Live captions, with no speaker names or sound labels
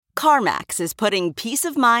CarMax is putting peace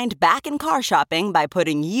of mind back in car shopping by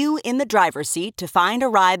putting you in the driver's seat to find a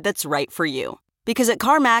ride that's right for you. Because at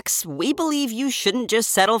CarMax, we believe you shouldn't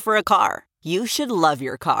just settle for a car. You should love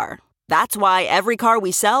your car. That's why every car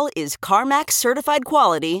we sell is CarMax certified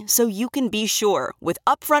quality, so you can be sure with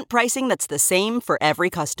upfront pricing that's the same for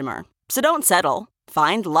every customer. So don't settle.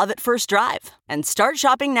 Find love at first drive and start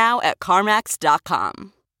shopping now at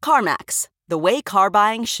CarMax.com. CarMax, the way car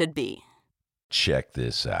buying should be. Check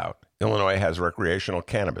this out. Illinois has recreational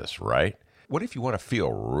cannabis, right? What if you want to feel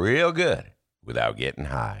real good without getting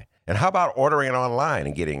high? And how about ordering it online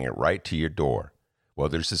and getting it right to your door? Well,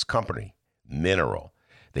 there's this company, Mineral.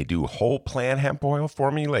 They do whole plant hemp oil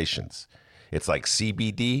formulations. It's like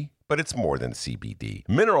CBD, but it's more than CBD.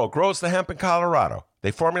 Mineral grows the hemp in Colorado. They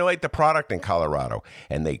formulate the product in Colorado,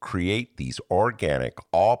 and they create these organic,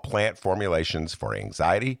 all-plant formulations for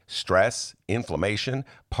anxiety, stress, inflammation,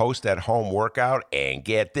 post-at-home workout, and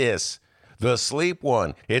get this, the sleep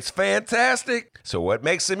one. It's fantastic. So what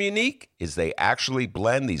makes them unique is they actually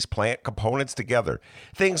blend these plant components together.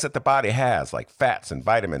 Things that the body has, like fats and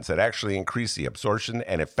vitamins, that actually increase the absorption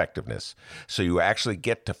and effectiveness. So you actually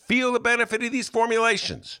get to feel the benefit of these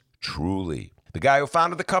formulations. Truly. The guy who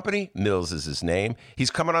founded the company, Mills is his name. He's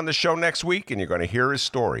coming on the show next week, and you're going to hear his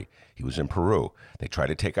story. He was in Peru. They tried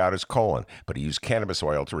to take out his colon, but he used cannabis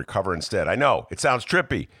oil to recover instead. I know, it sounds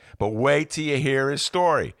trippy, but wait till you hear his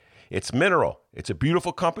story. It's Mineral. It's a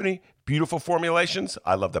beautiful company, beautiful formulations.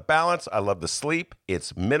 I love the balance. I love the sleep.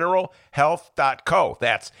 It's mineralhealth.co.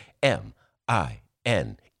 That's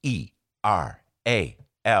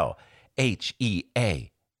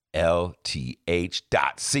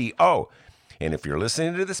mineralhealth.co. And if you're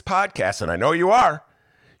listening to this podcast, and I know you are,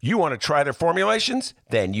 you want to try their formulations?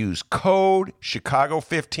 Then use code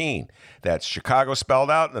Chicago15. That's Chicago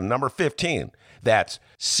spelled out and the number 15. That's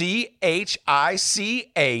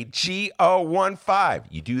CHICAGO15.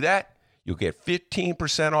 You do that, you'll get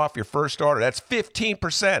 15% off your first order. That's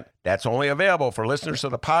 15%. That's only available for listeners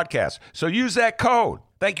of the podcast. So use that code.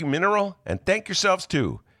 Thank you, Mineral, and thank yourselves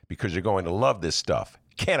too, because you're going to love this stuff.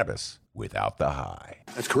 Cannabis without the high.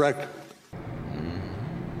 That's correct.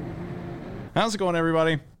 How's it going,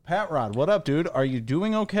 everybody? Pat Rod, what up, dude? Are you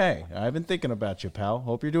doing okay? I've been thinking about you, pal.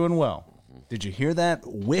 Hope you're doing well. Did you hear that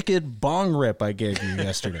wicked bong rip I gave you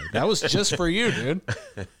yesterday? That was just for you, dude.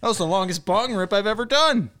 That was the longest bong rip I've ever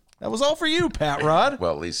done. That was all for you, Pat Rod.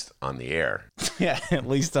 Well, at least on the air. Yeah, at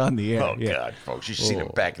least on the air. Oh, yeah. God, folks. You've seen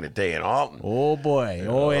him back in the day in Alton. Oh, boy.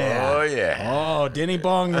 Oh, yeah. Oh, yeah. Oh, Denny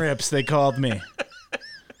Bong Rips, they called me.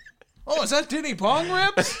 Oh, is that Denny Bong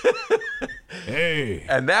Rips? Hey.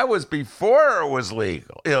 And that was before it was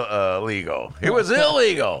legal. Legal. It was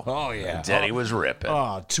illegal. Oh, yeah. And Denny was ripping.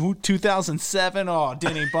 Oh, 2007. Oh,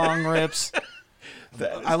 Denny Bong Rips.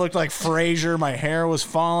 I looked like Frasier. My hair was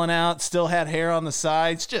falling out. Still had hair on the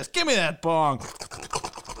sides. Just give me that bong.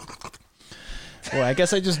 Well, I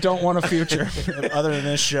guess I just don't want a future other than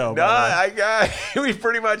this show. No, we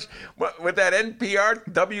pretty much, with that NPR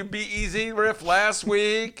WBEZ riff last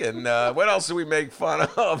week, and what else did we make fun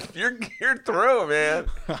of? You're through, man.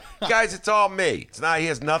 Guys, it's all me. He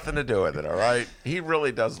has nothing to do with it, all right? He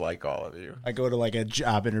really does like all of you. I go to like a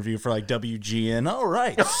job interview for like WGN. All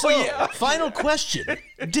right. So, yeah. Final question.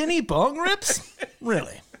 Denny Bong Rips?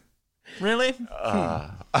 Really?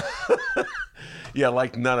 Yeah,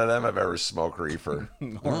 like none of them have ever smoked reefer.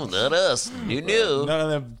 Oh, not us. You knew. None of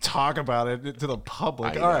them talk about it to the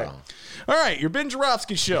public. All right. Your Ben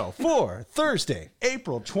Jarofsky show for Thursday,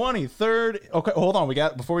 April 23rd. Okay, hold on.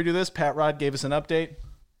 Before we do this, Pat Rod gave us an update.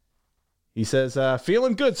 He says,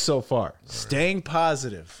 feeling good so far. Staying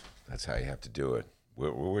positive. That's how you have to do it.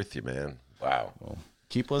 We're with you, man. Wow. Well,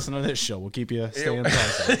 keep listening to this show. We'll keep you staying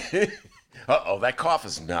positive. Uh-oh, that cough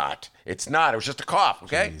is not. It's not. It was just a cough,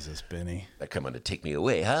 okay? Jesus, Benny. They're coming to take me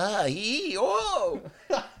away. Oh.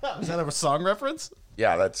 Is that a song reference?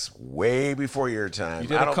 Yeah, that's way before your time. You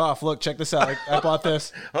did a cough. Look, check this out. I bought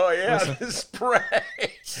this. Oh, yeah, spray.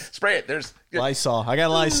 Spray it. There's Lysol. I got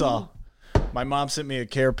Lysol. My mom sent me a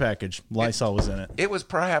care package. Lysol was in it. It was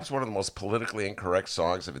perhaps one of the most politically incorrect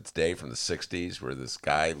songs of its day from the 60s, where this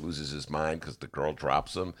guy loses his mind because the girl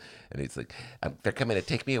drops him. And he's like, they're coming to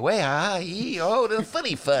take me away. The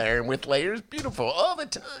funny farm with layers. Beautiful all the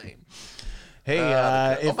time. Hey,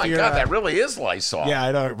 oh my God, that really is Lysol. Yeah,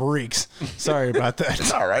 I know, it reeks. Sorry about that.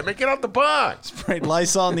 It's all right, make it out the box. Sprayed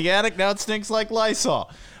Lysol in the attic, now it stinks like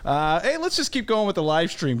Lysol. Hey, let's just keep going with the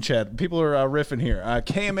live stream chat. People are riffing here.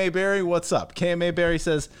 KMA Barry, what's up? KMA Barry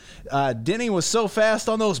says, Denny was so fast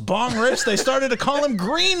on those bong riffs, they started to call him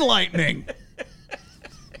Green Lightning.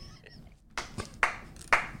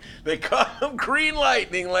 They call him Green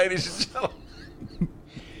Lightning, ladies and gentlemen.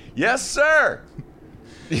 Yes, sir.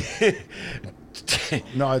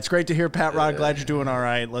 No, it's great to hear, Pat Rod. Glad you're doing all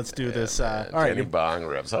right. Let's do this. All right. Danny Bong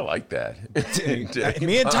rips. I like that.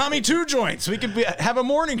 Me and Tommy Two Joints. We could have a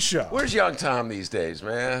morning show. Where's young Tom these days,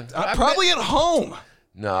 man? Probably at home.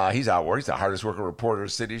 Nah, he's out working. He's the hardest working reporter in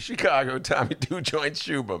the city of Chicago. Tommy Two Joints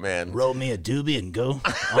Schuba, man. Roll me a doobie and go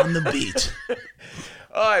on the beat.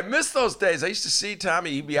 Oh, I miss those days. I used to see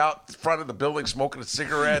Tommy. He'd be out front of the building smoking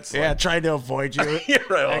cigarettes. Yeah, trying to avoid you. Yeah,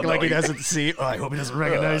 right. Act like he doesn't see. Oh, I hope he doesn't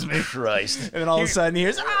recognize me. Christ. And then all of a sudden he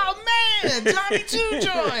hears, oh, man, Tommy Two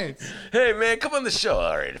Joints. Hey, man, come on the show.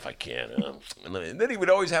 All right, if I can. And then he would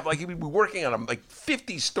always have, he would be working on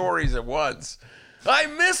 50 stories at once. I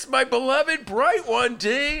miss my beloved Bright One,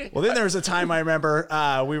 D. Well, then there was a time I remember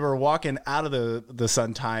we were walking out of the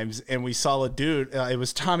Sun Times and we saw a dude. It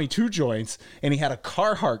was Tommy Two Joints, and he had a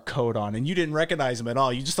Carhartt coat on, and you didn't recognize him at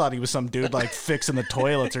all. You just thought he was some dude fixing the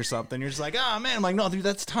toilets or something. You're just like, oh man. I'm like, no, dude,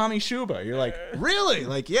 that's Tommy Schuba. You're like, really?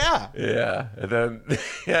 Like, yeah. Yeah. And then,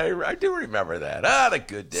 yeah, I do remember that. Ah, the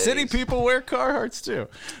good days. City people wear Carhartts too.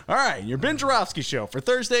 All right, your Ben Jarofsky Show for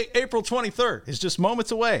Thursday, April 23rd is just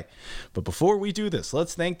moments away. But before we do this,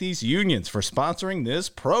 let's thank these unions for sponsoring this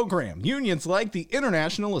program. Unions like the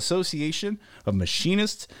International Association of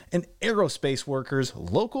Machinists and Aerospace Workers,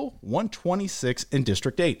 Local 126 in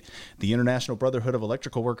District 8. The International Brotherhood of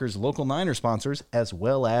Electrical Workers, Local 9 are sponsors, as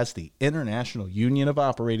well as the International Union of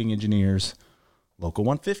Operating Engineers, Local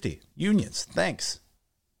 150. Unions, thanks.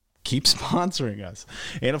 Keep sponsoring us.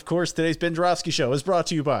 And of course, today's Ben Jarofsky Show is brought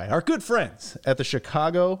to you by our good friends at the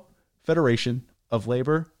Chicago Federation of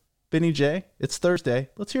Labor. Benny J, it's Thursday.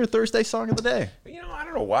 Let's hear a Thursday song of the day. I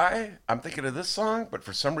don't know why I'm thinking of this song, but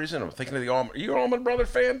for some reason I'm thinking of the Allman. Are you an Allman Brother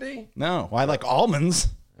fan, D? No, I like almonds,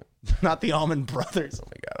 not the Allman Brothers. Oh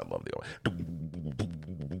my God, I love the Allman.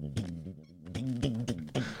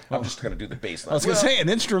 I'm just going to do the bass line. I was going to say an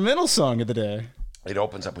instrumental song of the day. It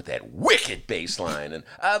opens up with that wicked bass line, and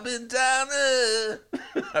I've been down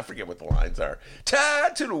I forget what the lines are.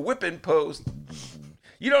 Tied to the whipping post.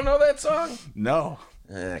 You don't know that song? No.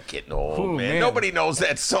 Getting old, man. Nobody knows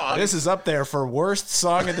that song. This is up there for worst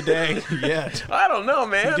song of the day yet. I don't know,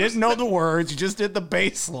 man. You didn't know the words. You just did the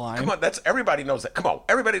bass line. Come on, everybody knows that. Come on,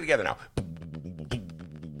 everybody together now.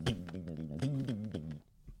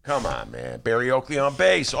 Come on, man. Barry Oakley on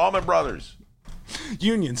bass. Allman Brothers.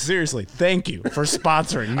 Union, seriously, thank you for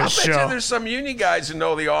sponsoring this show. I bet you there's some union guys who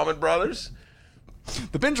know the Allman Brothers.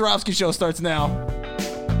 The Ben Jarofsky Show starts now.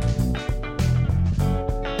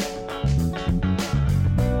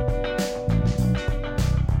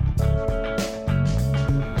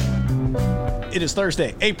 It is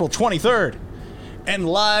Thursday, April 23rd, and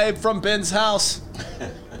live from Ben's house,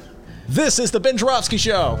 this is the Ben Jarofsky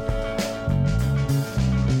Show.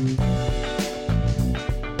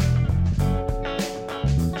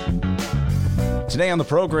 Today on the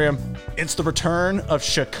program, it's the return of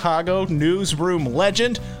Chicago newsroom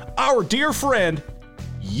legend, our dear friend,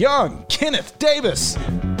 young Kenneth Davis.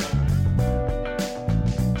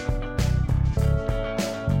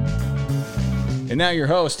 And now your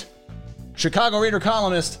host, Chicago Reader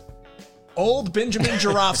columnist, old Benjamin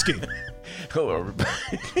Jarofsky. Hello,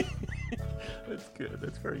 everybody. That's good.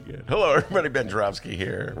 That's very good. Hello, everybody. Ben Jarofsky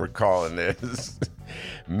here. We're calling this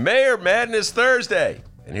Mayor Madness Thursday.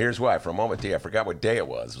 And here's why. For a moment, I forgot what day it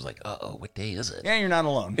was. I was like, uh-oh, what day is it? Yeah, you're not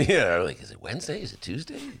alone. Yeah, like, is it Wednesday? Is it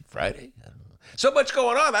Tuesday? Friday? I don't know. So much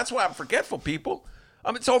going on. That's why I'm forgetful, people.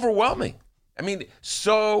 It's overwhelming.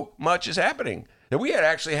 So much is happening. And we had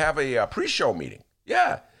actually have a pre-show meeting.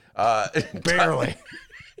 Yeah. Barely.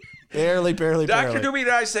 Dr. Doobie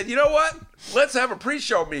and I said, you know what? Let's have a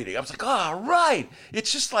pre-show meeting. I was like, all right.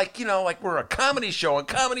 It's just like we're a comedy show on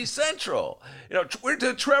Comedy Central. We're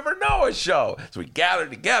the Trevor Noah show. So we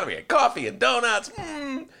gathered together. We had coffee and donuts.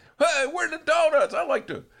 Hey, where are the donuts? I like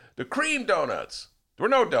the cream donuts. There were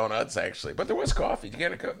no donuts, actually, but there was coffee. Did you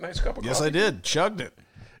get a nice cup of coffee? Yes, I did. Chugged it.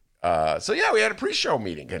 So yeah, we had a pre-show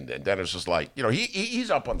meeting, and Dennis was like, he's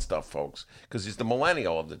up on stuff, folks, because he's the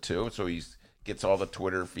millennial of the two, so he gets all the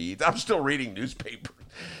Twitter feeds. I'm still reading newspapers,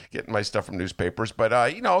 getting my stuff from newspapers,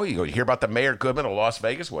 but you hear about the Mayor Goodman of Las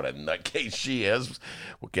Vegas, what a nutcase she is.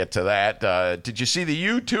 We'll get to that. Did you see the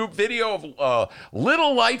YouTube video of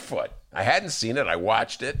Little Lightfoot? I hadn't seen it. I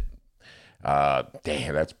watched it.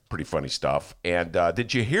 Damn, that's pretty funny stuff. And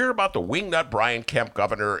did you hear about the wingnut Brian Kemp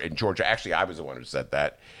governor in Georgia? Actually, I was the one who said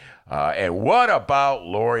that. And what about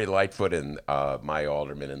Lori Lightfoot and my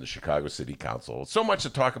alderman in the Chicago City Council? So much to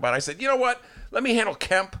talk about. I said, you know what? Let me handle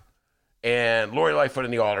Kemp and Lori Lightfoot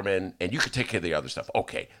and the alderman, and you can take care of the other stuff.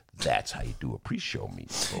 Okay, that's how you do a pre-show meeting,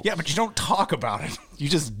 folks. Yeah, but you don't talk about it. You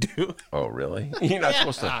just do. Oh, really? You're not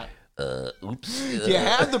supposed to Oops. You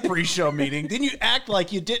had the pre-show meeting, then you act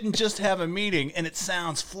like you didn't just have a meeting, and it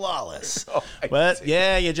sounds flawless. But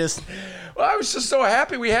yeah, you just... Well, I was just so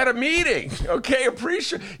happy we had a meeting. Okay,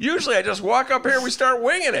 appreciate. Usually I just walk up here and we start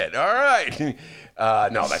winging it. All right.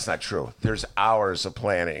 No, that's not true. There's hours of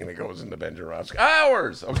planning that goes into Ben Joravsky.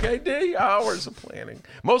 Hours, okay, D? Hours of planning.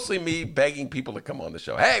 Mostly me begging people to come on the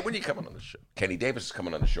show. Hey, when are you coming on the show? Kenny Davis is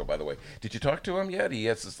coming on the show, by the way. Did you talk to him yet? He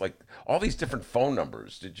has this, like, all these different phone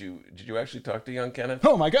numbers. Did you actually talk to young Kenneth?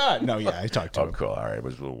 Oh, my God. No, yeah, I talked to him. Oh, cool. All right. I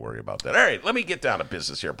was a little worried about that. All right, let me get down to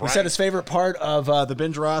business here, Brian. He said his favorite part of the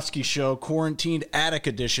Ben Joravsky Show, Quarantined Attic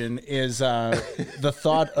Edition, is the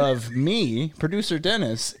thought of me, producer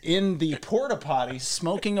Dennis, in the porta potty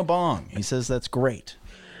smoking a bong. He says that's great.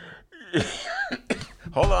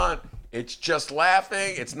 Hold on. It's just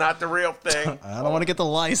laughing. It's not the real thing. I don't want to get the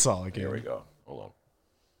Lysol again. Here we go. Hold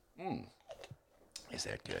on. Is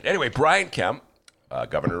that good? Anyway, Brian Kemp,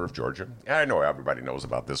 governor of Georgia. I know everybody knows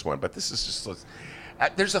about this one, but this is just...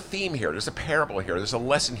 there's a theme here. There's a parable here. There's a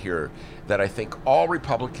lesson here that I think all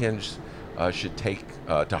Republicans should take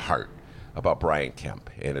to heart about Brian Kemp.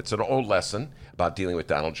 And it's an old lesson about dealing with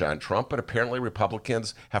Donald John Trump, but apparently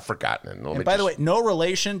Republicans have forgotten it. And by the way, no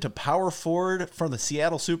relation to power forward for the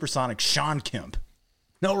Seattle Supersonics, Sean Kemp.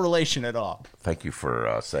 No relation at all. Thank you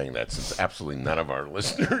for saying that, since absolutely none of our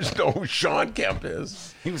listeners know who Sean Kemp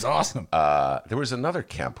is. He was awesome. There was another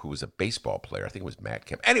Kemp who was a baseball player. I think it was Matt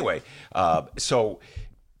Kemp. Anyway,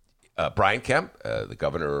 Brian Kemp, the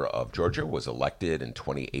governor of Georgia, was elected in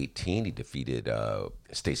 2018. He defeated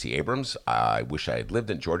Stacey Abrams. I wish I had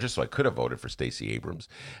lived in Georgia so I could have voted for Stacey Abrams.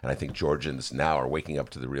 And I think Georgians now are waking up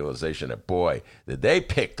to the realization that, boy, did they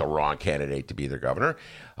pick the wrong candidate to be their governor.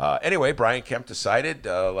 Anyway, Brian Kemp decided,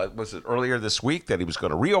 was it earlier this week, that he was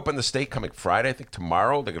going to reopen the state coming Friday. I think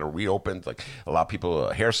tomorrow they're going to reopen, like allow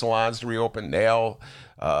people, hair salons to reopen, nail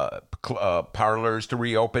parlors to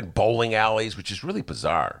reopen, bowling alleys, which is really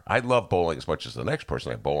bizarre. I love bowling as much as the next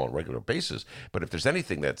person. I bowl on a regular basis. But if there's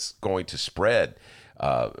anything that's going to spread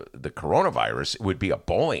the coronavirus, it would be a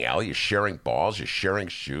bowling alley. You're sharing balls, you're sharing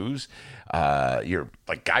shoes. You're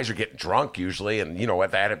like, guys are getting drunk usually, and you know,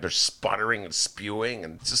 at that they're sputtering and spewing,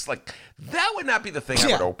 and it's just like, that would not be the thing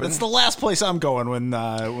I would open. That's the last place I'm going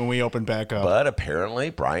when we open back up. But apparently,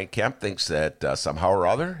 Brian Kemp thinks that somehow or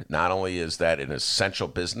other, not only is that an essential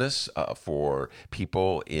business for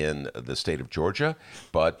people in the state of Georgia,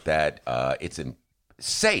 but that it's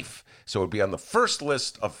safe. So it would be on the first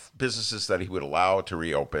list of businesses that he would allow to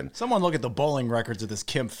reopen. Someone look at the bowling records of this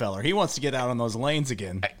Kemp feller. He wants to get out on those lanes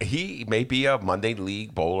again. He may be a Monday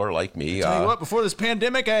League bowler like me. Tell you what, before this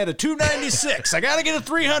pandemic, I had a 296. I got to get a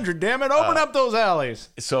 300, damn it. Open up those alleys.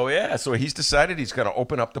 So he's decided he's going to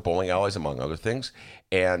open up the bowling alleys, among other things.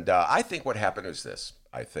 And I think what happened is this.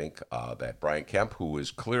 I think that Brian Kemp, who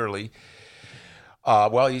is clearly...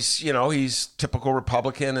 he's typical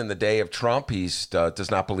Republican in the day of Trump. He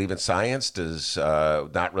does not believe in science, does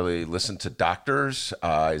not really listen to doctors,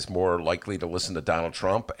 is more likely to listen to Donald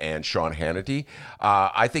Trump and Sean Hannity.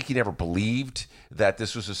 I think he never believed that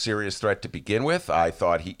this was a serious threat to begin with. I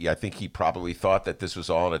think he probably thought that this was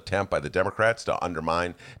all an attempt by the Democrats to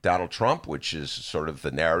undermine Donald Trump, which is sort of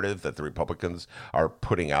the narrative that the Republicans are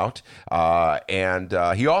putting out. And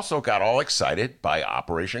he also got all excited by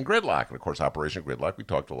Operation Gridlock. And of course, Operation Gridlock, we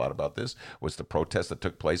talked a lot about this, was the protest that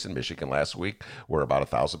took place in Michigan last week, where about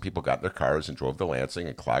 1,000 people got in their cars and drove to Lansing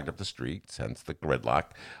and clogged up the streets, hence the gridlock,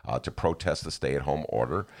 to protest the stay-at-home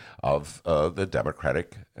order of the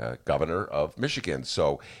Democratic governor of Michigan.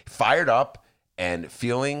 So fired up and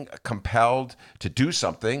feeling compelled to do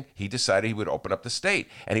something, he decided he would open up the state.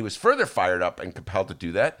 And he was further fired up and compelled to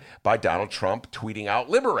do that by Donald Trump tweeting out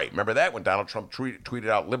 "Liberate." Remember that, when Donald Trump tweeted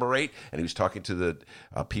out "Liberate," and he was talking to the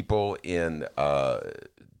people in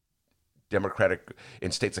Democratic, in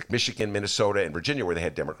states like Michigan, Minnesota, and Virginia, where they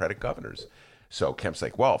had Democratic governors. So Kemp's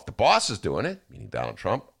like, well, if the boss is doing it, meaning Donald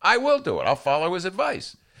Trump, I will do it. I'll follow his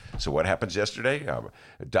advice. So what happens yesterday?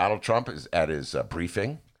 Donald Trump is at his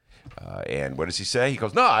briefing. And what does he say? He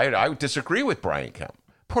goes, no, I disagree with Brian Kemp.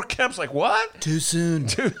 Poor Kemp's like, what? Too soon.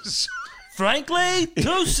 Too soon. Frankly,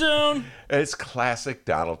 too soon. It's classic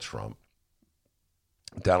Donald Trump.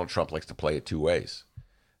 Donald Trump likes to play it two ways.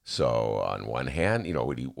 So on one hand, you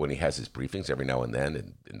know, when he has his briefings every now and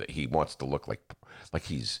then, and he wants to look like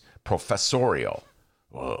he's professorial.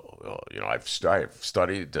 Well, you know, I've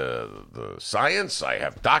studied the science. I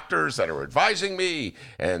have doctors that are advising me,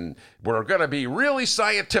 and we're going to be really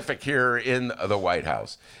scientific here in the White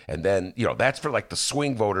House. And then, you know, that's for like the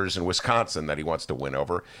swing voters in Wisconsin that he wants to win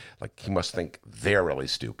over. Like, he must think they're really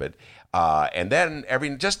stupid. And then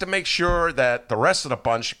just to make sure that the rest of the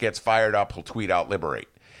bunch gets fired up, he'll tweet out "Liberate."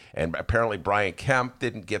 And apparently Brian Kemp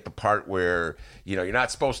didn't get the part where, you're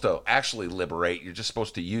not supposed to actually liberate. You're just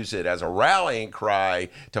supposed to use it as a rallying cry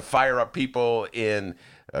to fire up people in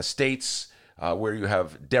states where you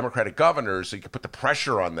have Democratic governors, so you can put the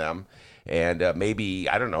pressure on them and maybe,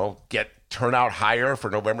 I don't know, get turnout higher for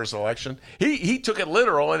November's election. He took it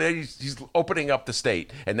literal, and he's opening up the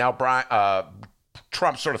state. And now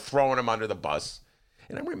Trump's sort of throwing him under the bus.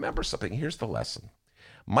 And I remember something. Here's the lesson.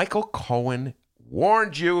 Michael Cohen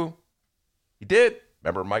warned you. He did.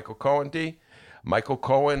 Remember Michael Cohen, D? Michael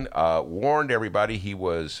Cohen warned everybody. He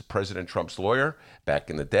was President Trump's lawyer back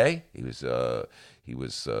in the day. He was the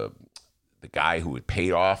guy who had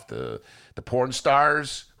paid off the porn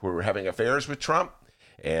stars who were having affairs with Trump.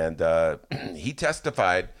 And he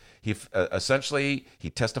testified. He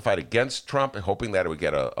testified against Trump, hoping that it would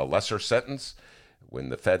get a lesser sentence when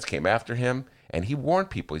the feds came after him. And he warned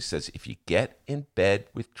people. He says, if you get in bed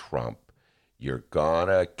with Trump, you're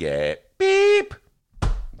gonna get beep. I'm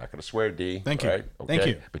not gonna swear, D. Thank you. Right? Okay? Thank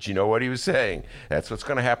you. But you know what he was saying. That's what's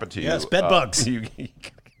gonna happen to you. Yes, bed bugs.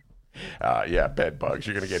 Yeah, bed bugs.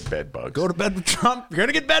 You're gonna get bed bugs. Go to bed with Trump. You're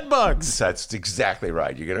gonna get bed bugs. That's exactly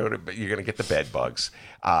right. You're gonna get the bed bugs.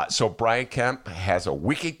 So Brian Kemp has a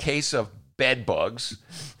wicked case of bed bugs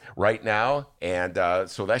right now, and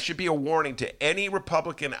so that should be a warning to any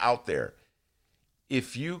Republican out there.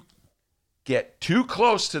 If you get too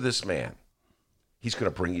close to this man, he's going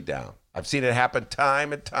to bring you down. I've seen it happen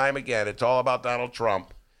time and time again. It's all about Donald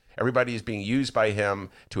Trump. Everybody is being used by him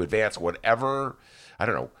to advance whatever,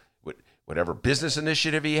 whatever business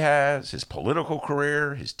initiative he has, his political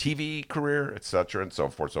career, his TV career, et cetera, and so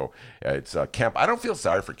forth. So it's Kemp. I don't feel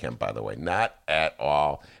sorry for Kemp, by the way, not at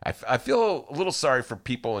all. I feel a little sorry for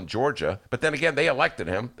people in Georgia, but then again, they elected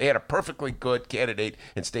him. They had a perfectly good candidate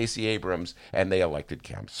in Stacey Abrams, and they elected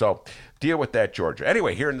Kemp. So deal with that, Georgia.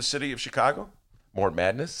 Anyway, here in the city of Chicago, more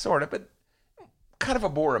madness, sort of, but kind of a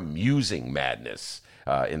more amusing madness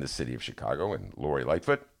in the city of Chicago. And Lori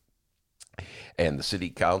Lightfoot and the city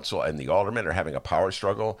council and the aldermen are having a power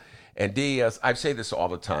struggle. And D, I say this all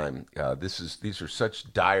the time. These are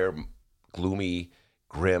such dire, gloomy,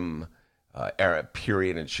 grim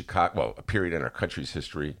period in Chicago. Well, a period in our country's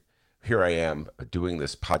history. Here I am doing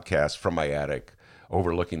this podcast from my attic,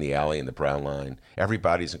 overlooking the alley and the Brown Line.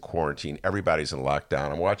 Everybody's in quarantine. Everybody's in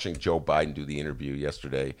lockdown. I'm watching Joe Biden do the interview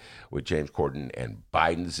yesterday with James Corden, and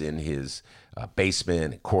Biden's in his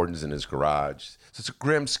basement and Corden's in his garage. So it's a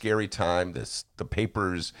grim, scary time. The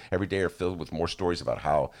papers every day are filled with more stories about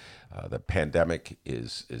how the pandemic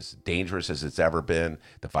is dangerous as it's ever been.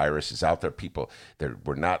 The virus is out there.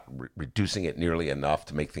 We're not reducing it nearly enough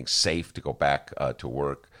to make things safe to go back to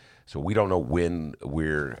work. So we don't know when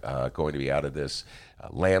we're going to be out of this.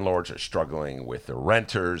 Landlords are struggling with their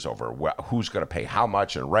renters over who's going to pay how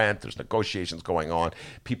much in rent. There's negotiations going on.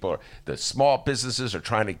 The small businesses are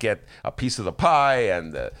trying to get a piece of the pie,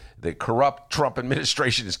 and the corrupt Trump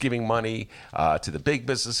administration is giving money to the big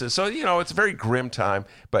businesses. So, it's a very grim time.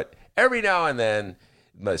 But every now and then,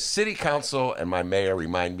 the city council and my mayor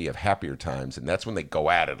remind me of happier times, and that's when they go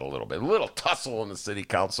at it a little bit. A little tussle in the city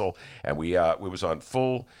council, and we was on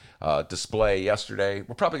full display yesterday.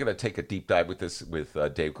 We're probably going to take a deep dive with this with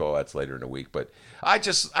Dave Kolatz later in the week, but I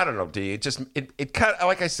don't know, D. It kind of,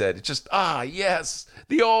 like I said, it just yes,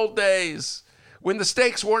 the old days when the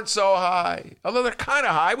stakes weren't so high, although they're kind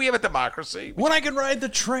of high. We have a democracy. When I can ride the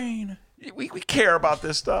train, we care about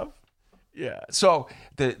this stuff. Yeah. So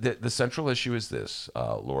the central issue is this.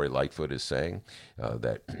 Lori Lightfoot is saying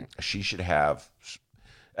that she should have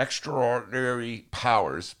extraordinary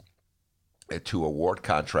powers to award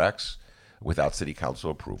contracts without city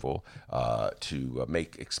council approval, to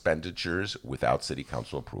make expenditures without city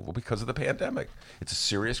council approval because of the pandemic. It's a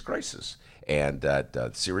serious crisis. And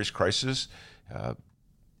that serious crisis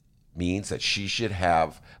means that she should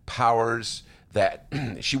have powers that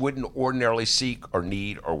she wouldn't ordinarily seek or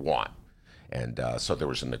need or want. And so there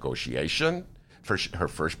was a negotiation for her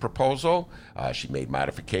first proposal. She made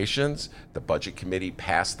modifications. The budget committee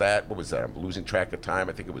passed that. What was that? I'm losing track of time.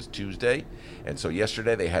 I think it was Tuesday. And so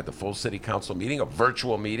yesterday they had the full city council meeting, a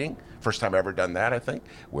virtual meeting. First time ever done that, I think,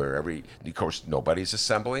 where of course, nobody's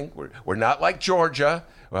assembling. We're not like Georgia,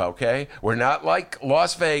 okay? We're not like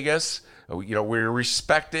Las Vegas. We're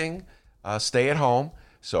respecting stay at home.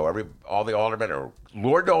 So all the aldermen are,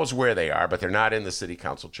 Lord knows where they are, but they're not in the city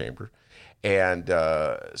council chamber. And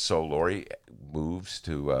so Lori moves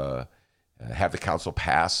to have the council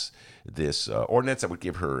pass this ordinance that would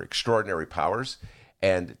give her extraordinary powers.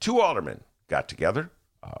 And two aldermen got together,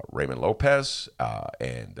 Raymond Lopez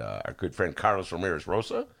and our good friend Carlos Ramirez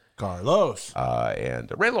Rosa. Carlos.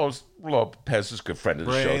 And Ray Lopez is a good friend of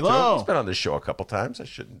the show, too. He's been on the show a couple times. I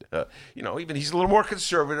shouldn't, even he's a little more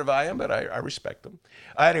conservative than I am, but I respect him.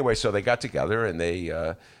 Anyway, so they got together and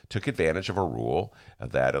they took advantage of a rule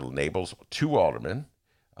that enables 2 aldermen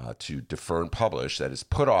to defer and publish, that is,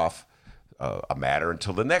 put off a matter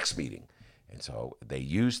until the next meeting. And so they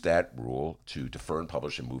used that rule to defer and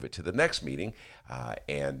publish and move it to the next meeting.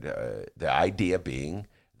 And the idea being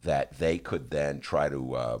that they could then try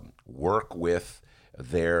to work with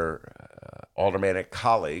their aldermanic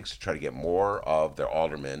colleagues to try to get more of their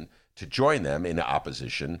aldermen to join them in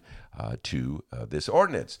opposition to this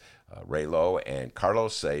ordinance. Raylo and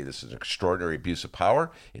Carlos say this is an extraordinary abuse of power.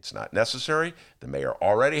 It's not necessary. The mayor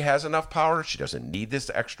already has enough power. She doesn't need this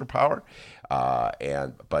extra power.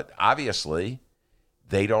 But obviously,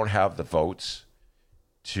 they don't have the votes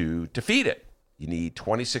to defeat it. You need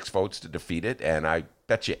 26 votes to defeat it, and I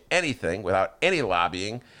bet you anything, without any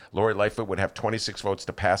lobbying, Lori Lightfoot would have 26 votes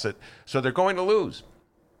to pass it. So they're going to lose.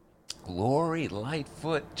 Lori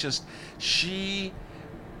Lightfoot, she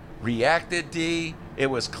reacted, D. It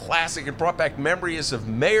was classic. It brought back memories of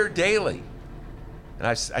Mayor Daley. And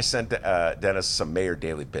I sent Dennis some Mayor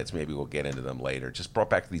Daley bits. Maybe we'll get into them later. Just brought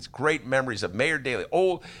back these great memories of Mayor Daley.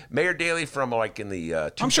 Old Mayor Daley from like in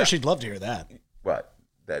the... I'm sure she'd love to hear that. What?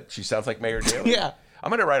 That she sounds like Mayor Daley? Yeah. I'm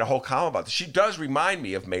going to write a whole column about this. She does remind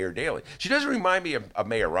me of Mayor Daley. She doesn't remind me of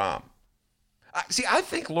Mayor Rahm. I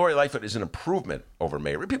think Lori Lightfoot is an improvement over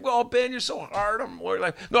Mayor. People, Ben, you're so hard on Lori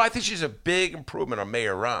Lightfoot. No, I think she's a big improvement on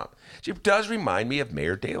Mayor Rahm. She does remind me of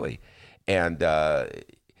Mayor Daley. And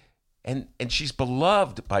she's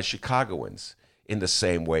beloved by Chicagoans in the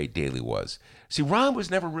same way Daley was. See, Rahm was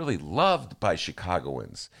never really loved by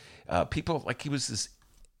Chicagoans. People, like he was this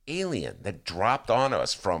alien that dropped on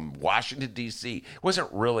us from Washington, D.C.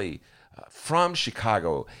 Wasn't really from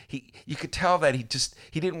Chicago. You could tell that he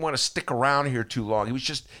didn't want to stick around here too long. He was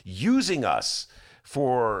just using us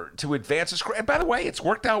to advance his career. And by the way, it's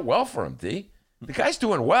worked out well for him, D. The guy's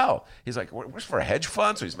doing well. He's like, works for a hedge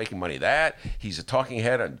fund, so he's making money that. He's a talking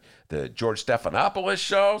head on the George Stephanopoulos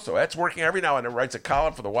show, so that's working. Every now and then writes a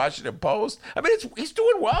column for the Washington Post. I mean, he's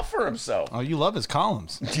doing well for himself. Oh, you love his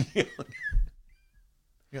columns.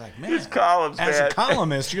 You're like, man. His columns, as a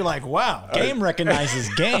columnist, you're like, wow, game recognizes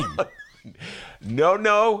game.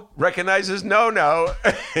 No recognizes no.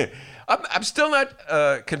 I'm still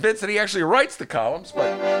not convinced that he actually writes the columns,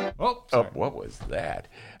 but what was that?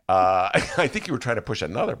 I think you were trying to push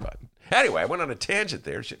another button. Anyway, I went on a tangent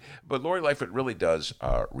there. But Lori Lightfoot really does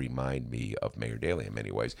remind me of Mayor Daley in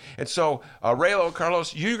many ways. And so, Raylo,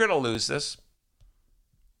 Carlos, you're going to lose this.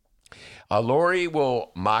 Lori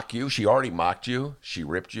will mock you. She already mocked you. She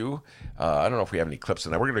ripped you. I don't know if we have any clips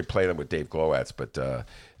in that. We're going to play them with Dave Glowatz, but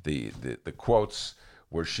the quotes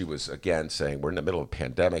where she was, again, saying, we're in the middle of a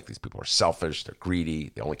pandemic. These people are selfish. They're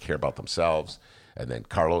greedy. They only care about themselves. And then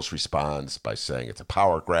Carlos responds by saying it's a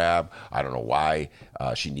power grab. I don't know why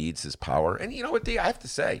she needs this power. And you know what, D, I have to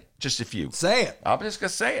say, just if you... Say it. I'm just going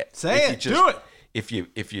to say it. Do it. If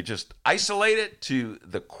you just isolate it to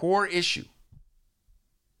the core issue,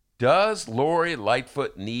 does Lori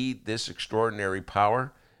Lightfoot need this extraordinary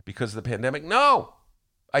power because of the pandemic? No,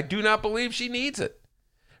 I do not believe she needs it.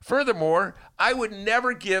 Furthermore, I would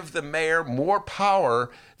never give the mayor more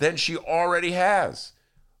power than she already has.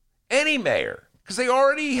 Any mayor. Because they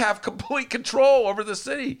already have complete control over the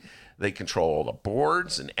city. They control all the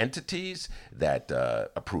boards and entities that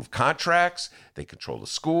approve contracts. They control the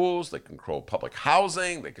schools. They control public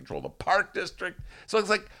housing. They control the park district. So it's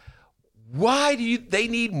like, why do they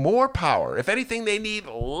need more power? If anything, they need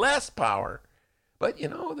less power. But,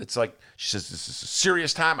 it's like, she says, this is a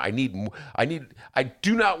serious time. I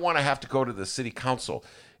do not want to have to go to the city council.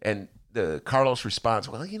 And Carlos responds,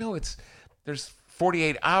 well, there's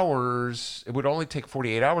 48 hours. It would only take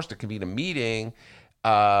 48 hours to convene a meeting.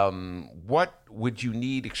 What would you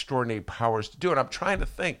need extraordinary powers to do? And I'm trying to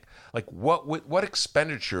think, like, what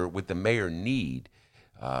expenditure would the mayor need?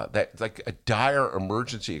 That like a dire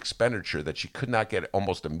emergency expenditure that she could not get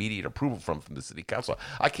almost immediate approval from the city council.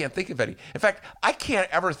 I can't think of any. In fact, I can't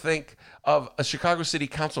ever think of a Chicago City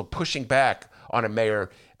Council pushing back on a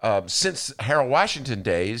mayor since Harold Washington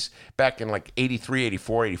days, back in like 83,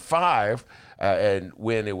 84, 85, and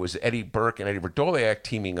when it was Eddie Burke and Eddie Verdoliak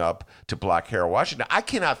teaming up to block Harold Washington. I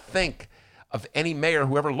cannot think of any mayor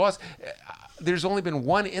who ever lost. There's only been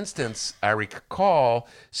one instance I recall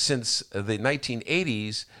since the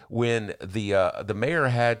 1980s when the mayor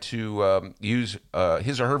had to use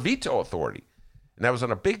his or her veto authority, and that was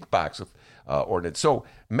on a big box of ordinance. So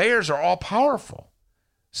mayors are all powerful.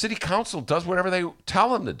 City council does whatever they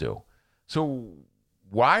tell them to do. So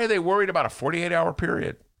why are they worried about a 48-hour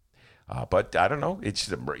period? But I don't know.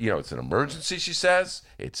 It's it's an emergency, she says.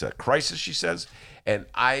 It's a crisis, she says. And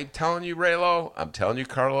I'm telling you, Raylo, I'm telling you,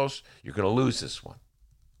 Carlos, you're going to lose this one.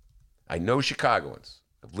 I know Chicagoans.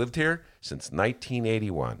 I've lived here since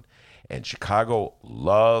 1981, and Chicago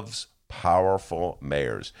loves powerful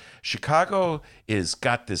mayors. Chicago is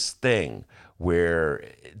got this thing where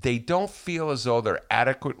they don't feel as though they're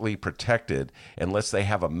adequately protected unless they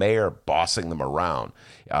have a mayor bossing them around.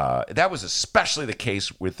 That was especially the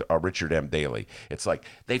case with Richard M. Daley. It's like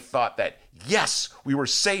they thought that, yes, we were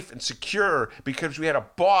safe and secure because we had a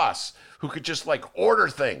boss who could just like order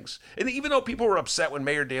things. And even though people were upset when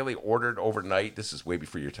Mayor Daley ordered overnight, this is way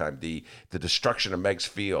before your time, the destruction of Meigs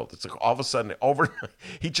Field. It's like all of a sudden overnight,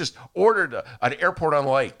 he just ordered an airport on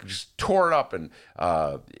the lake, just tore it up and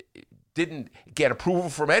didn't get approval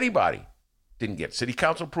from anybody. Didn't get city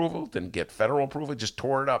council approval, didn't get federal approval, just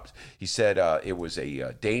tore it up. He said it was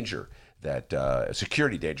a danger, a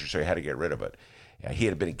security danger, so he had to get rid of it. He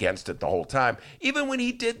had been against it the whole time. Even when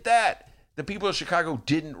he did that, the people of Chicago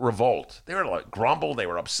didn't revolt. They were like grumbled, they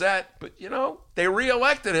were upset, but they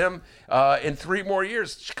reelected him in 3 more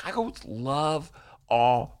years. Chicagoans love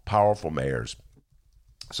all powerful mayors.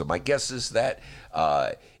 So my guess is that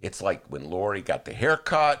it's like when Lori got the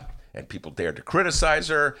haircut and people dared to criticize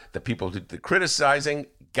her, the people who did the criticizing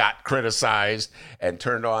got criticized and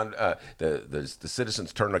turned on, the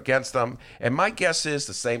citizens turned against them. And my guess is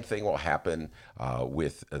the same thing will happen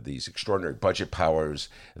with these extraordinary budget powers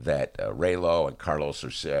that Raylo and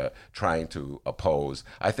Carlos are trying to oppose.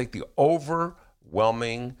 I think the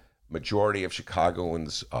overwhelming majority of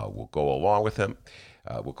Chicagoans will go along with him.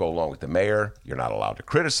 Will go along with the mayor. You're not allowed to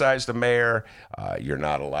criticize the mayor. You're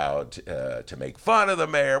not allowed to make fun of the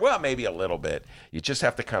mayor. Well, maybe a little bit. You just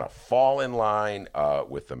have to kind of fall in line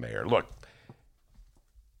with the mayor. Look,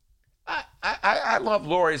 I love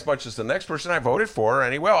Lori as much as the next person I voted for.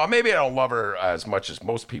 Anyway, well, maybe I don't love her as much as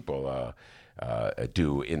most people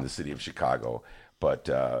do in the city of Chicago. But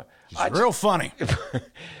she's real funny.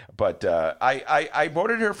 But I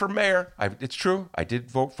voted her for mayor. It's true. I did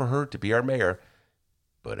vote for her to be our mayor.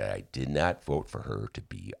 But I did not vote for her to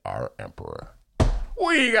be our emperor.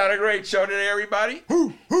 We got a great show today, everybody.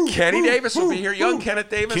 Kenny Davis will be here. Young Kenneth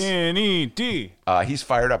Davis. Kenny D. He's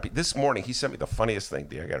fired up. This morning, he sent me the funniest thing.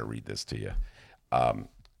 I got to read this to you.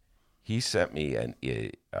 He sent me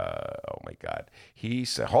oh, my God. He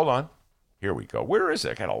said, hold on. Here we go. Where is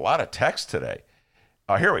it? I got a lot of text today.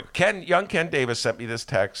 Here we go. Young Ken Davis sent me this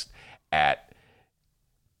text at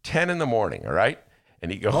 10 in the morning, all right?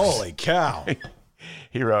 And he goes, holy cow.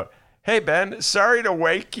 He wrote, "Hey, Ben, sorry to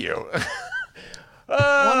wake you."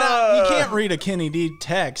 Well, now, you can't read a Kenny D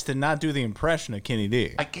text and not do the impression of Kenny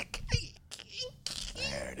D. There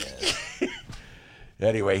it is.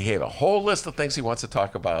 Anyway, he had a whole list of things he wants to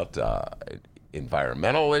talk about,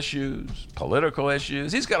 environmental issues, political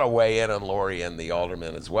issues. He's got to weigh in on Lori and the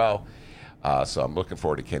aldermen as well. So I'm looking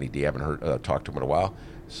forward to Kenny D. I haven't talked to him in a while.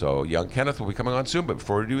 So young Kenneth will be coming on soon. But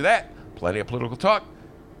before we do that, plenty of political talk.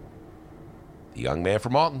 The young man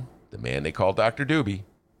from Alton, the man they call Dr. Doobie,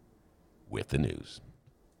 with the news.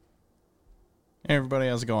 Hey, everybody.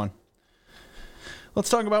 How's it going? Let's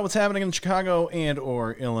talk about what's happening in Chicago and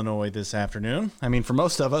or Illinois this afternoon. I mean, for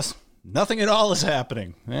most of us, nothing at all is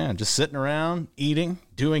happening. Yeah, just sitting around, eating,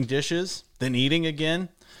 doing dishes, then eating again,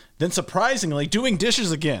 then surprisingly doing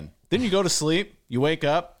dishes again. Then you go to sleep, you wake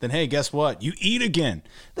up, then hey, guess what? You eat again.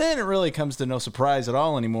 Then it really comes to no surprise at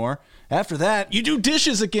all anymore. After that, you do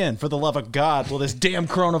dishes again. For the love of God, will this damn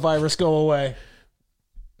coronavirus go away?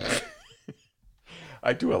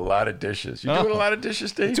 I do a lot of dishes. You doing a lot of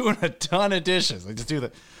dishes, Dave? Doing a ton of dishes. I just do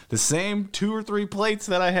the same 2 or 3 plates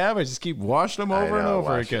that I have. I just keep washing them over and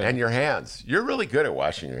over again. And your hands. You're really good at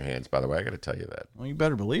washing your hands, by the way. I got to tell you that. Well, you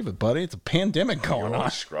better believe it, buddy. It's a pandemic going on.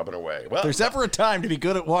 Scrubbing away. Well, if there's ever a time to be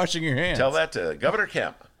good at washing your hands. Tell that to Governor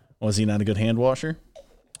Kemp. Was he not a good hand washer?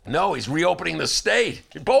 No, he's reopening the state.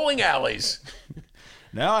 Bowling alleys.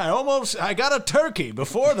 Now, I got a turkey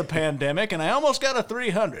before the pandemic, and I almost got a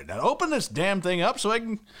 300. Now, open this damn thing up so I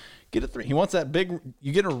can get a 3. He wants that big.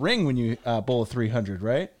 You get a ring when you bowl a 300,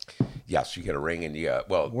 right? Yes, you get a ring, and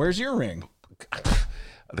where's your ring?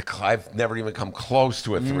 I've never even come close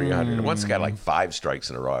to a 300. Once I got like 5 strikes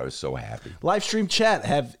in a row, I was so happy. Live stream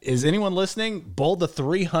chat. Is anyone listening bowled the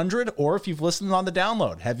 300? Or if you've listened on the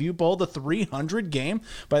download, have you bowled the 300 game?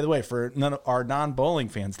 By the way, for none of our non-bowling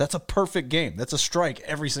fans, that's a perfect game. That's a strike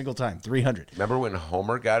every single time. 300. Remember when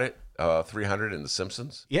Homer got it 300 in The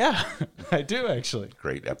Simpsons? Yeah, I do actually.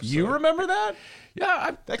 Great episode. You remember that?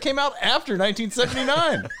 Yeah, that came out after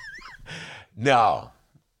 1979. No.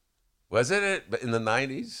 Was it in the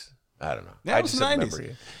 90s? I don't know. That I was just the have 90s.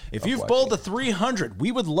 memory If of you've watching bowled the it. 300,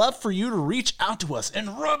 we would love for you to reach out to us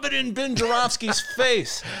and rub it in Ben Joravsky's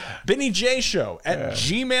face. Benny J Show at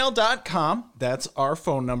gmail.com. That's our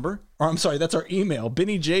phone number. Or I'm sorry, that's our email,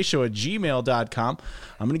 bennyjshow@gmail.com.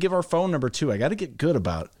 I'm going to give our phone number too. I got to get good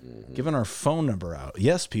about giving our phone number out.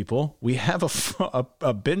 Yes, people, we have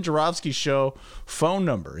a Ben Joravsky Show phone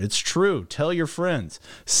number. It's true. Tell your friends.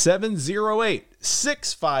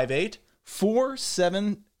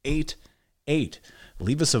 708-658-4788.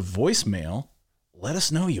 Leave us a voicemail. Let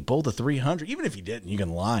us know you bowled a 300. Even if you didn't, you can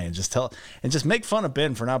lie and just tell and just make fun of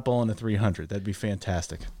Ben for not bowling a 300. That'd be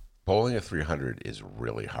fantastic. Bowling a 300 is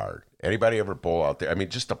really hard. Anybody ever bowl out there? I mean,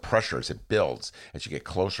 just the pressure as it builds, as you get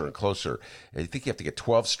closer and closer. I think you have to get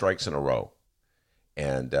 12 strikes in a row.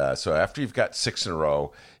 And so after you've got 6 in a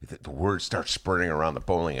row, the word starts spreading around the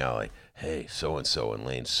bowling alley. Hey, so-and-so in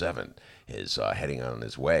lane 7 is heading on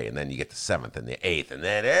his way. And then you get the 7th and the 8th, and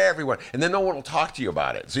then everyone. And then no one will talk to you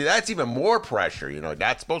about it. See, that's even more pressure. You know,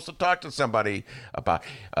 not supposed to talk to somebody about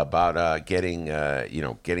getting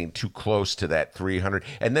too close to that 300.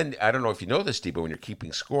 And then, I don't know if you know this, Steve, but when you're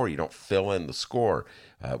keeping score, you don't fill in the score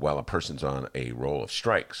while a person's on a roll of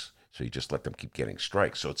strikes. So you just let them keep getting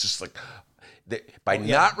strikes. So it's just like... By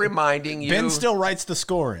not reminding you... Ben still writes the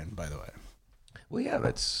score in, by the way. Well, yeah,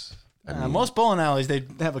 that's... I mean, most bowling alleys, they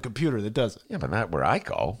have a computer that does it. yeah, but not where I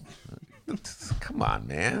go. Come on,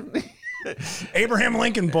 man. Abraham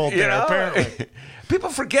Lincoln bowled there, apparently. People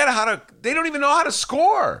forget how to... They don't even know how to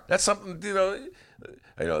score. That's something, you know...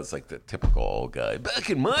 I know it's like the typical old guy.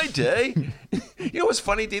 Back in my day, you know what's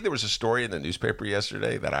funny, Dee? There was a story in the newspaper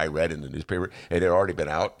yesterday that I read in the newspaper. It had already been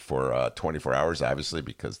out for 24 hours, obviously,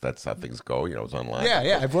 because that's how things go. You know, it's online.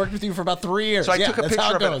 Yeah. I've worked with you for about 3 years. So I took a that's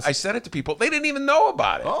how picture of goes. it. I sent it to people. They didn't even know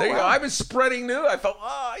about it. Oh, There you go. wow. I was spreading news. I felt,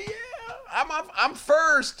 oh yeah, I'm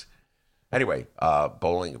first. Anyway,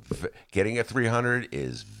 bowling, getting a 300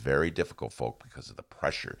 is very difficult, folk, because of the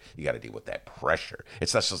pressure. You got to deal with that pressure.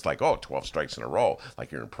 It's not just like, 12 strikes in a row,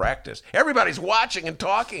 like you're in practice. Everybody's watching and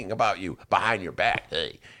talking about you behind your back.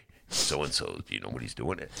 Hey, so-and-so, do you know what he's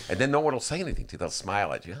doing? And then no one will say anything to you. They'll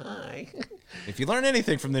smile at you. Hi. If you learn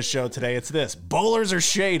anything from this show today, it's this. Bowlers are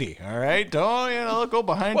shady, all right? Don't go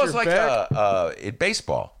behind Well, your it's back. like in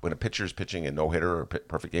baseball, when a pitcher's pitching a no-hitter or a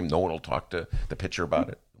perfect game, no one will talk to the pitcher about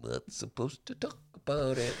it. What's supposed to talk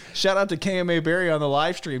about it? Shout out to KMA Barry on the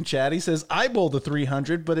live stream chat. He says, I bowled a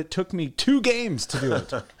 300, but it took me 2 games to do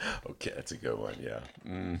it. Okay, that's a good one, yeah.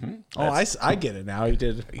 Mm-hmm. I get it now. He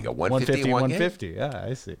did You got 150 in one game? 150. Yeah,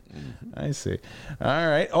 I see. I see. All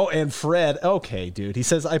right. Oh, and Fred. Okay, dude. He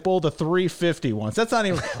says, I bowled a 350 once. That's not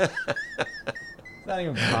even... Not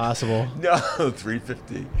even possible. No,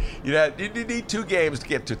 350. You need 2 games to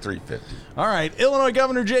get to 350. All right. Illinois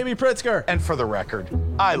Governor J.B. Pritzker. And for the record,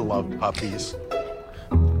 I love puppies.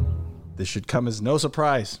 This should come as no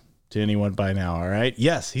surprise to anyone by now, all right?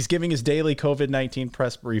 Yes, he's giving his daily COVID-19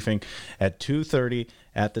 press briefing at 2:30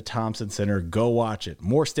 at the Thompson Center. Go watch it.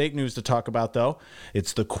 More state news to talk about, though.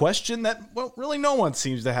 It's the question that, well, really no one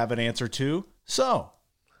seems to have an answer to. So,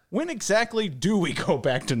 when exactly do we go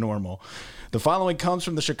back to normal? The following comes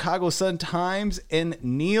from the Chicago Sun-Times and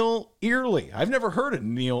Neil Early. I've never heard of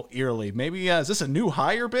Neil Early. Maybe, is this a new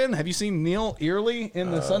hire, Ben? Have you seen Neil Early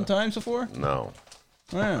in the Sun-Times before? No.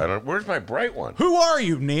 Yeah. I don't. Where's my bright one? Who are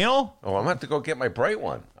you, Neil? Oh, I'm going to have to go get my bright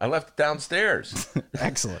one. I left it downstairs.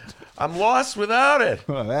 Excellent. I'm lost without it.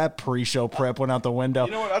 Well, that pre-show prep went out the window.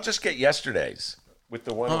 You know what? I'll just get yesterday's. With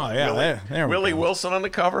the one Willie Wilson on the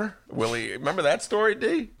cover. Remember that story,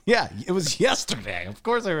 D? Yeah, it was yesterday. Of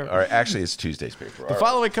course I remember. All right, actually, it's Tuesday's paper. The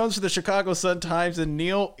following comes from the Chicago Sun-Times and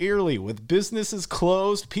Neil Early. With businesses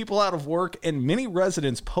closed, people out of work, and many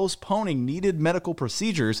residents postponing needed medical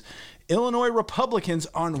procedures, Illinois Republicans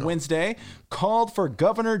on Wednesday called for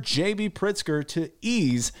Governor J.B. Pritzker to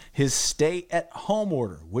ease his stay-at-home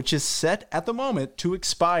order, which is set at the moment to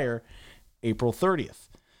expire April 30th.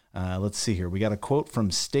 Let's see here. We got a quote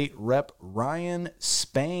from State Rep Ryan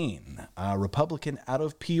Spain, a Republican out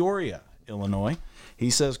of Peoria, Illinois. He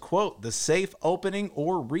says, quote, the safe opening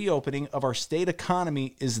or reopening of our state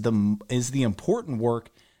economy is the important work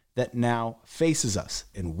that now faces us.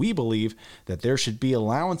 And we believe that there should be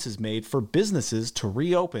allowances made for businesses to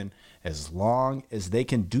reopen as long as they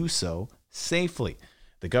can do so safely.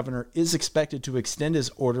 The governor is expected to extend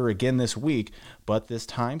his order again this week, but this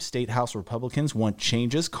time, State House Republicans want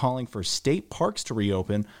changes, calling for state parks to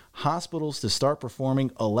reopen, hospitals to start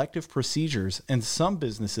performing elective procedures, and some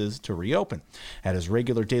businesses to reopen. At his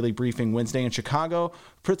regular daily briefing Wednesday in Chicago,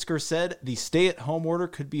 Pritzker said the stay-at-home order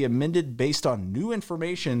could be amended based on new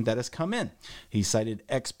information that has come in. He cited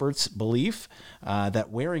experts' belief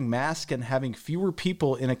that wearing masks and having fewer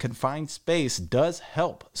people in a confined space does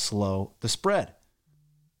help slow the spread.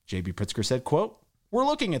 J.B. Pritzker said, quote, "We're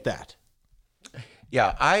looking at that."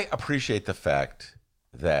 Yeah, I appreciate the fact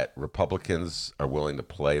that Republicans are willing to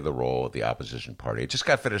play the role of the opposition party. I just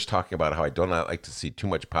got finished talking about how I do not like to see too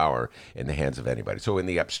much power in the hands of anybody. So in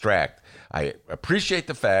the abstract, I appreciate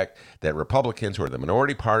the fact that Republicans, who are the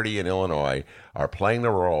minority party in Illinois, are playing the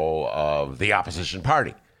role of the opposition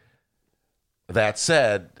party. That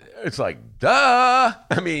said, it's like, duh.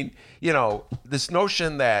 I mean, you know, this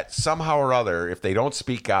notion that somehow or other, if they don't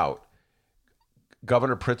speak out,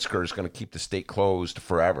 Governor Pritzker is going to keep the state closed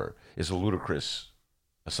forever is a ludicrous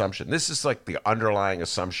assumption. This is like the underlying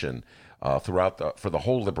assumption for the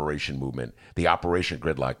whole liberation movement, the Operation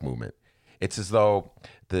Gridlock movement. It's as though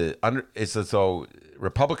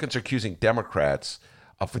Republicans are accusing Democrats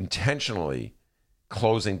of intentionally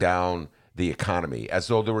closing down the economy, as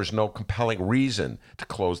though there was no compelling reason to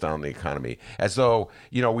close down the economy, as though,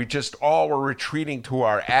 you know, we just all were retreating to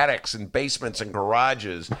our attics and basements and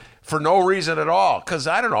garages for no reason at all, because,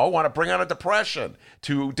 I don't know, want to bring on a depression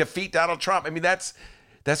to defeat Donald Trump. I mean, that's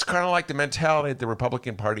kind of like the mentality that the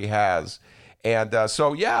Republican Party has. And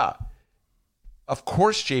so, yeah, of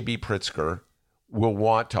course J.B. Pritzker will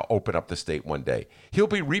want to open up the state one day. He'll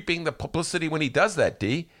be reaping the publicity when he does that,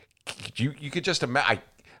 D. You could just imagine.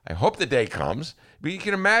 I hope the day comes, but you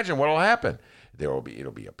can imagine what'll happen. It'll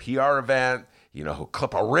be a PR event. You know, he'll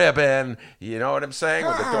clip a ribbon. You know what I'm saying?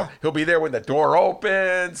 He'll be there when the door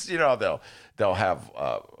opens. You know, they'll have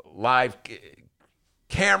live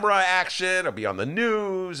camera action. It'll be on the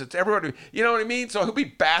news. It's everybody. You know what I mean? So he'll be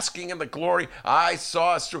basking in the glory. I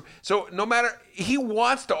saw us through. So no matter, he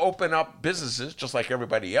wants to open up businesses just like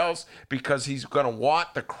everybody else, because he's going to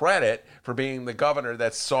want the credit for being the governor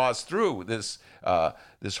that saw us through this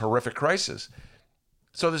horrific crisis.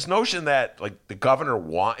 So this notion that like the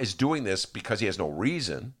governor is doing this because he has no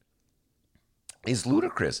reason is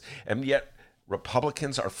ludicrous. And yet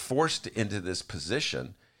Republicans are forced into this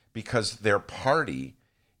position because their party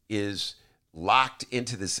is locked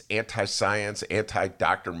into this anti-science,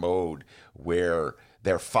 anti-doctor mode where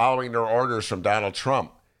they're following their orders from Donald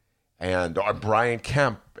Trump and Brian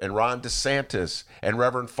Kemp and Ron DeSantis and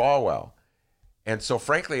Reverend Falwell. And so,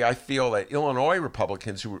 frankly, I feel that Illinois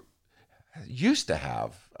Republicans who used to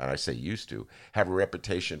have, and I say used to, have a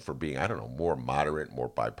reputation for being, I don't know, more moderate, more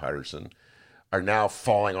bipartisan, are now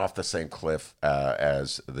falling off the same cliff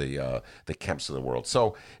as the Kemps of the world.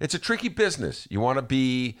 So it's a tricky business. You want to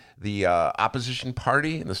be the opposition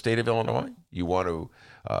party in the state of Illinois. You want to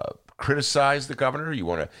criticize the governor. You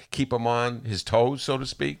want to keep him on his toes, so to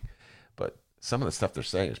speak. But some of the stuff they're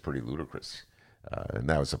saying is pretty ludicrous. And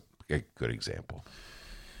that was a good example.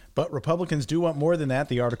 But Republicans do want more than that.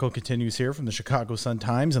 The article continues here from the Chicago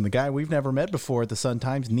Sun-Times, and the guy we've never met before at the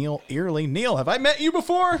Sun-Times, Neil Early. Neil, have I met you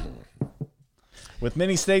before? With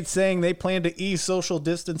many states saying they plan to ease social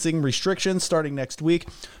distancing restrictions starting next week,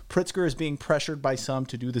 Pritzker is being pressured by some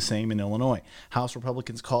to do the same in Illinois. House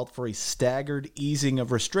Republicans called for a staggered easing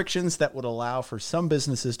of restrictions that would allow for some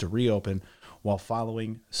businesses to reopen while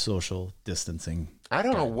following social distancing. I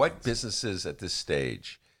don't know what businesses at this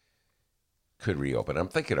stage could reopen. I'm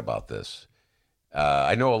thinking about this.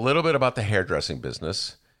 I know a little bit about the hairdressing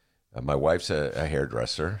business. My wife's a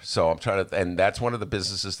hairdresser, so I'm trying to, and that's one of the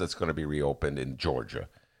businesses that's going to be reopened in Georgia.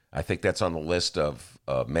 I think that's on the list of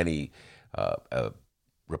many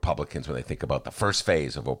Republicans when they think about the first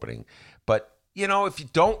phase of opening. But, you know, if you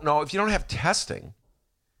don't have testing,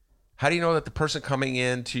 how do you know that the person coming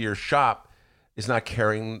into your shop is not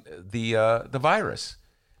carrying the virus?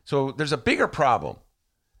 So there's a bigger problem.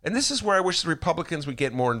 And this is where I wish the Republicans would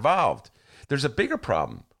get more involved. There's a bigger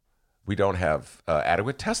problem. We don't have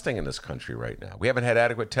adequate testing in this country right now. We haven't had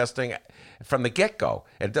adequate testing from the get-go.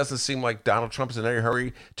 And it doesn't seem like Donald Trump is in any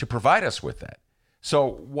hurry to provide us with that. So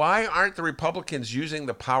why aren't the Republicans using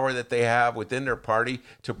the power that they have within their party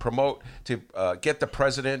to promote, to get the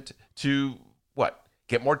president to,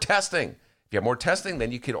 get more testing? If you have more testing,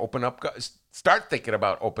 then you can start thinking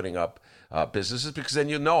about opening up businesses, because then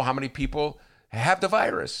you'll know how many people have the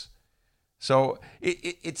virus. So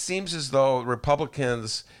it seems as though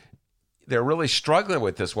Republicans, they're really struggling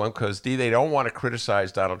with this one because they don't want to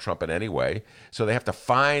criticize Donald Trump in any way. So they have to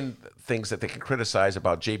find things that they can criticize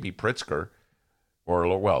about J.B. Pritzker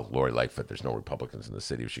Or, well, Lori Lightfoot. There's no Republicans in the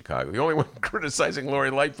city of Chicago. The only one criticizing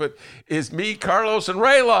Lori Lightfoot is me, Carlos, and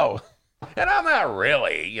Raylo. And I'm not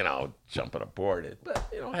really, jumping aboard it, but,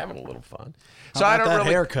 having a little fun. So I don't that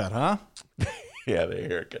really... haircut, huh? Yeah, the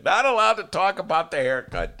haircut. Not allowed to talk about the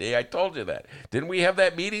haircut, D. I told you that. Didn't we have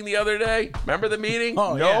that meeting the other day? Remember the meeting?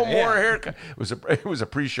 Oh, no more haircut. It was a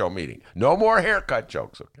pre-show meeting. No more haircut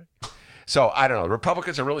jokes, okay? So, I don't know.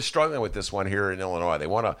 Republicans are really struggling with this one here in Illinois. They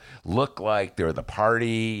want to look like they're the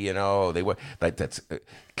party, they want like that's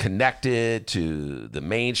connected to the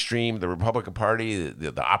mainstream, the Republican Party,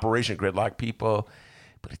 the Operation Gridlock people.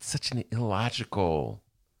 But it's such an illogical,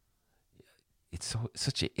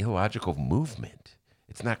 such an illogical movement.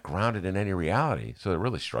 It's not grounded in any reality. So they're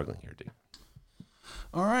really struggling here, dude.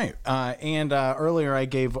 All right. And earlier I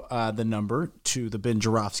gave the number to the Ben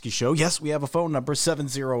Joravsky Show. Yes, we have a phone number,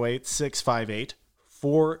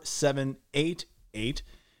 708-658-4788.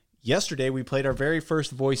 Yesterday, we played our very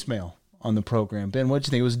first voicemail on the program. Ben, what'd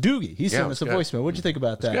you think? It was Doogie. He sent us a voicemail. What'd you think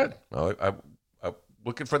about that? Good. I'm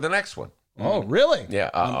looking for the next one. Oh, really? Yeah.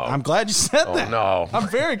 I'm glad you said that. No. I'm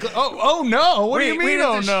very glad. Oh, no. What do you mean,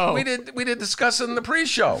 no? We didn't discuss it in the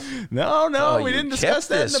pre-show. No, we didn't discuss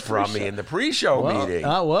that in the pre-show. From me in the pre-show meeting.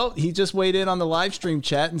 Well, he just weighed in on the live stream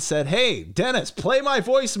chat and said, hey, Dennis, play my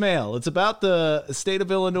voicemail. It's about the state of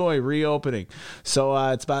Illinois reopening. So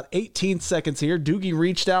it's about 18 seconds here. Doogie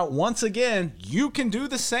reached out once again. You can do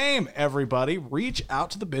the same, everybody. Reach out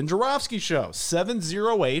to the Ben Joravsky Show.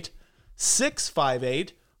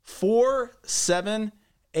 708-658-4788.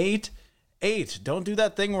 Don't do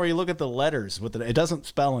that thing where you look at the letters with it doesn't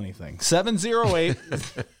spell anything. 708.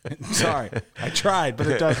 Sorry, I tried, but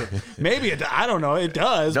it doesn't. Maybe I don't know. It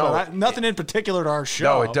does, but nothing in particular to our show.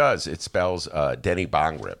 No, it does. It spells Denny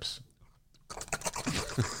Bong Rips.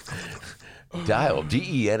 Dial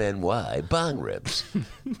DENNY Bong Rips.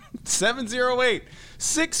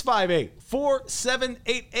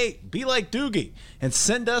 708-658-4788. Be like Doogie and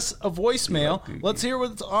send us a voicemail. Let's hear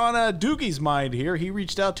what's on Doogie's mind here. He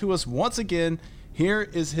reached out to us once again. Here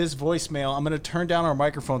is his voicemail. I'm going to turn down our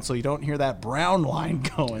microphone so you don't hear that brown line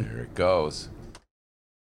going. There it goes.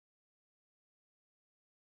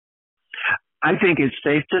 I think it's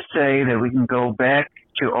safe to say that we can go back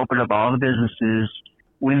to open up all the businesses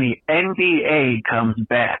when the NBA comes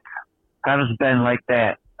back. How does Ben like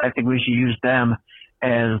that? I think we should use them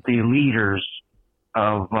as the leaders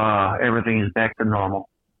of everything is back to normal.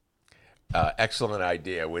 Excellent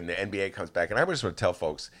idea when the NBA comes back. And I just want to tell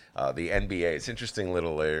folks, the NBA, it's interesting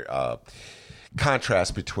little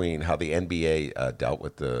contrast between how the NBA dealt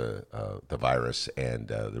with the virus and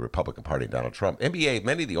the Republican Party and Donald Trump. NBA,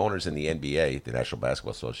 many of the owners in the NBA, the National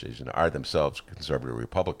Basketball Association, are themselves conservative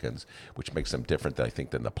Republicans, which makes them different, I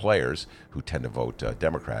think, than the players who tend to vote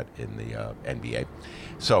Democrat in the NBA.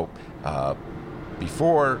 So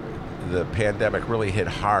before the pandemic really hit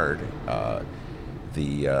hard, I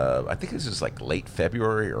think this is like late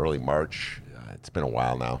February, early March. It's been a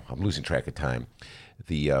while now. I'm losing track of time.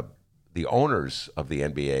 The owners of the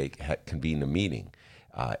NBA had convened a meeting,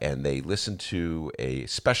 and they listened to a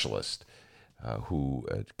specialist who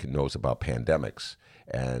knows about pandemics.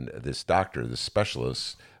 And this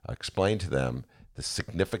specialist, explained to them the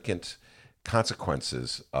significant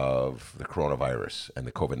consequences of the coronavirus and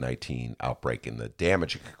the COVID-19 outbreak and the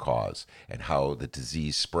damage it could cause and how the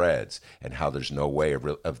disease spreads and how there's no way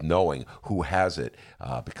of knowing who has it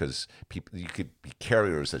because you could be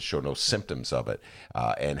carriers that show no symptoms of it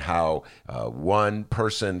and how one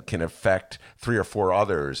person can affect 3 or 4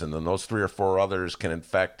 others and then those 3 or 4 others can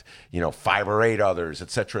infect 5 or 8 others, et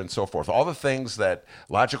cetera, and so forth. All the things that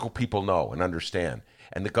logical people know and understand.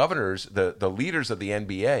 And the governors, the leaders of the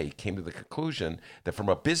NBA came to the conclusion that from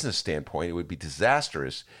a business standpoint, it would be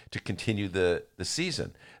disastrous to continue the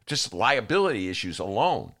season. Just liability issues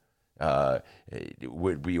alone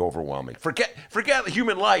would be overwhelming. Forget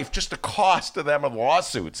human life, just the cost of them of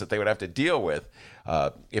lawsuits that they would have to deal with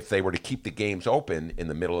if they were to keep the games open in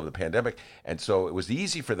the middle of the pandemic. And so it was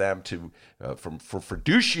easy for them to, for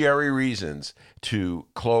fiduciary reasons, to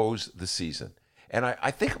close the season. And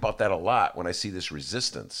I think about that a lot when I see this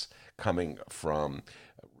resistance coming from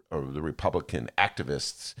the Republican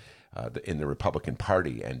activists in the Republican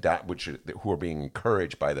Party, and who are being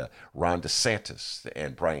encouraged by the Ron DeSantis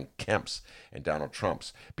and Brian Kemps and Donald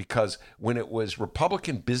Trumps. Because when it was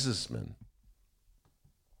Republican businessmen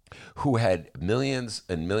who had millions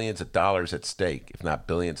and millions of dollars at stake, if not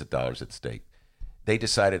billions of dollars at stake, they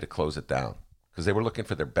decided to close it down because they were looking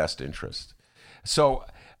for their best interest. So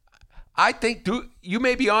I think you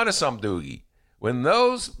may be onto some, Doogie, When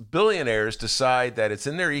those billionaires decide that it's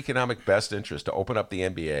in their economic best interest to open up the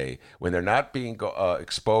NBA, when they're not being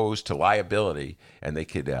exposed to liability, and they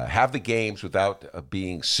could have the games without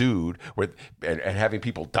being sued and having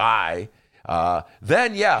people die,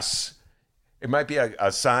 then yes, it might be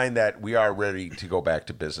a sign that we are ready to go back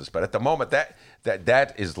to business. But at the moment,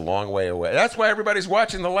 that is a long way away. That's why everybody's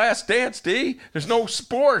watching The Last Dance, D. There's no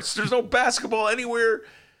sports. There's no basketball anywhere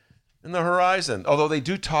in the horizon. Although they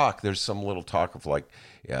do talk. There's some little talk of like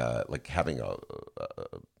having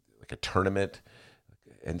a tournament,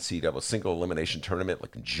 NCAA single elimination tournament,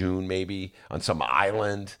 like in June maybe, on some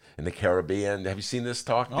island in the Caribbean. Have you seen this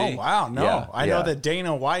talk? Oh, D? wow. No. Yeah, I know that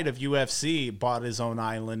Dana White of UFC bought his own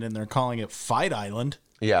island, and they're calling it Fight Island.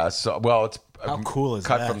 Yeah. So, well, it's how cool is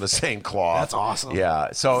cut that? from the same cloth. That's awesome. Yeah.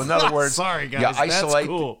 So in other words, sorry guys, you isolate that's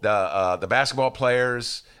cool. the basketball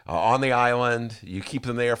players on the island. You keep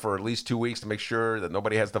them there for at least 2 weeks to make sure that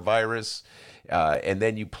nobody has the virus, and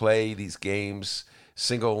then you play these games,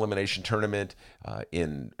 single elimination tournament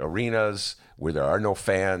in arenas where there are no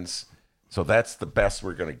fans. So that's the best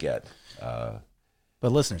we're going to get.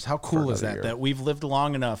 But listeners, how cool is that? year. That we've lived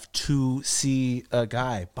long enough to see a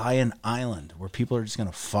guy buy an island where people are just going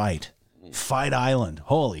to fight. Fight Island.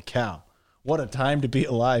 Holy cow. What a time to be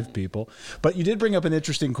alive, people. But you did bring up an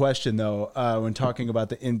interesting question, though, when talking about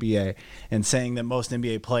the NBA and saying that most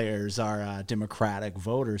NBA players are Democratic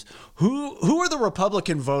voters. Who are the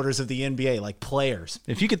Republican voters of the NBA, like players?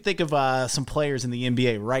 If you could think of some players in the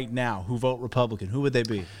NBA right now who vote Republican, who would they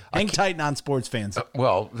be? Hang tight on sports fans.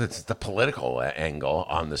 Well, it's the political angle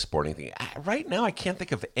on the sporting thing. Right now, I can't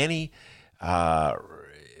think of any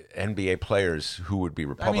NBA players who would be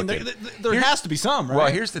Republican. I mean, there has to be some, right? Well,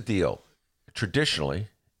 here's the deal. Traditionally,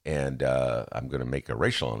 and I'm going to make a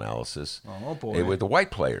racial analysis. Oh boy! With the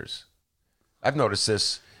white players, I've noticed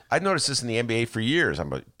this. I've noticed this in the NBA for years.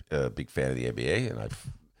 I'm a big fan of the NBA, and I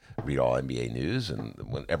read all NBA news. And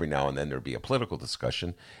every now and then there'll be a political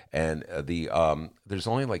discussion. And there's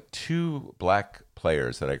only like 2 black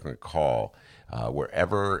players that I can recall were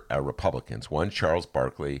ever Republicans. One, Charles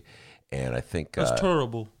Barkley, and I think that's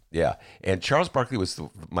terrible. Yeah, and Charles Barkley was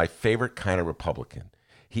my favorite kind of Republican.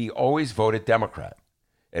 He always voted Democrat.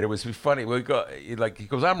 And it was funny. He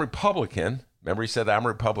goes, I'm Republican. Remember, he said, I'm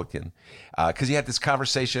Republican. Because he had this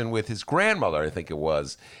conversation with his grandmother, I think it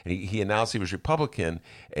was. And he announced he was Republican.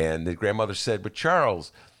 And the grandmother said, but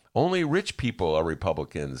Charles, only rich people are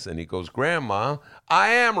Republicans. And he goes, Grandma,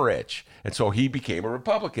 I am rich. And so he became a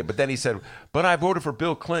Republican. But then he said, but I voted for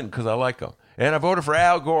Bill Clinton because I like him. And I voted for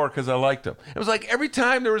Al Gore because I liked him. It was like every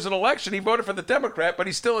time there was an election, he voted for the Democrat, but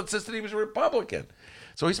he still insisted he was a Republican.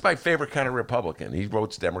 So he's my favorite kind of Republican. He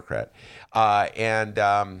votes Democrat. And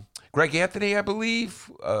Greg Anthony, I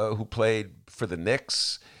believe, who played for the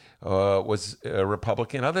Knicks, was a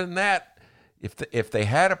Republican. Other than that, if they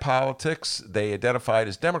had a politics, they identified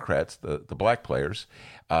as Democrats, the black players.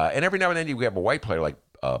 And every now and then you have a white player like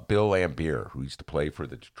Bill Laimbeer, who used to play for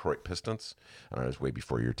the Detroit Pistons. I don't know, it was way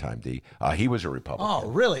before your time, D. He was a Republican. Oh,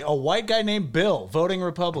 really? A white guy named Bill voting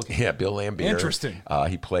Republican? Yeah, Bill Laimbeer. Interesting.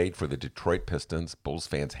 He played for the Detroit Pistons. Bulls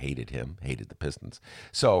fans hated him, hated the Pistons.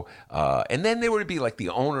 So, and then there would be like the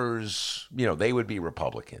owners, they would be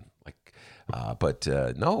Republican. But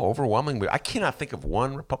no, overwhelmingly, I cannot think of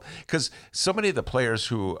one Republican. Because so many of the players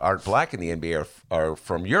who aren't black in the NBA are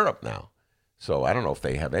from Europe now. So I don't know if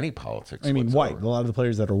they have any politics. I mean, whatsoever. white. A lot of the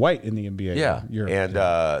players that are white in the NBA. Yeah, Europe.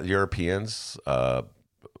 and Europeans, I'm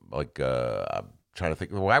trying to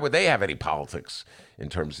think, why would they have any politics in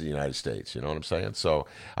terms of the United States? You know what I'm saying? So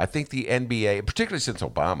I think the NBA, particularly since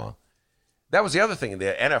Obama, that was the other thing in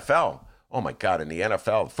the NFL. Oh my God, in the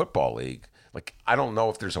NFL, the Football League, I don't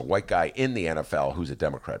know if there's a white guy in the NFL who's a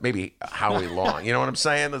Democrat. Maybe Howie Long. You know what I'm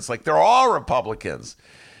saying? It's like they're all Republicans.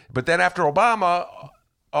 But then after Obama,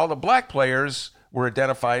 all the black players were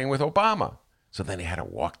identifying with Obama. So then they had to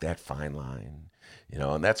walk that fine line,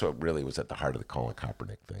 and that's what really was at the heart of the Colin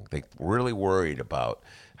Kaepernick thing. They really worried about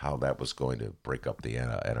how that was going to break up the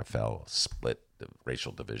NFL, split the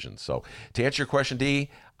racial division. So to answer your question, D,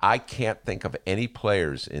 I can't think of any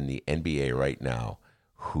players in the NBA right now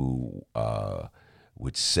who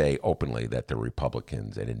would say openly that they're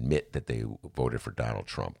Republicans and admit that they voted for Donald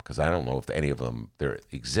Trump, because I don't know if any of them there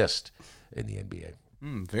exist in the NBA.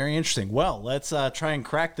 Very interesting. Well, let's try and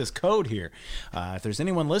crack this code here. If there's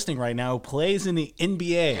anyone listening right now who plays in the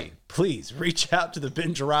NBA, please reach out to the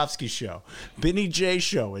Ben Joravsky Show, Benny J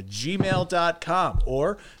Show at gmail.com,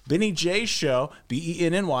 or Benny J Show,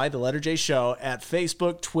 BENNY, the letter J Show, at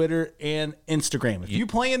Facebook, Twitter, and Instagram. If you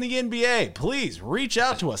play in the NBA, please reach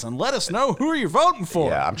out to us and let us know who you're voting for.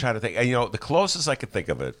 Yeah, I'm trying to think. The closest I could think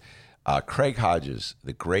of it, Craig Hodges,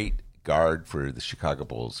 the great guard for the Chicago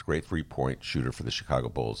Bulls, great three-point shooter for the Chicago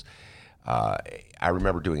Bulls. I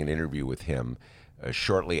remember doing an interview with him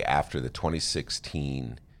shortly after the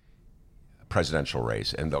 2016 presidential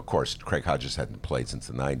race. And, of course, Craig Hodges hadn't played since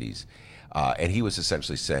the 90s. And he was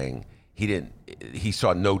essentially saying he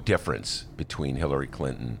saw no difference between Hillary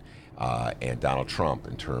Clinton and Donald Trump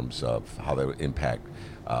in terms of how they would impact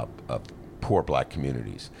poor black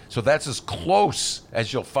communities. So that's as close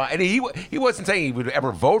as you'll find. And he wasn't saying he would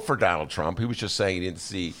ever vote for Donald Trump. He was just saying he didn't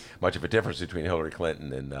see much of a difference between Hillary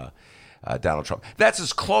Clinton and Donald Trump. That's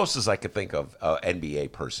as close as I could think of an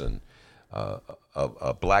NBA person,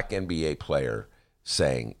 a black NBA player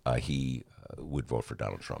saying he would vote for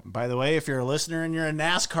Donald Trump. By the way, if you're a listener and you're a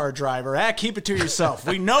NASCAR driver, keep it to yourself.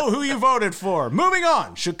 We know who you voted for. Moving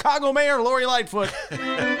on, Chicago Mayor Lori Lightfoot.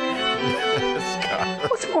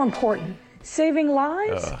 What's more important, saving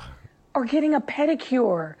lives or getting a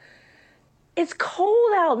pedicure? It's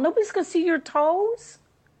cold out. Nobody's going to see your toes.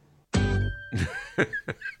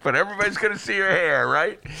 But everybody's going to see your hair,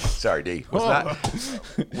 right? Sorry, D.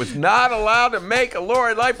 Was not allowed to make a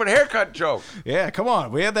Lori Lightfoot haircut joke. Yeah, come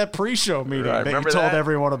on. We had that pre-show meeting that you told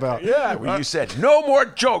everyone about. Yeah, well, you said, no more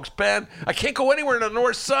jokes, Ben. I can't go anywhere in the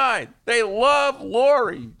north side. They love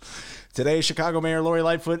Lori. Today, Chicago Mayor Lori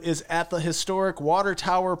Lightfoot is at the historic Water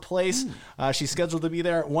Tower Place. She's scheduled to be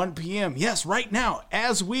there at 1 p.m. Yes, right now,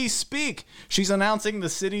 as we speak, she's announcing the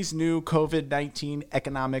city's new COVID-19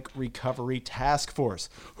 Economic Recovery Task Force.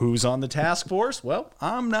 Who's on the task force? Well,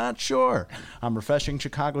 I'm not sure. I'm refreshing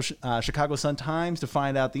Chicago Sun-Times to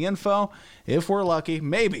find out the info. If we're lucky,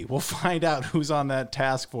 maybe we'll find out who's on that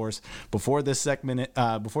task force before this segment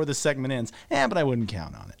ends. But I wouldn't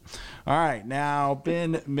count on it. All right, now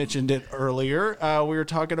Ben mentioned it earlier. We were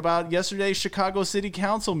talking about yesterday's Chicago City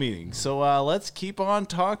Council meeting. So let's keep on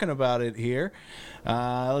talking about it here.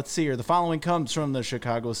 Let's see here. The following comes from the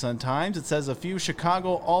Chicago Sun-Times. It says a few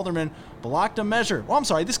Chicago aldermen blocked a measure. Well, I'm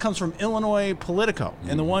sorry. This comes from Illinois Politico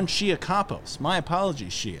and the one Shia Campos. My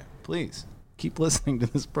apologies, Shia. Please. Keep listening to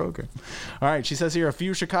this program. All right, she says here, a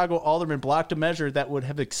few Chicago aldermen blocked a measure that would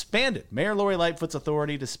have expanded Mayor Lori Lightfoot's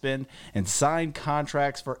authority to spend and sign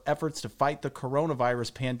contracts for efforts to fight the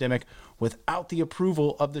coronavirus pandemic without the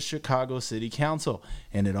approval of the Chicago City Council.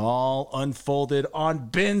 And it all unfolded on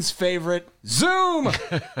Ben's favorite, Zoom.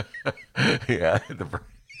 Yeah,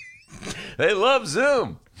 they love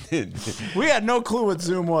Zoom. We had no clue what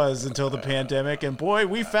Zoom was until the pandemic, and boy,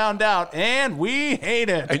 we found out, and we hate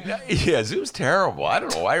it. Yeah, Zoom's terrible. I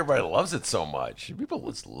don't know why everybody loves it so much. People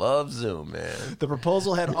just love Zoom, man. The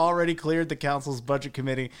proposal had already cleared the council's budget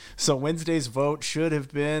committee, so Wednesday's vote should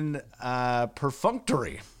have been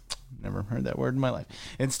perfunctory. Never heard that word in my life.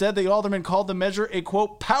 Instead, the alderman called the measure a,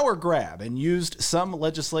 quote, power grab and used some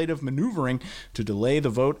legislative maneuvering to delay the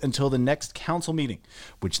vote until the next council meeting,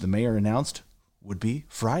 which the mayor announced would be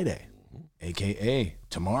Friday, a.k.a.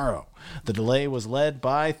 tomorrow. The delay was led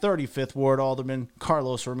by 35th Ward Alderman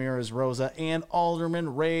Carlos Ramirez Rosa and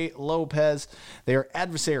Alderman Ray Lopez. They are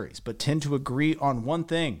adversaries, but tend to agree on one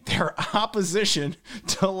thing: their opposition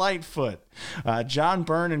to Lightfoot. John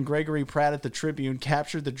Byrne and Gregory Pratt at the Tribune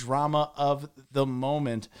captured the drama of the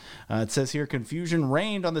moment. It says here, confusion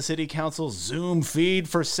reigned on the city council's Zoom feed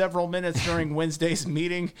for several minutes during Wednesday's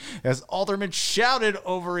meeting as aldermen shouted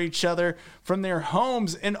over each other from their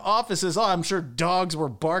homes and offices. Oh, I'm sure dogs were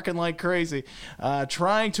barking like crazy,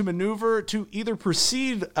 trying to maneuver to either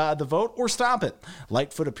proceed the vote or stop it.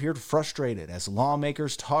 Lightfoot appeared frustrated as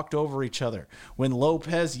lawmakers talked over each other when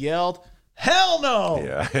Lopez yelled, "Hell no!"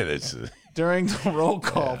 Yeah, it's during the roll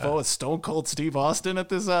call vote. Stone Cold Steve Austin at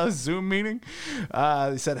this Zoom meeting.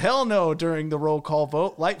 He said, "Hell no" during the roll call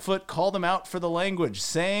vote. Lightfoot called him out for the language,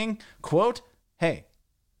 saying, quote, "Hey,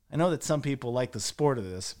 I know that some people like the sport of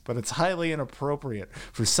this, but it's highly inappropriate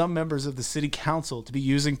for some members of the city council to be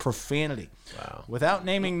using profanity." Wow. Without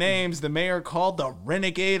naming names, the mayor called the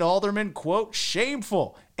renegade alderman, quote,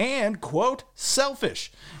 shameful and, quote,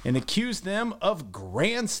 selfish, and accused them of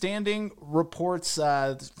grandstanding reports.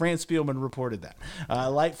 Fran Spielman reported that.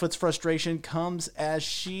 Lightfoot's frustration comes as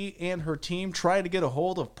she and her team try to get a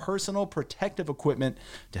hold of personal protective equipment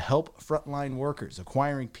to help frontline workers.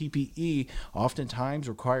 Acquiring PPE oftentimes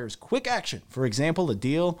requires quick action. For example, a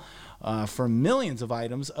deal for millions of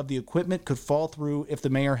items of the equipment could fall through if the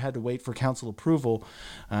mayor had to wait for council approval.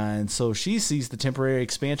 And so she sees the temporary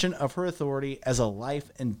expansion of her authority as a life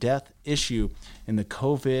and death issue in the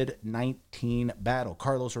COVID-19 battle.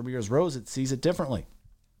 Carlos Ramirez Rosa sees it differently.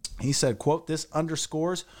 He said, quote, "This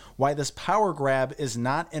underscores why this power grab is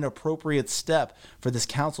not an appropriate step for this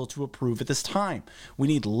council to approve at this time. We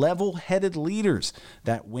need level-headed leaders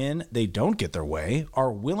that when they don't get their way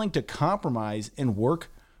are willing to compromise and work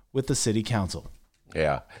with the city council.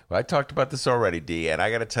 Yeah. Well, I talked about this already, D, and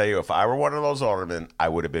I got to tell you, if I were one of those aldermen, I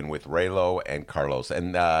would have been with Raylo and Carlos.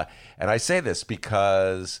 And I say this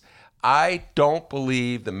because I don't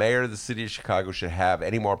believe the mayor of the city of Chicago should have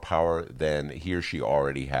any more power than he or she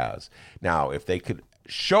already has. Now, if they could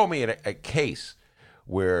show me a case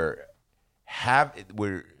where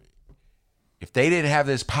if they didn't have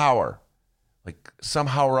this power, like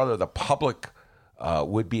somehow or other the public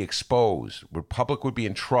would be exposed, where public would be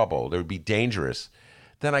in trouble, they would be dangerous,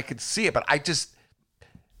 then I could see it. But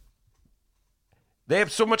they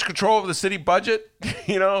have so much control over the city budget,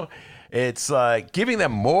 It's like giving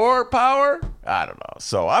them more power. I don't know.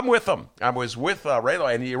 So I'm with them. I was with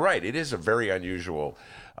Raylo, and you're right. It is a very unusual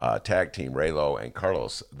tag team, Raylo and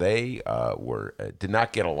Carlos. They did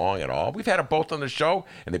not get along at all. We've had them both on the show,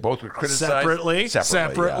 and they both would criticize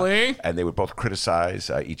separately. Yeah. And they would both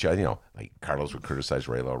criticize each other. Like Carlos would criticize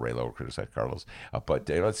Raylo would criticize Carlos. But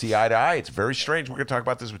they don't see eye to eye. It's very strange. We're going to talk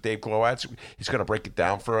about this with Dave Glowatz. He's going to break it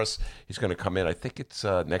down for us. He's going to come in. I think it's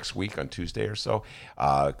next week on Tuesday or so,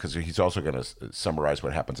 because he's also going to summarize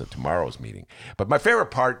what happens at tomorrow's meeting. But my favorite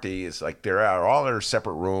part, D, is like they're all in their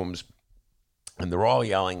separate rooms. And they're all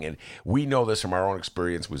yelling, and we know this from our own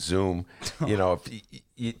experience with Zoom. If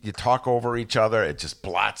you talk over each other, it just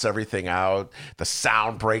blots everything out. The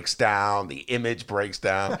sound breaks down, the image breaks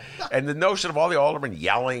down, and the notion of all the aldermen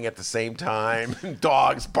yelling at the same time,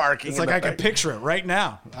 dogs barking. It's like I can picture it right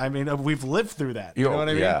now. I mean, we've lived through that. You know what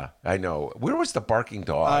I mean? Yeah, I know. Where was the barking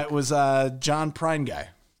dog? It was John Prine guy.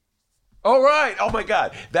 Oh, right. Oh, my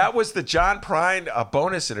God. That was the John Prine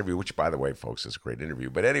bonus interview, which, by the way, folks, is a great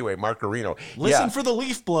interview. But anyway, Mark Areno. Listen for the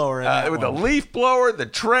leaf blower. With the leaf blower, the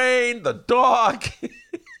train, the dog.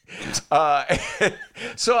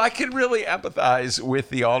 So I can really empathize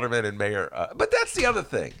with the alderman and mayor. But that's the other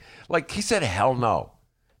thing. Like he said, hell no.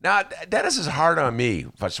 Now, that is as hard on me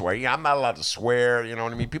if I swear. Yeah, I'm not allowed to swear. You know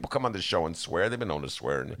what I mean? People come on the show and swear. They've been known to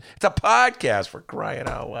swear. It's a podcast, for crying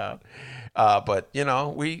out loud. But,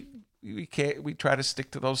 we can't. We try to stick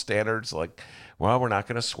to those standards. Like, well, we're not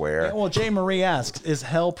going to swear. Yeah, well, Jay Marie asks, "Is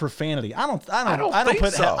hell profanity?" I don't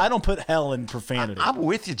put hell in profanity. I'm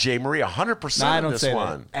with you, Jay Marie, 100% on this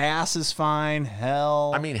one. That. Ass is fine.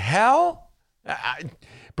 Hell. I mean, hell.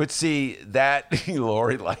 But see, that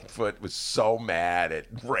Lori Lightfoot was so mad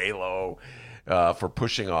at Raylo for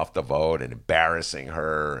pushing off the vote and embarrassing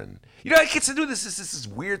her, and it gets to do this. This is this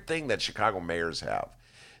weird thing that Chicago mayors have.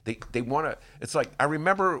 They want to. It's like I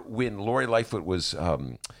remember when Lori Lightfoot was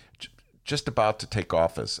just about to take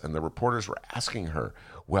office, and the reporters were asking her,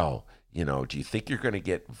 "Well, do you think you're going to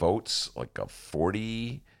get votes like a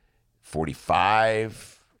 40,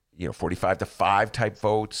 45, 45-5 type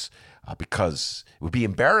votes? Because it would be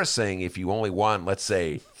embarrassing if you only won, let's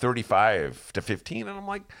say, 35-15." And I'm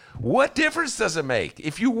like, "What difference does it make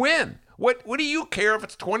if you win? What do you care if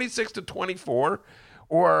it's 26-24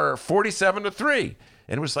 or 47-3?"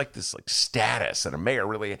 And it was like this status, and a mayor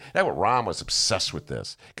really, that what Ron was obsessed with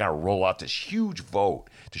this. Got to roll out this huge vote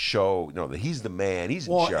to show that he's the man, he's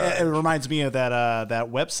in charge. It reminds me of that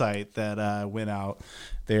website that went out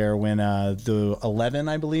there when the 11,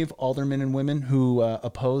 I believe, aldermen and women who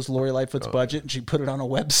opposed Lori Lightfoot's budget, and she put it on a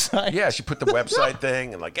website. Yeah, she put the website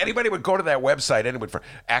thing, and anybody would go to that website anyway for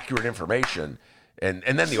accurate information. And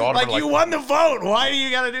then the alderman you won the vote. Why do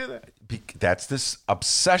you got to do that? That's this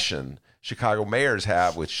obsession Chicago mayors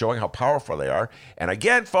have with showing how powerful they are. And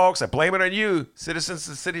again, folks, I blame it on you, citizens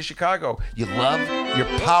of the city of Chicago. You love your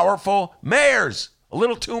powerful mayors a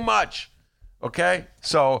little too much. Okay?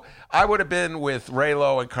 So I would have been with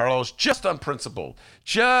Raylo and Carlos just on principle,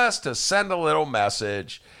 just to send a little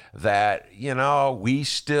message that, we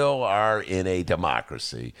still are in a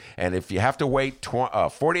democracy. And if you have to wait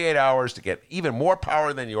 48 hours to get even more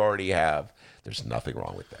power than you already have, there's nothing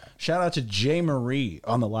wrong with that. Shout out to Jay Marie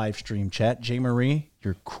on the live stream chat. Jay Marie,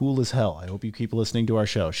 you're cool as hell. I hope you keep listening to our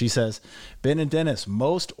show. She says, Ben and Dennis,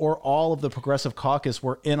 most or all of the Progressive Caucus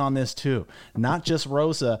were in on this too. Not just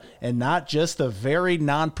Rosa and not just the very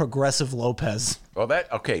non-progressive Lopez. Well,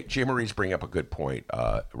 Jay Marie's bringing up a good point.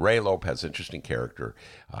 Ray Lopez, interesting character,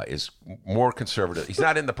 is more conservative. He's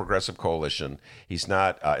not in the Progressive Coalition. He's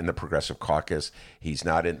not in the Progressive Caucus. He's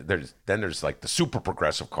not in. There's like the Super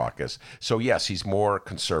Progressive Caucus. So yes, he's more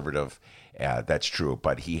conservative. That's true.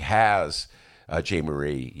 But he has Jay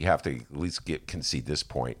Marie, you have to at least concede this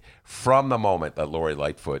point. From the moment that Lori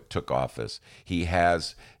Lightfoot took office, he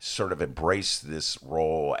has sort of embraced this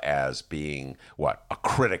role as being, a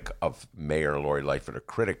critic of Mayor Lori Lightfoot, a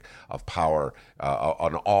critic of power,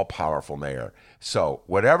 an all-powerful mayor. So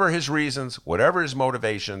whatever his reasons, whatever his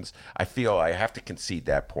motivations, I feel I have to concede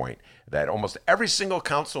that point, that almost every single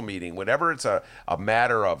council meeting, whenever it's a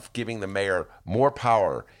matter of giving the mayor more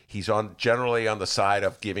power, he's generally on the side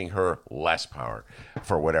of giving her less power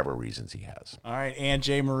for whatever reasons he has. All right, Aunt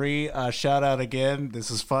Jay Marie, shout out again. This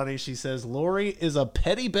is funny. She says, Lori is a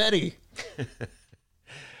petty Betty.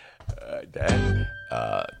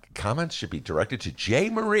 Comments should be directed to Jay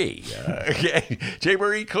Marie. Okay? Jay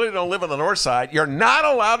Marie clearly don't live on the north side. You're not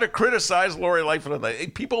allowed to criticize Lori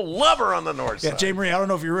Lightfoot. People love her on the north side. Yeah, Jay Marie, I don't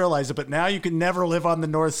know if you realize it, but now you can never live on the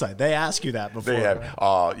north side. They ask you that before. They have,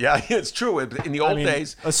 yeah, it's true. In the old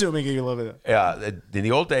days, assuming you live in it. Yeah, in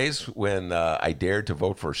the old days when I dared to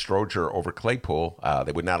vote for Stroger over Claypool,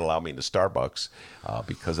 they would not allow me into Starbucks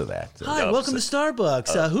because of that. Hi, welcome to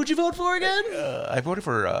Starbucks. Who'd you vote for again? I voted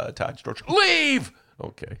for Todd Stroger. Leave!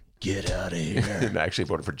 Okay. Get out of here. I actually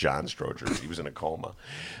voted for John Stroger. He was in a coma.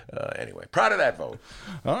 Anyway, proud of that vote.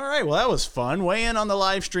 All right. Well, that was fun. Weigh in on the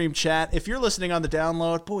live stream chat. If you're listening on the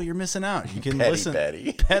download, boy, you're missing out. You can listen.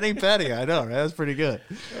 Petty Betty. I know. That's pretty good.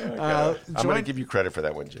 I'm going to give you credit for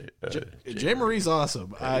that one, Jay. Jay Marie's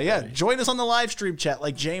awesome. Join us on the live stream chat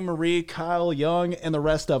like Jay Marie, Kyle Young, and the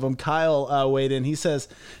rest of them. Kyle weighed in. He says,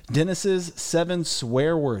 Dennis's 7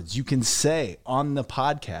 swear words you can say on the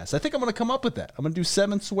podcast. I think I'm going to come up with that. I'm going to do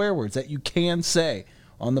 7 swear words that you can say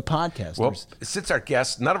on the podcast. Well,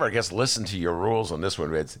 since none of our guests listen to your rules on this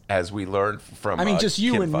one, it's, as we learned from just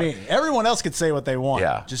you Kim and Fox. me. Everyone else could say what they want.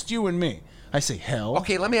 Yeah. Just you and me. I say hell.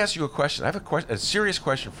 Okay, let me ask you a question. I have a serious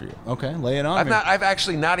question for you. Okay, lay it on me. I've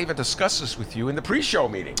actually not even discussed this with you in the pre-show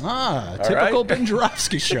meeting. Typical Ben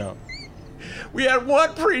Joravsky show. We had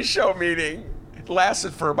one pre-show meeting. It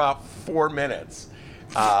lasted for about 4 minutes.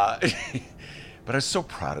 But I was so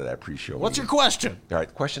proud of that pre-show What's meeting. your question? All right,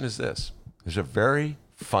 the question is this. There's a very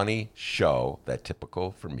funny show that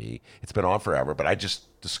typical for me. It's been on forever, but I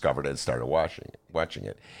just discovered it and started watching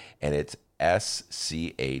it. And it's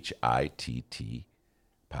SCHITT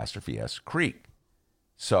 'S Creek.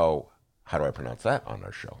 So how do I pronounce that on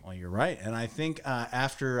our show? Well, you're right. And I think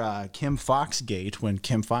after Kim Fox Gate, when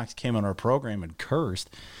Kim Fox came on our program and cursed,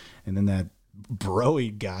 and then that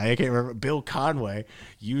broy guy, I can't remember, Bill Conway,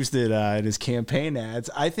 used it in his campaign ads,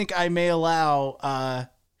 I think I may allow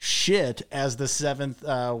shit as the 7th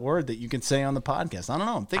word that you can say on the podcast. I don't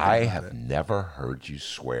know. I'm thinking about it. I have never heard you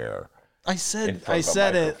swear. I said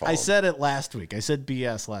it last week. I said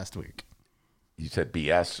BS last week. You said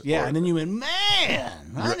BS? Yeah, and then you went,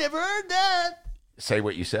 man, I never heard that. Say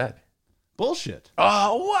what you said. Bullshit.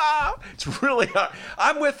 Oh, wow. It's really hard.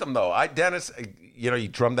 I'm with them, though. Dennis, you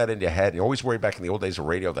drum that into your head. You always worry back in the old days of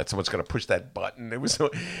radio that someone's going to push that button. It was,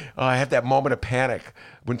 I had that moment of panic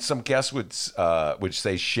when some guest would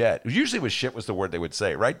say shit. Usually was shit was the word they would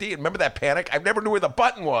say, right, D? Remember that panic? I never knew where the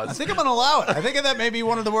button was. I think I'm going to allow it. I think that may be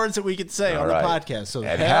one of the words that we could say on the podcast. So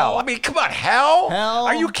and hell. I mean, come on, hell? Hell.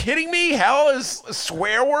 Are you kidding me? Hell is a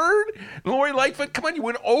swear word? Lori Lightfoot, come on, you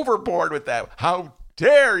went overboard with that. How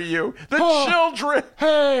dare you? The children.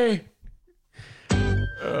 Hey.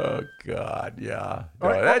 Oh God, yeah. No,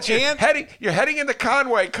 right, you're heading into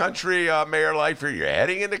Conway country, Mayor Lightfoot. You're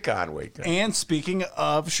heading into Conway country. And speaking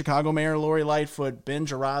of Chicago Mayor Lori Lightfoot, Ben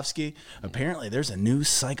Joravsky, apparently there's a new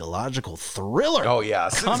psychological thriller. Oh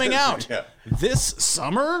yeah, coming out this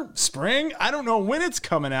summer, spring. I don't know when it's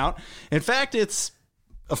coming out. In fact, it's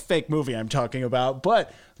a fake movie I'm talking about,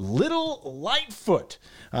 but Little Lightfoot.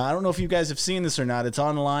 I don't know if you guys have seen this or not. It's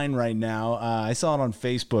online right now. I saw it on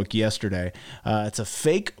Facebook yesterday. It's a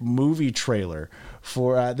fake movie trailer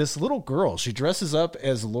for this little girl. She dresses up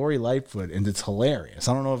as Lori Lightfoot, and it's hilarious.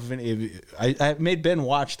 I don't know if I made Ben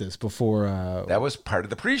watch this before. That was part of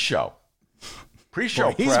the pre-show. Boy,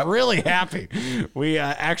 he's really happy. We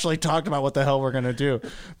actually talked about what the hell we're going to do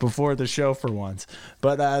before the show for once.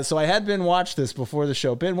 But so I had Ben watch this before the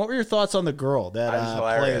show. Ben, what were your thoughts on the girl that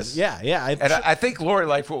plays? Yeah. I think Lori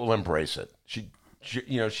Lightfoot will embrace it.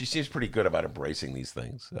 She seems pretty good about embracing these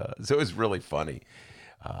things. So it was really funny.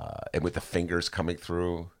 And with the fingers coming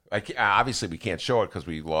through. Obviously, we can't show it because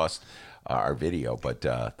we lost our video, but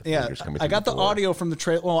the fingers coming through. I got the audio from the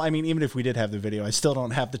trailer. Well, I mean, even if we did have the video, I still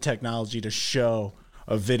don't have the technology to show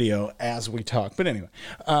a video as we talk. But anyway,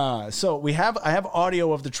 so I have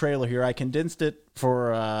audio of the trailer here. I condensed it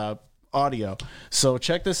for audio. So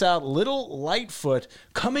check this out. Little Lightfoot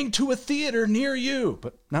coming to a theater near you,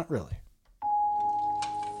 but not really.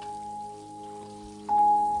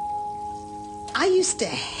 I used to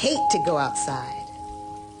hate to go outside.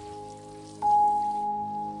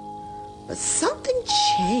 But something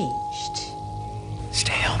changed.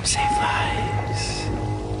 Stay home, save lives.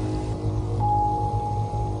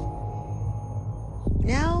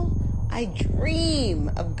 Now I dream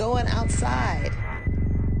of going outside.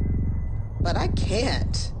 But I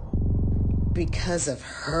can't because of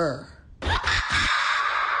her.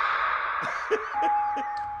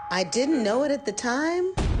 I didn't know it at the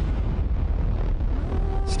time.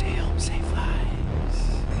 Stay home, save lives.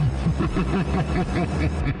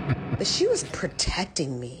 But she was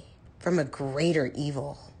protecting me from a greater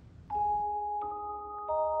evil.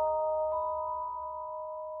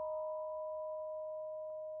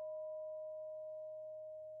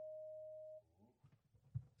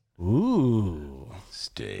 Ooh.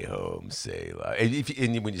 Stay home, say live.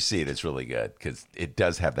 And when you see it, it's really good because it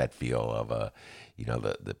does have that feel of the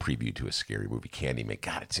preview to a scary movie, Candyman.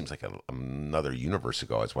 God, it seems like another universe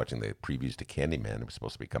ago. I was watching the previews to Candyman. It was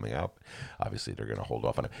supposed to be coming out. Obviously, they're going to hold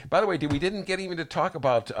off on it. By the way, we didn't get even to talk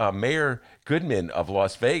about Mayor Goodman of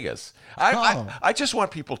Las Vegas. I just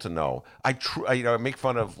want people to know. I make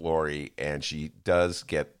fun of Lori, and she does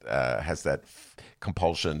has that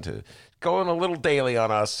compulsion to going a little daily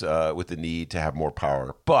on us with the need to have more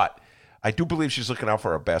power. But I do believe she's looking out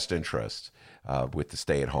for our best interests with the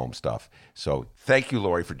stay-at-home stuff. So thank you,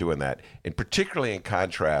 Lori, for doing that. And particularly in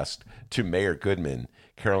contrast to Mayor Goodman,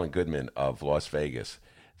 Carolyn Goodman of Las Vegas.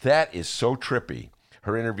 That is so trippy.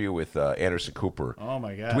 Her interview with Anderson Cooper. Oh,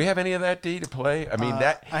 my God. Do we have any of that, D, to play? I mean,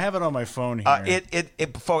 I have it on my phone here.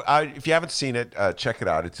 If you haven't seen it, check it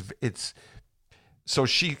out. It's so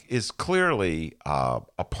she is clearly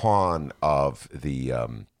a pawn of the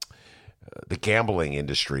gambling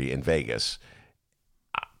industry in Vegas.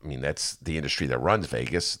 I mean, that's the industry that runs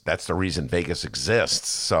Vegas. That's the reason Vegas exists.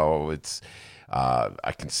 So it's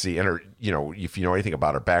I can see in her, if you know anything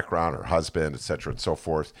about her background, her husband, et cetera, and so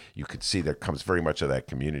forth, you could see there comes very much of that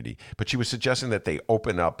community. But she was suggesting that they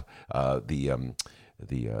open up the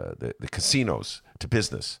casinos to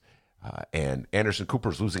business. And Anderson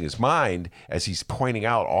Cooper's losing his mind as he's pointing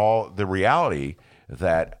out all the reality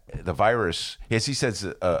that the virus, as he says,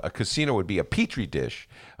 a casino would be a petri dish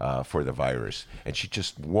for the virus, and she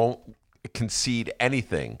just won't concede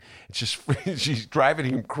anything. It's just she's driving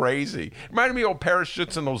him crazy. Reminded me of old Paris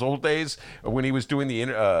Schutz in those old days when he was doing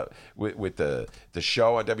with the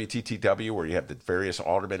show on WTTW where you have the various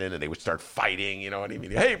aldermen in and they would start fighting. You know what I mean?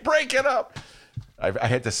 Hey, break it up. I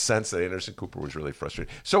had the sense that Anderson Cooper was really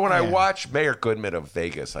frustrated. So when I watch Mayor Goodman of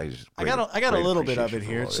Vegas, I got a little bit of it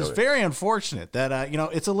here. It's just very unfortunate that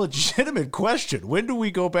it's a legitimate question. When do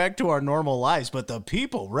we go back to our normal lives? But the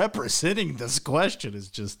people representing this question is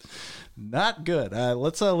just not good.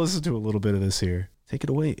 Let's listen to a little bit of this here. Take it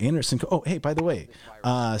away, Anderson. Oh, hey, by the way,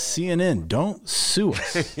 CNN, don't sue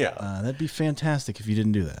us. Yeah, that'd be fantastic if you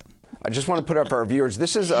didn't do that. I just want to put up for our viewers,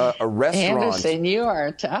 this is a restaurant. Anderson, you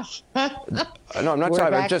are tough. No, I'm not We're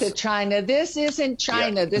talking back to China. This isn't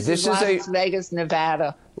China. This is Las Vegas,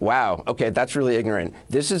 Nevada. Wow. Okay, that's really ignorant.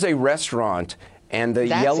 This is a restaurant, and the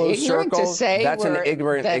yellow circle, that's an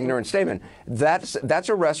ignorant statement. That's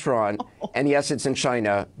a restaurant, and yes, it's in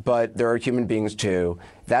China, but there are human beings too.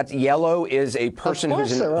 That yellow is a person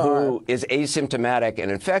who is asymptomatic and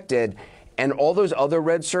infected. And all those other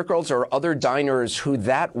red circles are other diners who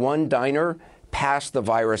that one diner passed the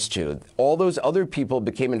virus to. All those other people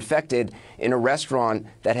became infected in a restaurant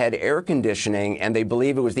that had air conditioning, and they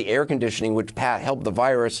believe it was the air conditioning which helped the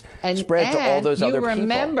virus spread to all those other people. You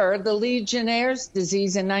remember the Legionnaire's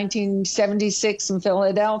disease in 1976 in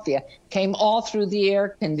Philadelphia came all through the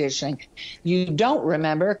air conditioning. You don't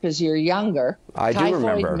remember because you're younger. I do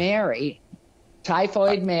remember.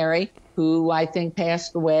 Typhoid Mary, who I think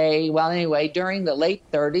passed away, during the late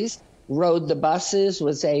 30s, rode the buses,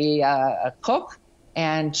 was a cook,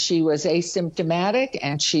 and she was asymptomatic,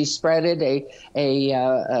 and she spreaded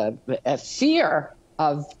a fear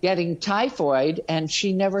of getting typhoid, and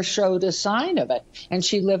she never showed a sign of it. And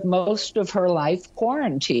she lived most of her life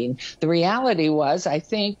quarantined. The reality was, I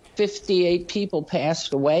think 58 people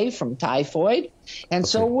passed away from typhoid. And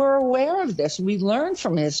so we're aware of this. We learn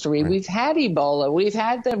from history. Right. We've had Ebola. We've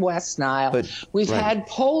had the West Nile. We've had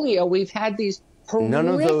polio. We've had these horrific, none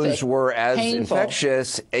of those were as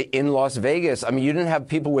infectious in Las Vegas. I mean, you didn't have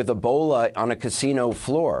people with Ebola on a casino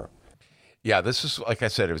floor. Yeah, this is, like I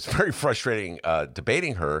said, it was very frustrating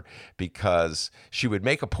debating her because she would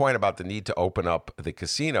make a point about the need to open up the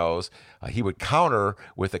casinos. He would counter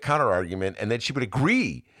with a counter argument, and then she would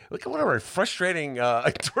agree. Look at what a frustrating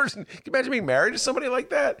person. Can you imagine being married to somebody like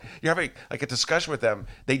that? You're having like a discussion with them.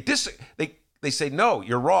 They they say, no,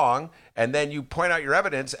 you're wrong, and then you point out your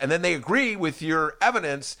evidence, and then they agree with your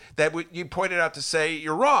evidence that you pointed out to say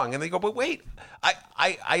you're wrong. And they go, but wait,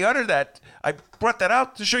 I uttered that. I brought that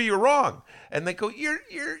out to show you're wrong. And they go, you're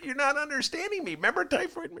not understanding me. Remember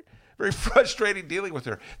typhoid? Very frustrating dealing with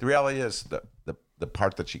her. The reality is the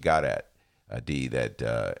part that she got at, D,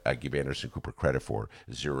 that I give Anderson Cooper credit for,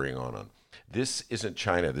 zeroing on. This isn't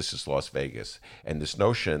China, this is Las Vegas. And this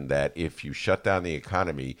notion that if you shut down the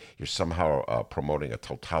economy, you're somehow promoting a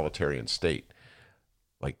totalitarian state,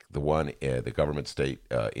 like the government state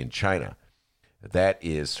in China, that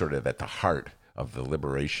is sort of at the heart of the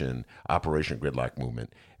liberation, Operation Gridlock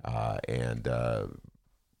movement. And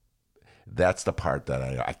that's the part that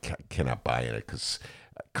I cannot buy in it, because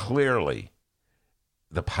clearly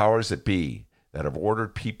the powers that be that have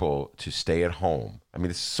ordered people to stay at home, I mean,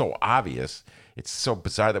 it's so obvious, it's so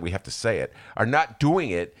bizarre that we have to say it, are not doing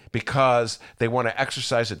it because they want to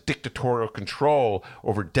exercise a dictatorial control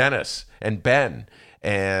over Dennis and Ben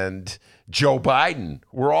and Joe Biden.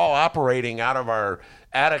 We're all operating out of our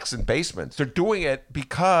attics and basements. They're doing it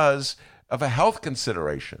because of a health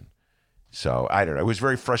consideration. So, I don't know. It was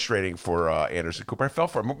very frustrating for Anderson Cooper. I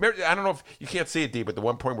felt for him. I don't know if you can't see it, D, but the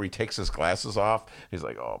one point where he takes his glasses off, he's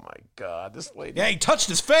like, oh, my God, this lady. Yeah, he touched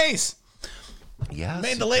his face. Yes.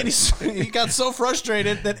 Made the ladies, he got so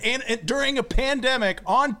frustrated that during a pandemic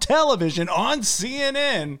on television, on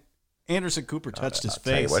CNN, Anderson Cooper touched his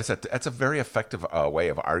face. Tell you what, that's a very effective way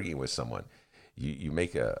of arguing with someone. You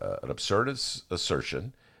make an absurd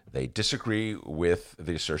assertion. They disagree with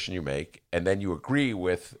the assertion you make, and then you agree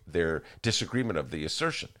with their disagreement of the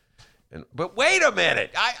assertion. But wait a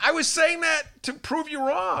minute. I was saying that to prove you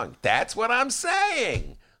wrong. That's what I'm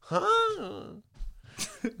saying. Huh?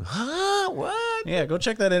 What? Yeah, go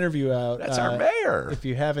check that interview out. That's our mayor. If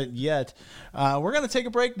you haven't yet. We're going to take a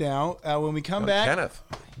break now. When we come back. Kenneth.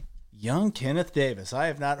 Young Kenneth Davis. I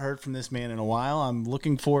have not heard from this man in a while. I'm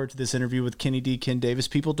looking forward to this interview with Kenny D. Ken Davis.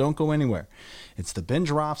 People, don't go anywhere. It's the Ben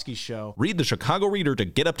Joravsky Show. Read the Chicago Reader to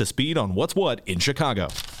get up to speed on what's what in Chicago.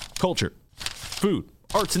 Culture, food,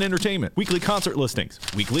 arts and entertainment, weekly concert listings,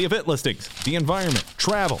 weekly event listings, the environment,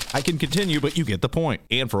 travel. I can continue, but you get the point.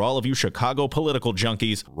 And for all of you Chicago political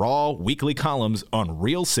junkies, raw weekly columns on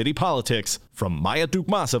real city politics from Maya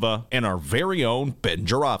Dukmasova and our very own Ben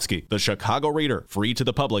Joravsky. The Chicago Reader, free to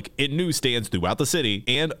the public in newsstands throughout the city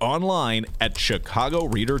and online at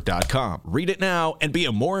chicagoreader.com. Read it now and be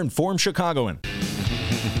a more informed Chicagoan.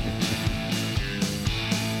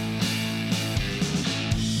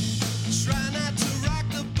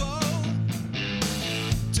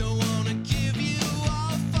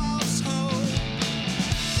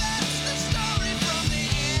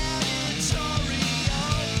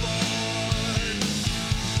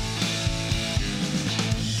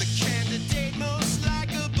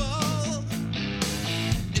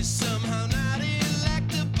 Somehow not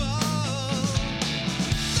electable.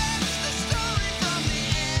 That's the story from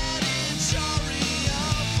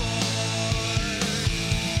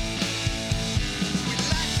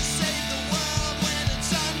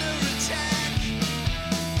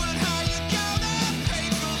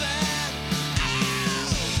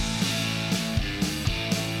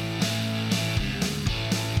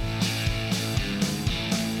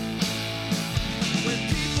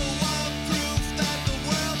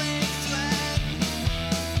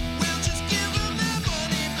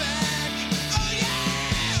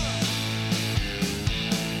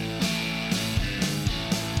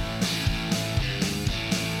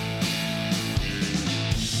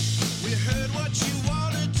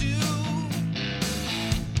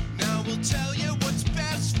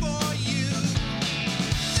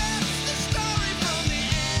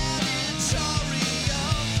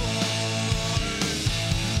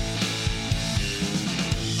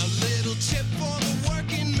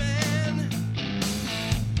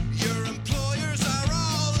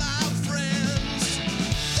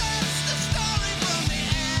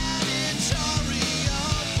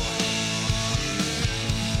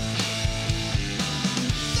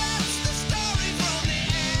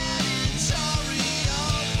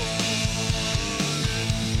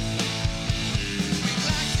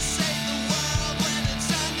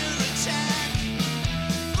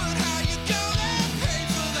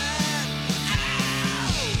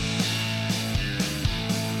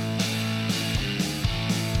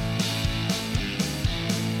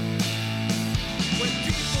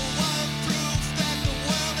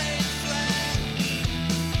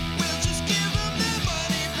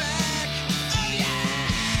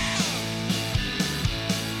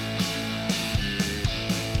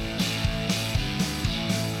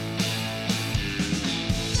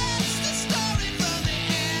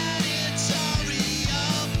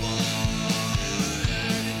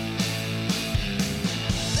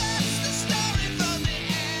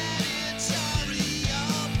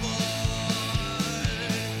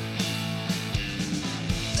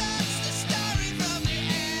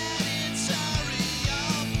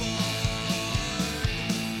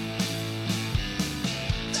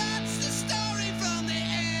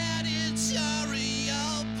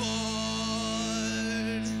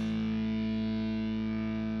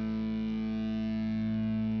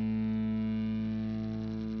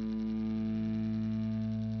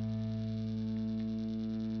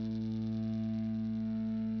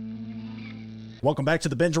Welcome back to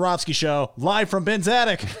the Ben Joravsky Show, live from Ben's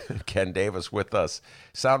attic. Ken Davis with us.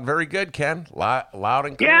 Sound very good, Ken. Loud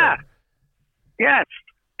and clear. Yeah. Yes.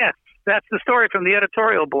 That's the story from the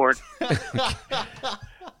editorial board.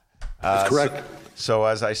 That's correct. So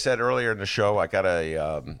as I said earlier in the show, I got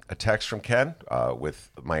a text from Ken with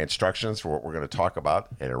my instructions for what we're going to talk about.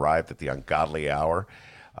 It arrived at the ungodly hour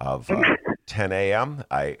of 10 a.m.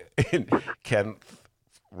 Ken,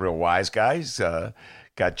 real wise guys,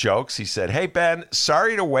 got jokes. He said, "Hey, Ben,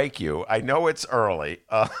 sorry to wake you. I know it's early."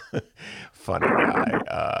 Funny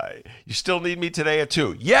guy. You still need me today at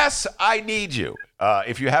 2? Yes, I need you.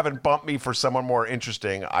 If you haven't bumped me for someone more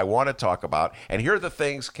interesting, I want to talk about. And here are the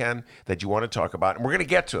things, Ken, that you want to talk about. And we're going to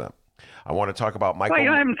get to them. I want to talk about Michael.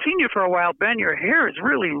 Well, I haven't seen you for a while, Ben. Your hair is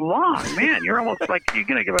really long. Man, you're almost like you're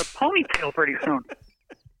going to give a ponytail pretty soon.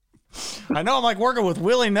 I know, I'm like working with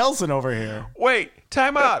Willie Nelson over here. Wait,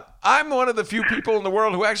 time out. I'm one of the few people in the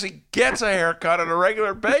world who actually gets a haircut on a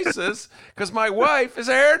regular basis because my wife is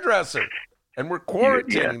a hairdresser. And we're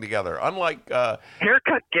quarantining together, unlike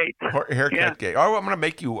Haircut Gate. Haircut Gate. Oh, I'm going to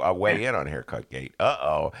make you weigh in on Haircut Gate.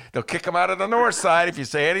 Uh-oh. They'll kick him out of the north side if you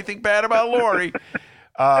say anything bad about Lori.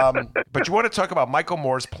 But you want to talk about Michael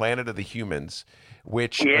Moore's Planet of the Humans,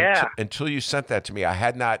 which until you sent that to me, I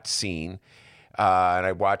had not seen. And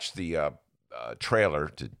I watched the trailer,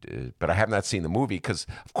 but I have not seen the movie because,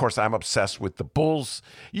 of course, I'm obsessed with the Bulls.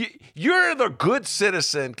 You're the good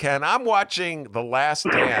citizen, Ken. I'm watching The Last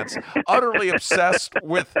Dance, utterly obsessed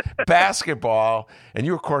with basketball, and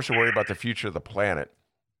you, of course, are worried about the future of the planet.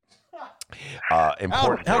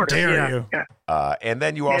 Important. How dare you? And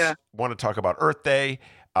then you also want to talk about Earth Day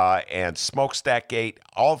and Smokestack Gate,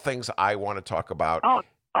 all things I want to talk about. All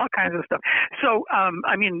kinds of stuff. So,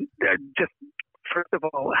 just first of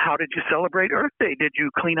all, how did you celebrate Earth Day? Did you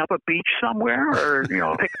clean up a beach somewhere or,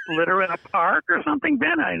 pick litter in a park or something,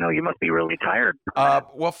 Ben? I know you must be really tired.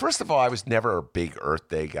 Well, first of all, I was never a big Earth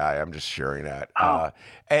Day guy. I'm just sharing that.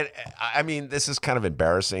 And I mean, this is kind of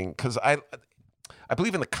embarrassing because I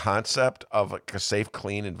believe in the concept of like a safe,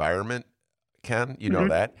 clean environment, Ken. You know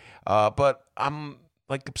that. But I'm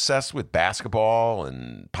like obsessed with basketball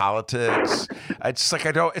and politics.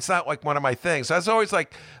 It's not like one of my things. I was always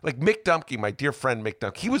like Mick Dumke, my dear friend Mick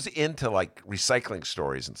Dumke. He was into like recycling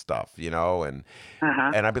stories and stuff, and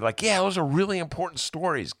I'd be like, yeah, those are really important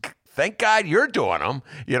stories. Thank God you're doing them,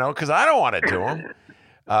 because I don't want to do them.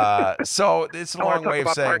 So it's a long way of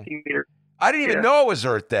saying I didn't even know it was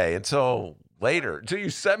Earth Day until later, until you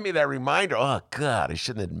sent me that reminder. Oh God, I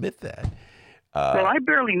shouldn't admit that. Well, I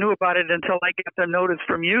barely knew about it until I got the notice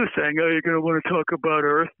from you saying, "Oh, you're going to want to talk about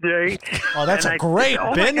Earth Day." Oh, that's a great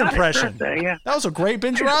Ben impression. That was a great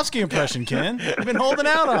Ben Joravsky impression, Ken. You've been holding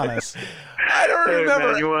out on us. I don't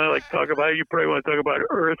remember. Man, you want to talk about it? You probably want to talk about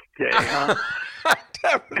Earth Day, huh?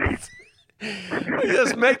 You're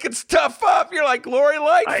just making stuff up. You're like Lori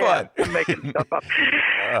Lightfoot. I'm making stuff up.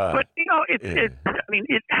 But it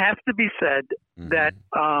has to be said that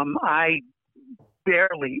I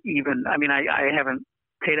barely even. I haven't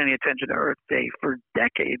paid any attention to Earth Day for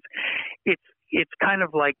decades. It's kind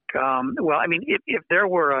of like, if there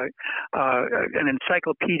were an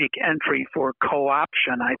encyclopedic entry for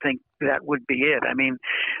co-option, I think that would be it.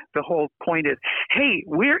 The whole point is, hey,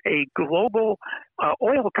 we're a global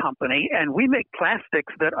oil company, and we make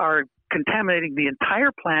plastics that are contaminating the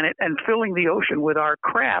entire planet and filling the ocean with our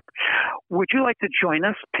crap. Would you like to join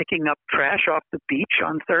us picking up trash off the beach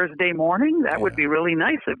on Thursday morning? That would be really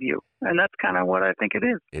nice of you. And that's kind of what I think it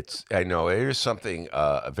is. I know there's something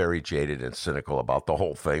very jaded and cynical about the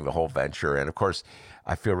whole thing, the whole venture. And of course,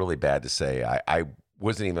 I feel really bad to say I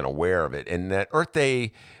wasn't even aware of it. And that Earth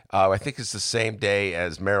Day, I think is the same day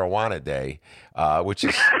as Marijuana Day, which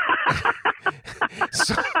is...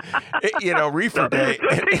 So, Reefer Day.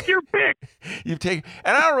 Take your pick.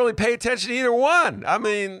 And I don't really pay attention to either one.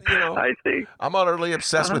 I see. I'm utterly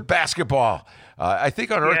obsessed with basketball. I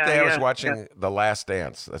think on Earth Day I was watching The Last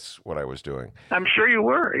Dance. That's what I was doing. I'm sure you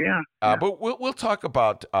were, But we'll talk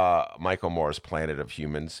about Michael Moore's Planet of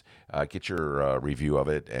Humans. Get your review of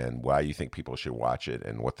it and why you think people should watch it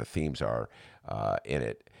and what the themes are in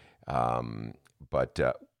it.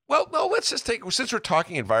 Well, no, let's just since we're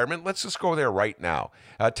talking environment, let's just go there right now.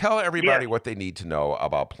 Tell everybody what they need to know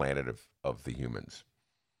about Planet of the Humans.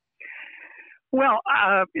 Well,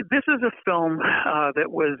 this is a film that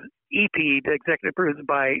was EP'd, executive produced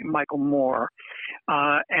by Michael Moore,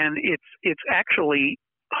 and it's actually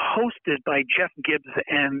hosted by Jeff Gibbs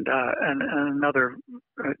and another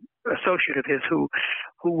associate of his who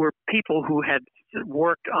were people who had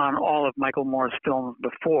worked on all of Michael Moore's films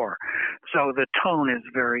before. So the tone is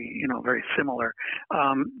very similar.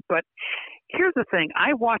 But here's the thing.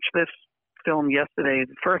 I watched this film yesterday.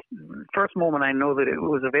 The first moment I know that it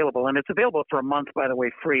was available, and it's available for a month, by the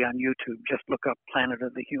way, free on YouTube. Just look up Planet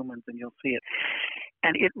of the Humans and you'll see it.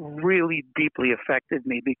 And it really deeply affected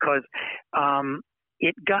me because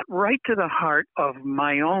it got right to the heart of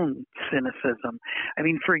my own cynicism. I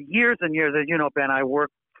mean, for years and years, as you know, Ben, I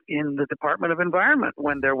worked in the Department of Environment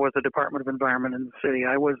when there was a Department of Environment in the city.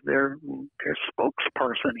 I was their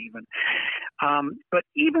spokesperson even. But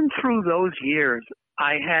even through those years,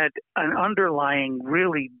 I had an underlying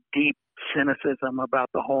really deep cynicism about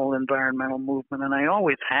the whole environmental movement, and I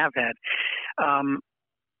always have had.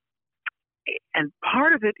 And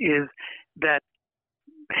part of it is that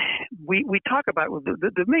we talk about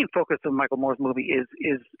the main focus of Michael Moore's movie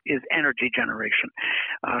is energy generation,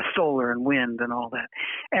 solar and wind and all that.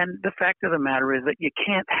 And the fact of the matter is that you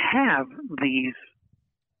can't have these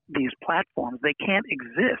platforms. They can't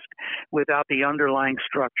exist without the underlying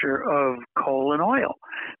structure of coal and oil,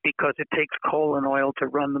 because it takes coal and oil to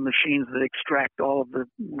run the machines that extract all of the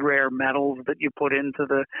rare metals that you put into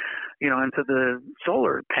the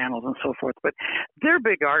solar panels and so forth. But their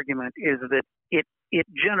big argument is that it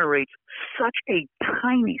generates such an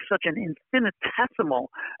infinitesimal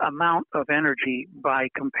amount of energy by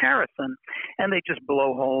comparison, and they just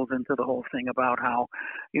blow holes into the whole thing about how,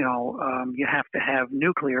 you have to have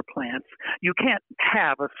nuclear plants. You can't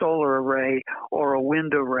have a solar array or a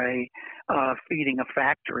wind array feeding a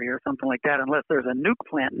factory or something like that unless there's a nuke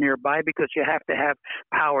plant nearby, because you have to have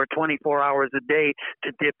power 24 hours a day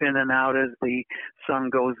to dip in and out as the sun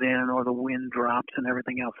goes in or the wind drops and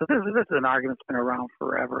everything else. So this is an argument that's been around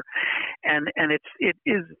forever, and it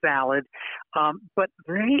is valid, but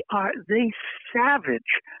they savage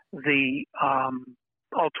the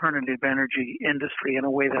alternative energy industry in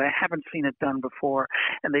a way that I haven't seen it done before,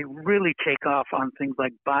 and they really take off on things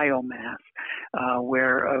like biomass,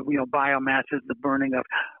 where biomass is the burning of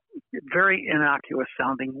very innocuous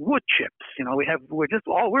sounding wood chips.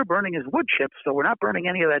 All we're burning is wood chips, so we're not burning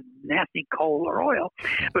any of that nasty coal or oil.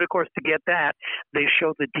 But of course, to get that, they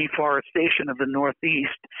show the deforestation of the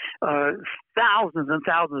Northeast, thousands and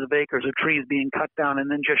thousands of acres of trees being cut down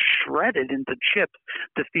and then just shredded into chips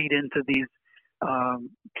to feed into these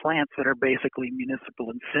plants that are basically municipal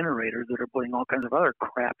incinerators that are putting all kinds of other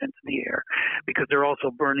crap into the air, because they're also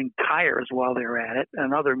burning tires while they're at it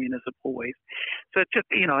and other municipal waste. So it's just,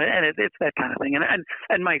 and it's that kind of thing.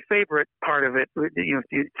 And my favorite part of it,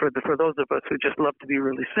 for those of us who just love to be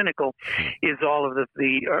really cynical, is all of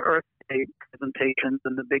the Earth Day presentations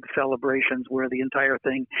and the big celebrations where the entire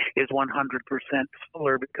thing is 100%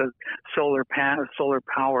 solar, because solar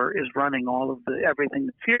power is running all of everything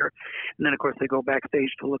that's here. And then of course they go backstage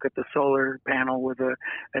to look at the solar panel with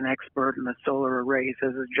an expert in the solar array. He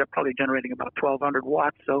says it's probably generating about 1,200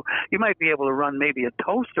 watts. So you might be able to run maybe a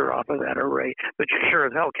toaster off of that array, but you sure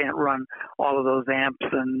as hell can't run all of those amps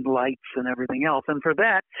and lights and everything else. And for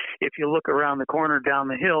that, if you look around the corner down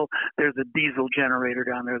the hill, there's a diesel generator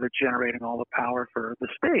down there that's generating all the power for the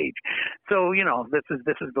stage. So, this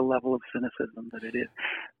is the level of cynicism that it is.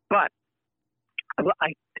 But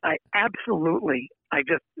I absolutely, I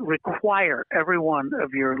just require every one of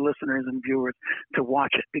your listeners and viewers to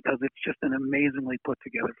watch it, because it's just an amazingly put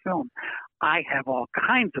together film. I have all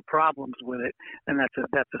kinds of problems with it, and that's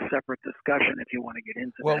a separate discussion if you want to get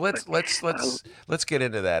into that. Well, let's get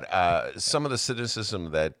into that. Some of the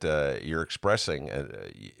cynicism that you're expressing,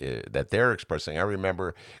 that they're expressing, I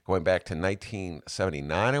remember going back to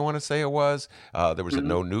 1979. I want to say it was. There was a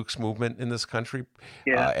no nukes movement in this country,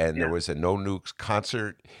 there was a no nukes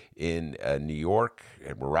concert in New York,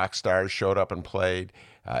 where rock stars showed up and played,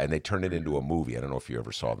 and they turned it into a movie. I don't know if you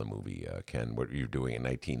ever saw the movie, Ken, what you're doing in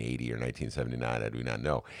 1980 or 1979, I do not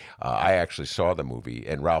know. I actually saw the movie,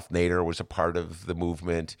 and Ralph Nader was a part of the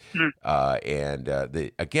movement, and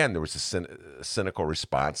again, there was a cynical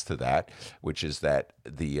response to that, which is that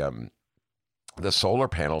the solar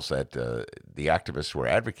panels that the activists were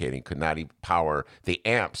advocating could not even power the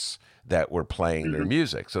amps that were playing their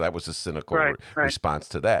music. So that was a cynical response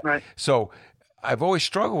to that. Right. So I've always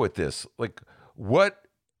struggled with this. Like, what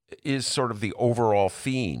is sort of the overall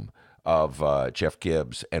theme of Jeff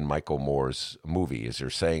Gibbs and Michael Moore's movie? Is there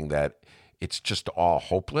saying that it's just all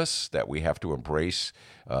hopeless, that we have to embrace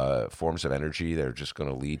forms of energy that are just going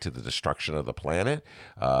to lead to the destruction of the planet?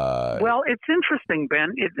 Well, it's interesting,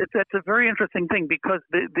 Ben. That's a very interesting thing, because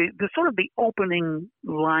the sort of the opening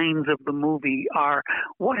lines of the movie are,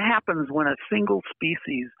 what happens when a single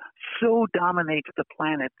species so dominates the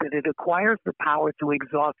planet that it acquires the power to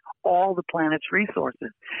exhaust all the planet's resources?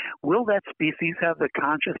 Will that species have the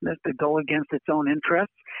consciousness to go against its own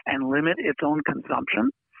interests and limit its own consumption?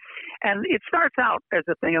 And it starts out as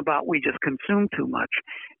a thing about we just consume too much,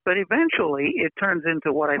 but eventually it turns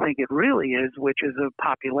into what I think it really is, which is a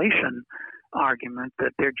population argument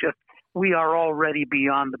that we are already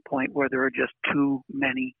beyond the point where there are just too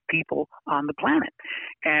many people on the planet.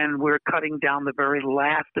 And we're cutting down the very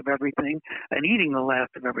last of everything and eating the last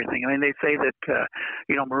of everything. I mean, they say that,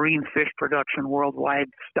 marine fish production worldwide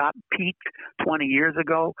peaked 20 years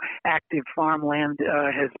ago. Active farmland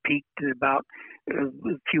has peaked about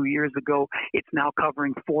a few years ago. It's now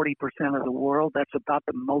covering 40% of the world. That's about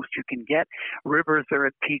the most you can get. Rivers are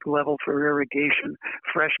at peak level for irrigation.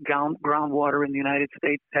 Fresh groundwater in the United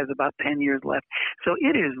States has about 10 years left. So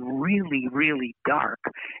it is really, really dark.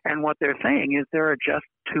 And what they're saying is there are just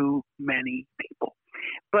too many people.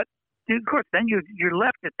 But of course, then you're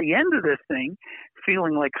left at the end of this thing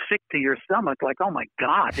feeling like sick to your stomach, like, oh my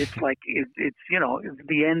God, it's like it's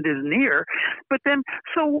the end is near. But then,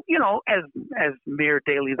 so as Mayor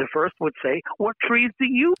Daley the First would say, what trees do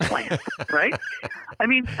you plant, right? I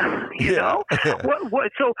mean,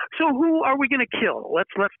 what? So who are we going to kill?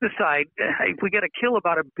 Let's decide. If we got to kill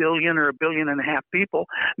about 1 billion or 1.5 billion people,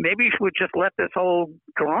 maybe we should just let this whole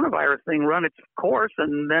coronavirus thing run its course,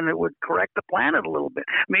 and then it would correct the planet a little bit.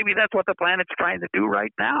 Maybe that's what the planet's trying to do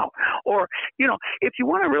right now. Or if you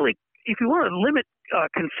want to limit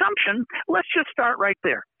consumption, let's just start right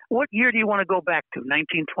there. What year do you want to go back to?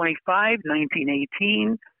 1925,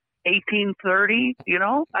 1918, 1830?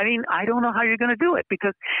 I mean, I don't know how you're going to do it,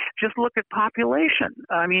 because just look at population.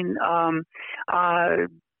 I mean,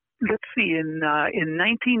 let's see, in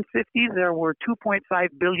 1950, there were 2.5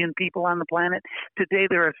 billion people on the planet. Today,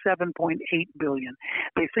 there are 7.8 billion.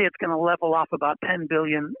 They say it's going to level off about 10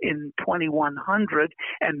 billion in 2100,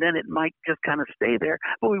 and then it might just kind of stay there,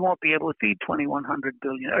 but we won't be able to feed 10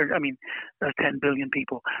 billion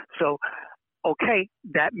people. So, okay,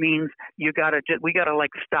 that means we got to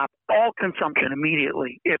stop all consumption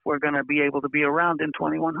immediately if we're going to be able to be around in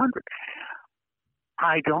 2100.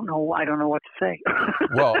 I don't know what to say.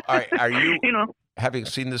 Well, are you, having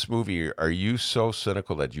seen this movie, are you so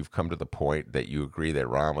cynical that you've come to the point that you agree that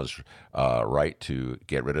Rahm was right to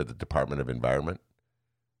get rid of the Department of Environment?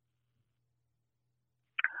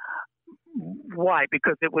 Why?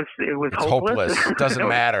 Because it was it's hopeless. Doesn't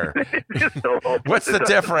matter. So What's the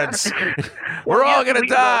difference? We're all going to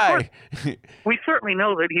die. We certainly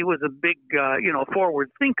know that he was a big, forward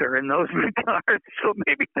thinker in those regards. So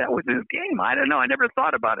maybe that was his game. I don't know. I never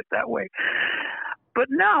thought about it that way. But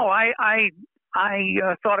no, I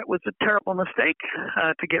thought it was a terrible mistake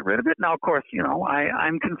to get rid of it. Now, of course,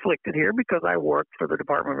 I'm conflicted here because I worked for the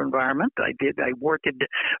Department of Environment. I worked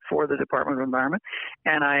for the Department of Environment,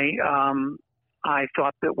 and I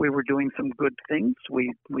thought that we were doing some good things.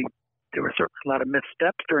 There were certainly a lot of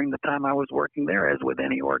missteps during the time I was working there, as with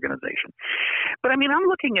any organization. But I mean, I'm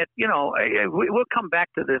looking at, we'll come back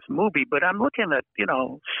to this movie, but I'm looking at,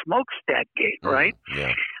 Smokestack Gate, right?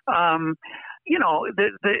 Yeah. I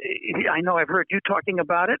know I've heard you talking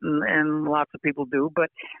about it, and lots of people do, but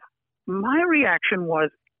my reaction was,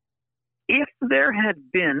 if there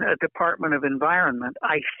had been a Department of Environment,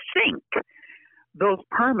 I think those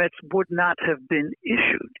permits would not have been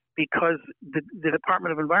issued, because the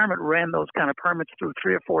Department of Environment ran those kind of permits through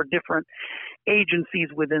 3 or 4 different agencies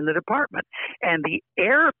within the department. And the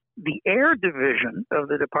air division of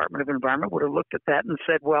the Department of Environment would have looked at that and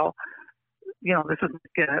said, well, this is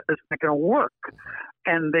not going to work.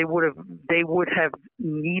 And they would have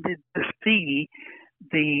needed to see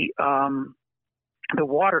the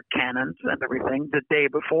water cannons and everything the day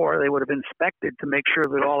before. They would have inspected to make sure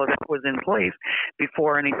that all of that was in place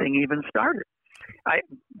before anything even started.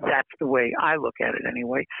 That's the way I look at it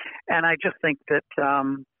anyway. And I just think that,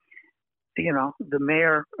 the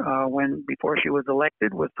mayor, before she was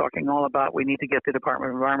elected, was talking all about we need to get the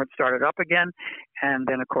Department of Environment started up again. And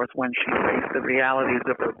then, of course, when she faced the realities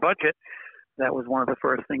of her budget, that was one of the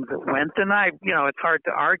first things that went. And it's hard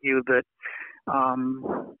to argue that,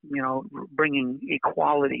 bringing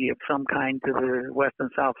equality of some kind to the west and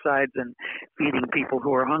south sides and feeding people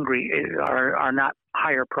who are hungry are not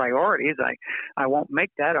higher priorities. I won't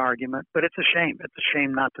make that argument, but it's a shame. It's a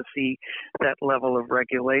shame not to see that level of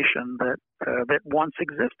regulation that once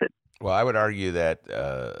existed. Well, I would argue that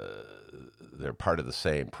they're part of the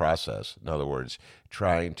same process. In other words,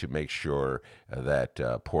 trying to make sure that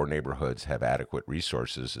poor neighborhoods have adequate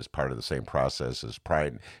resources is part of the same process as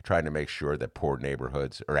trying to make sure that poor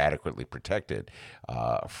neighborhoods are adequately protected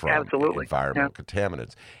from environmental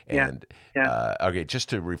contaminants. And okay, just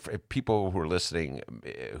to people who are listening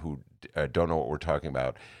who don't know what we're talking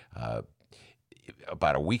about.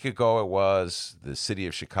 About a week ago, the city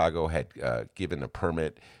of Chicago had given a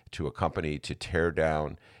permit to a company to tear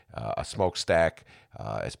down a smokestack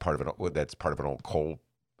as part of an old coal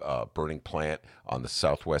burning plant on the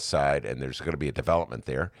southwest side, and there's going to be a development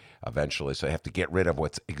there eventually. So they have to get rid of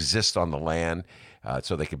what exists on the land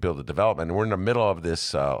so they can build a development. And we're in the middle of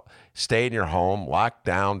this stay in your home, lock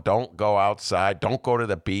down, don't go outside, don't go to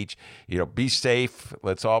the beach, be safe.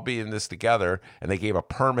 Let's all be in this together. And they gave a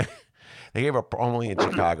permit. Only in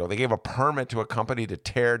Chicago, they gave a permit to a company to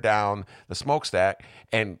tear down the smokestack.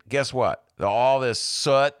 And guess what? All this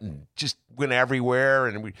soot and just went everywhere.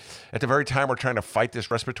 And at the very time we're trying to fight this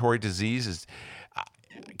respiratory disease, it's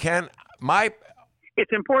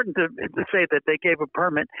important to say that they gave a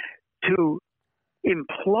permit to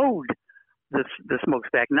implode the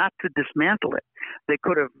smokestack, not to dismantle it. That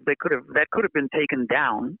could have been taken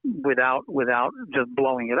down without just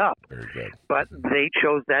blowing it up. Very good. But they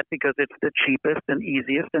chose that because it's the cheapest and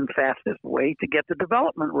easiest and fastest way to get the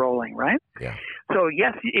development rolling, right? Yeah. So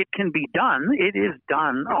yes, it can be done. It is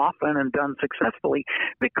done often and done successfully.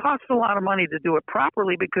 It costs a lot of money to do it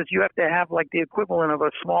properly because you have to have like the equivalent of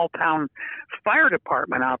a small town fire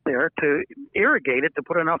department out there to irrigate it, to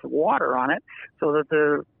put enough water on it so that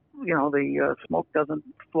the smoke doesn't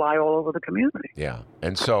fly all over the community. Yeah.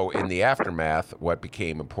 And so in the aftermath, what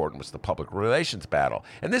became important was the public relations battle.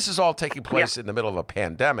 And this is all taking place in the middle of a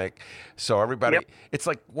pandemic. So everybody, it's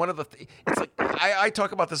like one of the, it's like, I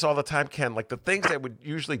talk about this all the time, Ken, like the things that would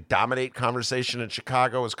usually dominate conversation in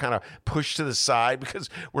Chicago is kind of pushed to the side because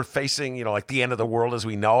we're facing, like the end of the world as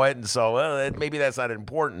we know it. And so maybe that's not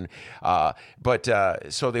important.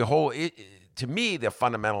 So the whole, to me, the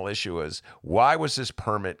fundamental issue is why was this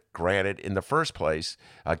permit granted in the first place,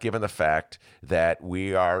 given the fact that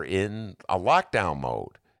we are in a lockdown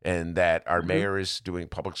mode and that our mayor is doing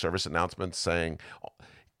public service announcements saying,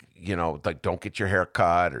 like don't get your hair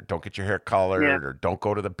cut or don't get your hair colored or don't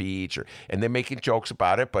go to the beach, and they're making jokes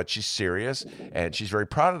about it, but she's serious and she's very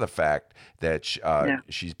proud of the fact that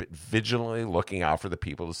she's been vigilantly looking out for the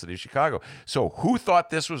people of the city of Chicago. So who thought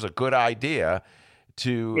this was a good idea?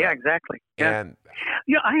 Exactly. And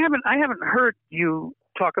I haven't heard you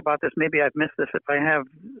talk about this. Maybe I've missed this. If I have,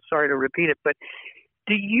 sorry to repeat it. But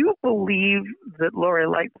do you believe that Lori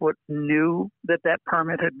Lightfoot knew that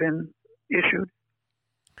permit had been issued?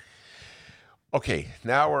 Okay,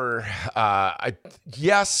 now we're.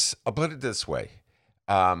 Yes, I'll put it this way.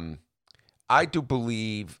 I do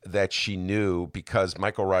believe that she knew because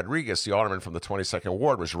Michael Rodriguez, the alderman from the 22nd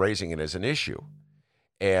Ward, was raising it as an issue.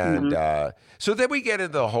 And so then we get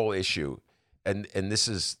into the whole issue, and this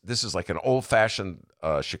is like an old-fashioned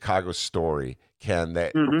Chicago story, Ken,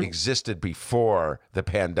 that existed before the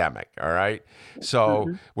pandemic, all right?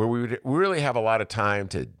 So where we would really have a lot of time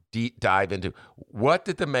to dive into what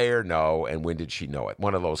did the mayor know and when did she know it,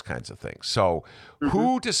 one of those kinds of things. So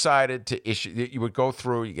who decided to issue, you would go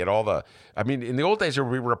through, you get all the, in the old days there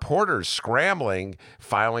would be reporters scrambling,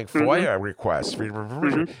 filing FOIA requests,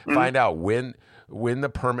 find out when the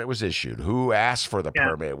permit was issued, who asked for the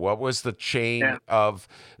permit, what was the chain of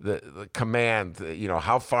the command,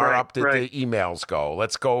 how far up did the emails go?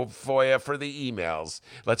 Let's go FOIA for the emails.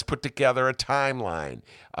 Let's put together a timeline.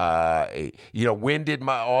 When did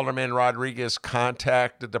my Alderman Rodriguez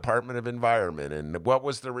contact the Department of Environment, and what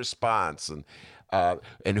was the response?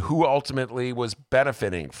 And who ultimately was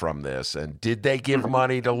benefiting from this? And did they give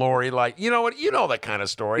money to Lori? That kind of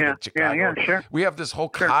story in Chicago. Yeah, sure. We have this whole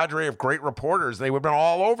cadre of great reporters. They would have been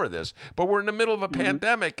all over this. But we're in the middle of a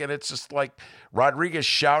pandemic, and it's just like Rodriguez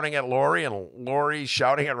shouting at Lori and Lori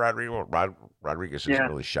shouting at Rodriguez. Well, Rodriguez isn't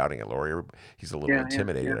really shouting at Lori. He's a little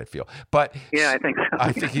intimidated, I feel. But I think so.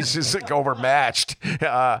 I think he's just overmatched.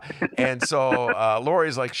 And so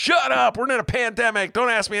Lori's like, shut up. We're in a pandemic. Don't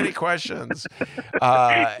ask me any questions.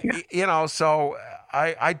 So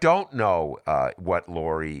I don't know what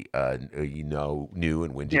Lori knew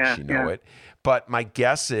and when did she know it. But my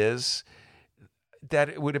guess is that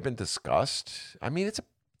it would have been discussed.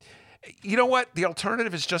 You know what? The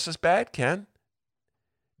alternative is just as bad, Ken.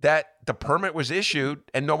 That the permit was issued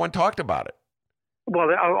and no one talked about it. Well,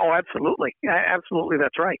 absolutely. Absolutely,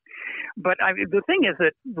 that's right. But the thing is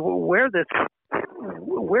that where this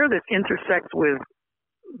intersects with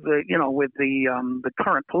the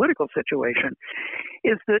current political situation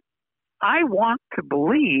is that I want to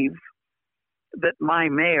believe that my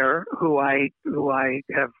mayor, who I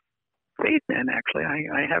have faith in, actually,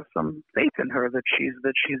 I have some faith in her that she's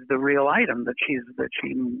the real item, that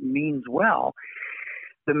she means well.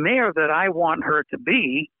 The mayor that I want her to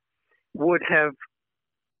be would have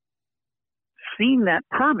seen that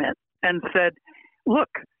permit and said, look,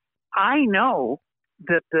 I know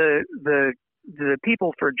that the the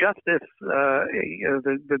People for Justice,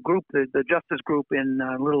 the group, the justice group in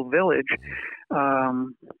Little Village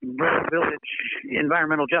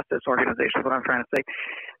Environmental Justice Organization, is what I'm trying to say,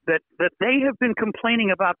 that they have been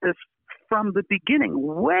complaining about this from the beginning,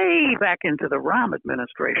 way back into the Rahm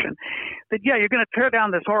administration, that, yeah, you're going to tear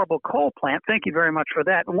down this horrible coal plant. Thank you very much for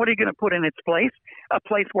that. And what are you going to put in its place? A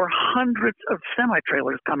place where hundreds of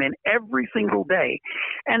semi-trailers come in every single day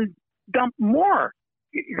and dump more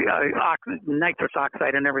nitrous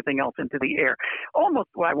oxide and everything else into the air. Almost,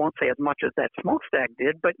 well, I won't say as much as that smokestack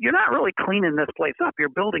did, but you're not really cleaning this place up. You're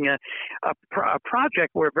building a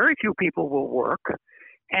project where very few people will work,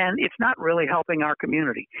 and it's not really helping our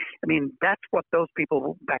community. I mean, that's what those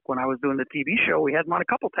people, back when I was doing the TV show, we had them on a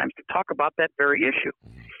couple times to talk about that very issue.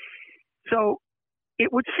 So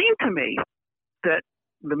it would seem to me that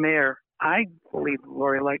the mayor, I believe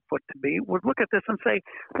Lori Lightfoot to be, would look at this and say,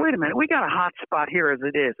 wait a minute, we got a hot spot here as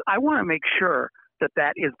it is. I want to make sure that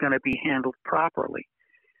that is going to be handled properly.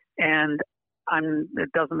 And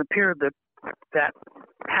it doesn't appear that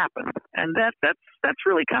happened. And that's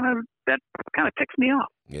really kind of ticks me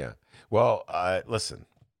off. Yeah. Well, listen,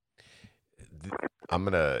 I'm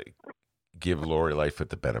going to give Lori Lightfoot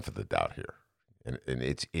the benefit of the doubt here.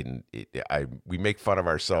 And we make fun of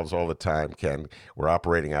ourselves all the time, Ken. We're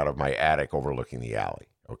operating out of my attic overlooking the alley.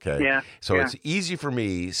 Okay. Yeah. So it's easy for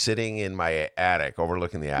me sitting in my attic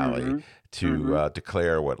overlooking the alley to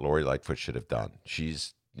declare what Lori Lightfoot should have done.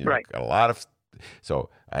 She's got a lot of, so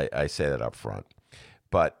I say that up front.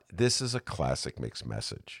 But this is a classic mixed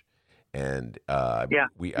message. And I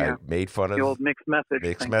made fun of the old mixed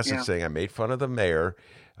message. Saying I made fun of the mayor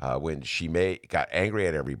when she got angry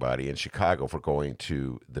at everybody in Chicago for going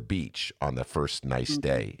to the beach on the first nice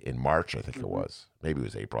day in March, I think it was. Maybe it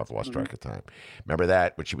was April. I've lost track of time. Remember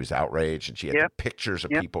that, when she was outraged and she had the pictures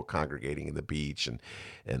of people congregating in the beach, and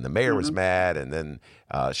the mayor was mad. And then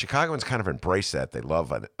Chicagoans kind of embrace that. They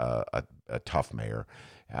love a tough mayor.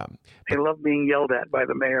 They love being yelled at by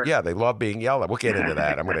the mayor. Yeah, they love being yelled at. We'll get into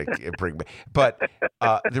that. I'm going to bring, but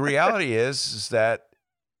the reality is that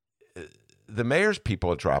the mayor's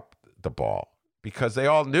people dropped the ball because they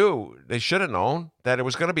all knew, they should have known that it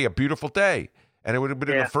was going to be a beautiful day, and it would have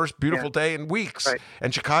been the first beautiful day in weeks. Right.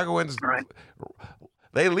 And Chicagoans,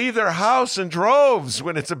 they leave their house in droves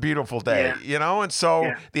when it's a beautiful day, and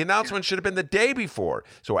so the announcement should have been the day before.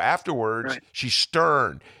 So afterwards, she's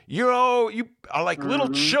stern. You are like little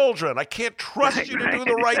children. I can't trust you to do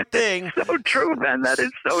the right thing. So true, Ben. That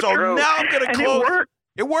is so true. So now I'm going to close.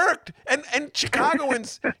 It worked. And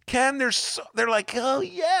Chicagoans, Ken, they're like, oh,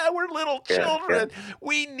 yeah, we're little children. Yeah.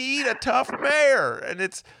 We need a tough mayor. And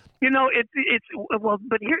it's... well,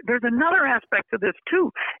 but here, there's another aspect to this,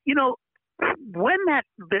 too. When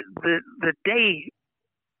the day,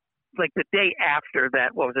 like the day after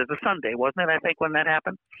that, what was it? The Sunday, wasn't it? I think when that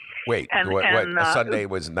happened. Wait, a Sunday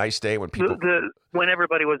was a nice day when people when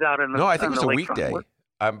everybody was out in the. No, I think it was a weekday.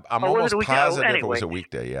 I'm almost positive it was a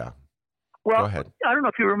weekday. Yeah. Well, go ahead. I don't know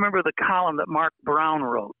if you remember the column that Mark Brown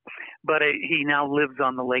wrote, but he now lives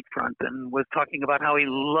on the lakefront and was talking about how he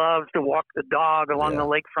loves to walk the dog along the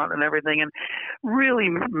lakefront and everything. And really,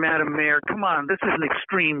 Madam Mayor, come on, this is an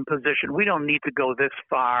extreme position. We don't need to go this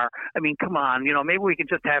far. I mean, come on, maybe we can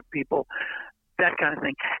just have people, that kind of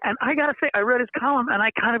thing. And I got to say, I read his column and I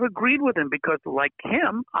kind of agreed with him because, like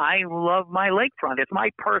him, I love my lakefront. It's my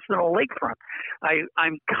personal lakefront.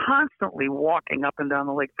 I'm constantly walking up and down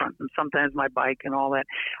the lakefront, and sometimes my bike and all that.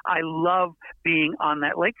 I love being on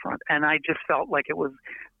that lakefront, and I just felt like it was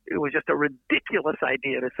just a ridiculous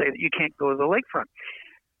idea to say that you can't go to the lakefront.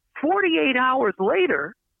 48 hours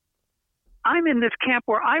later, I'm in this camp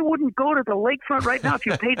where I wouldn't go to the lakefront right now if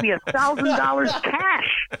you paid me $1,000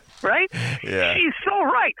 cash, right? Yeah. She's so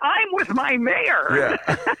right. I'm with my mayor.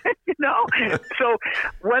 Yeah. So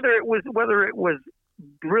whether it was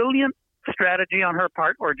brilliant strategy on her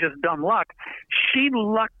part or just dumb luck, she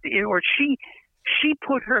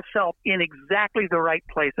put herself in exactly the right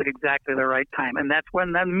place at exactly the right time. And that's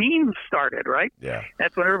when the memes started, right? Yeah.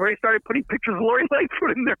 That's when everybody started putting pictures of Lori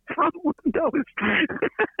Lightfoot in their front windows.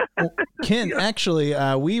 Well, Ken, actually,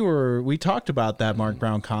 we talked about that Mark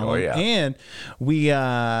Brown column, and we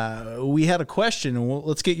had a question, and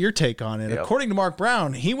let's get your take on it. Yep. According to Mark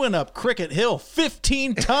Brown, he went up Cricket Hill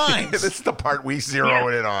 15 times. This is the part we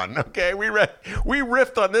zeroed in on. Okay, we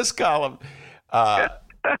riffed on this column.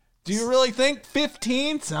 Do you really think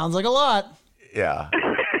 15 sounds like a lot? Yeah.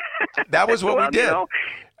 That was what we did.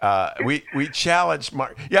 We challenged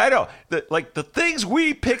Mark. Yeah, I know. The things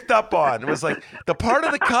we picked up on, it was like the part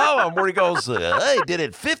of the column where he goes, I did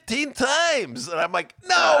it 15 times. And I'm like,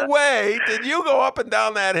 no way. Did you go up and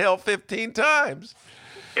down that hill 15 times?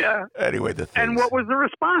 Yeah. Anyway, the thing. And what was the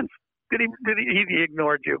response? Did he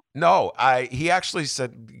ignored you? No, he actually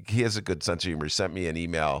said he has a good sense of humor. He sent me an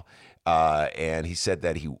email, and he said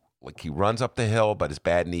that he runs up the hill, but his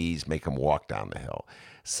bad knees make him walk down the hill.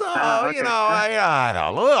 So, I don't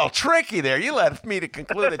know, a little tricky there. You led me to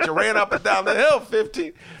conclude that you ran up and down the hill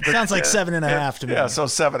 15. Sounds like 7.5 to me. Yeah, so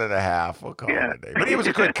 7.5. We'll call it a day. But it was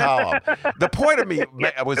a good column. The point of me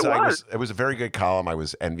it was a very good column. I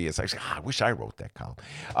was envious. I said, I wish I wrote that column.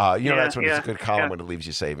 That's when it's a good column when it leaves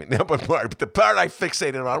you saving. But the part I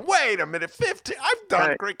fixated on, wait a minute, 15. I've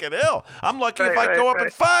done Cricket Hill. I'm lucky if I go up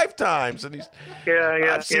it 5 times. And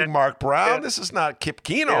I've seen Mark Brown. Yeah. This is not Kip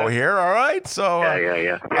Keno here, all right? So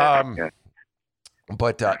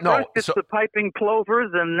But no, first it's the piping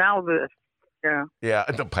plovers, and now this. Yeah,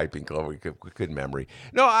 the piping clover. Good memory.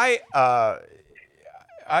 No,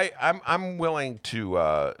 I'm willing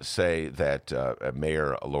to say that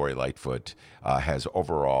Mayor Lori Lightfoot has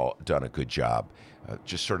overall done a good job,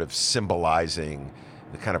 just sort of symbolizing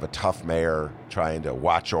the kind of a tough mayor trying to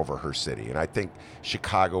watch over her city, and I think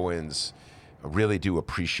Chicagoans really do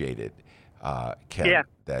appreciate it. Ken,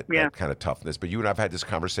 that kind of toughness. But you and I have had this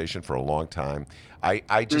conversation for a long time.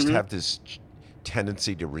 I just have this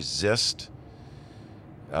tendency to resist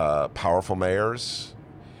powerful mayors.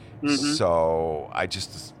 So I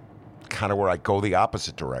just kind of where I go the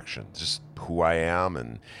opposite direction, just who I am.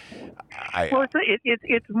 And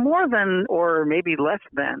it's more than, or maybe less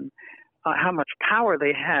than, how much power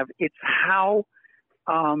they have. It's how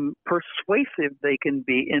persuasive they can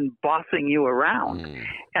be in bossing you around.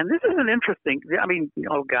 And this is an interesting, I mean,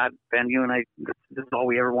 oh God, Ben, you and I, this is all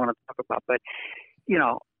we ever want to talk about. But,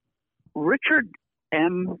 Richard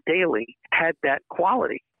M. Daley had that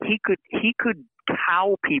quality. He could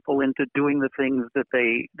cow people into doing the things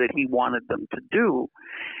that he wanted them to do.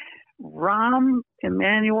 Rahm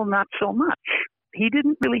Emanuel, not so much. He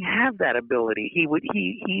didn't really have that ability. He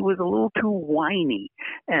was a little too whiny,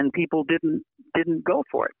 and people didn't go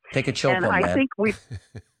for it. Take a chill pill, man. I think we.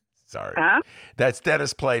 Sorry, that's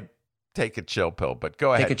Dennis played. Take a chill pill, but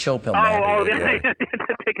go ahead. Take a chill pill, man.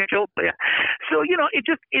 Take a chill pill. Yeah. So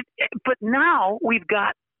but now we've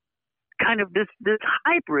got kind of this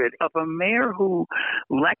hybrid of a mayor who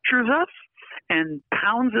lectures us and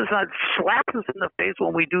pounds us on, slaps us in the face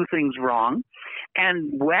when we do things wrong,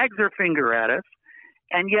 and wags her finger at us,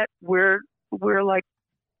 and yet we're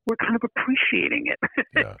kind of appreciating it.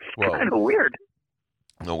 Yeah, well, kind of weird.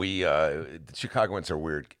 No, the Chicagoans are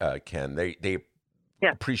weird, Ken. They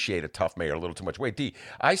appreciate a tough mayor a little too much. Wait, D,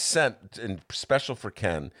 I sent, in special for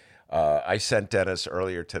Ken, I sent Dennis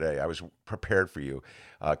earlier today. I was prepared for you.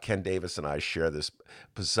 Ken Davis and I share this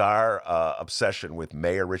bizarre obsession with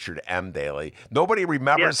Mayor Richard M. Daley. Nobody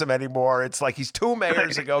remembers him anymore. It's like he's 2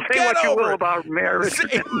 mayors ago. Say Get what over you will it. about Mayor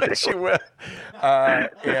Richard. Say what you will.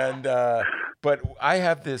 But I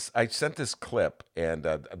have this. I sent this clip, and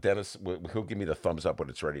Dennis, he'll give me the thumbs up when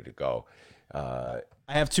it's ready to go. I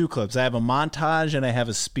have 2 clips. I have a montage and I have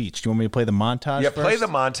a speech. Do you want me to play the montage? Yeah, play the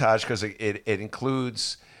montage because it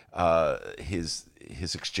includes his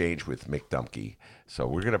exchange with Mick Dumke. So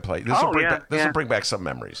we're gonna play. This will bring back some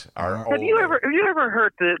memories. Have you ever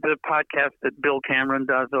heard the podcast that Bill Cameron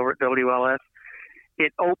does over at WLS?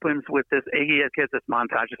 It opens with this. He has this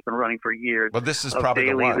montage that's been running for years. Well, this is probably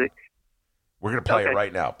the one. We're gonna play it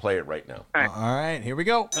right now. Play it right now. All right, here we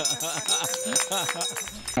go.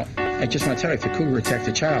 I just want to tell you, if the cougar attacked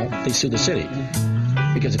a child, they sue the city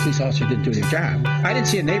because the police officer didn't do their job. I didn't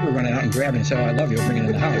see a neighbor running out and grabbing and saying, "Oh, I love you," or bringing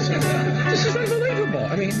it in the house. This is unbelievable.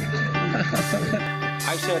 I mean,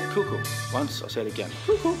 I said cuckoo once. I'll say it again.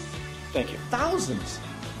 Cuckoo. Thank you. Thousands.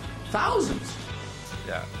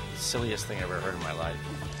 Yeah, silliest thing I ever heard in my life.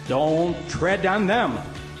 Don't tread on them.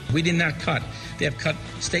 We did not cut. They have cut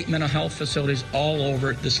state mental health facilities all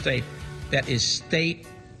over the state. That is state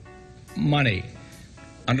money.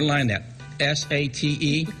 Underline that.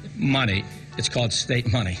 SATE money. It's called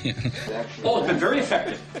state money. Oh, it's been very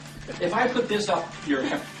effective. If I put this up your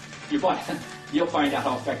butt, you'll find out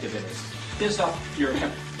how effective it is. This up your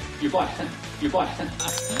butt.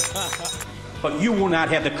 But you will not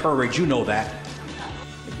have the courage. You know that.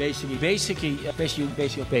 Basically, This is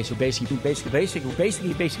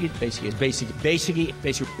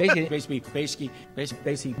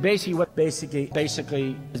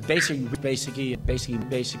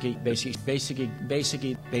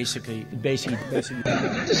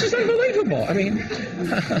unbelievable. I mean,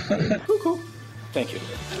 cuckoo. Thank you.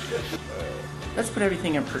 Let's put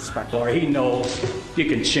everything in perspective. Or he knows you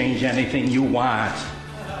can change anything you want.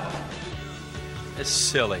 It's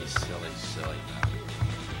silly.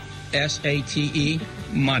 SATE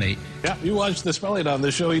money. Yeah, you watch the spelling on the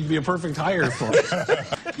show, he'd be a perfect hire for it.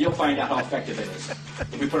 You'll find out how effective it is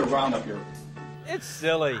if we put a round up your... It's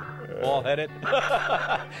silly. Bald-headed.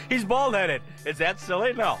 He's bald-headed. Is that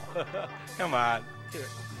silly? No. Come on.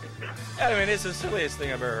 I mean, it's the silliest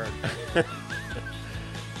thing I've ever heard.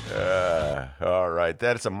 All right.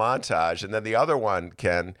 That's a montage. And then the other one,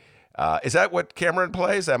 Ken, is that what Cameron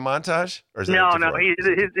plays, that montage? Or is no, his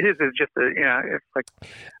is just it's like...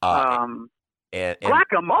 And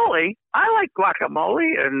guacamole. I like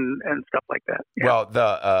guacamole and stuff like that. Yeah. Well,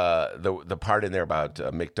 the part in there about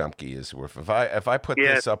Mick Dumke is if I put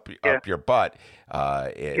this up your butt,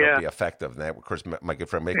 it'll be effective. And that, of course, my good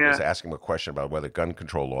friend Mick was asking him a question about whether gun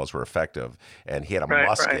control laws were effective, and he had a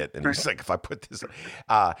musket, and he's like, if I put this,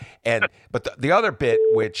 but the other bit,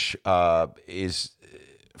 which is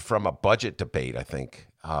from a budget debate, I think.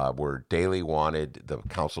 Where Daley wanted the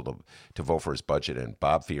council to vote for his budget, and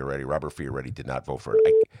Robert Fioretti did not vote for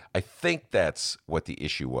it. I think that's what the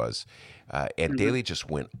issue was. And Daley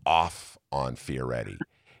just went off on Fioretti.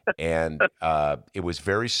 And it was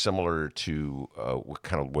very similar to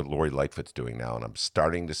what Lori Lightfoot's doing now. And I'm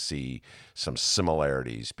starting to see some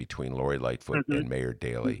similarities between Lori Lightfoot and Mayor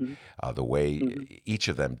Daley, the way each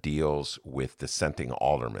of them deals with dissenting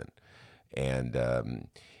aldermen. And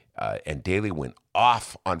Daley went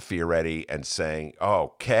off on Fioretti and saying,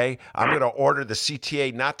 okay, I'm going to order the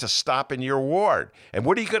CTA not to stop in your ward. And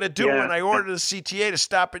what are you going to do when I order the CTA to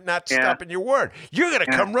stop in your ward? You're going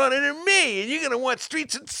to come running at me, and you're going to want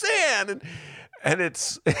streets and sand. And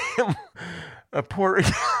it's a poor...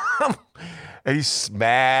 and he's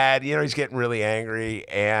mad. He's getting really angry.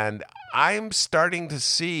 And I'm starting to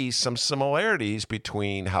see some similarities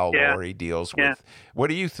between how Lori deals with... What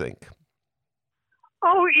do you think?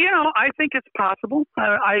 Oh, I think it's possible.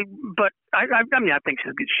 I think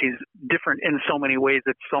she's different in so many ways.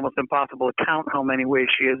 It's almost impossible to count how many ways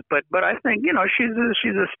she is. But I think she's a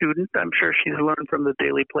student. I'm sure she's learned from the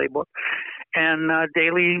Daley playbook. And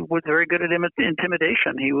Daley was very good at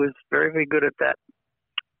intimidation. He was very, very good at that.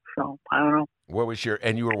 So I don't know. What was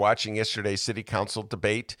and you were watching yesterday's city council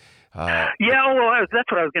debate? Well, that's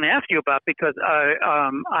what I was going to ask you about, because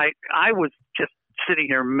I was just sitting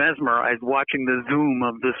here mesmerized watching the Zoom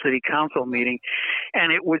of the city council meeting,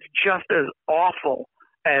 and it was just as awful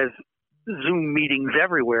as Zoom meetings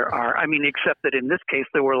everywhere are. I mean, except that in this case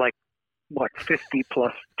there were 50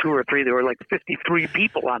 plus 2 or 3. There were 53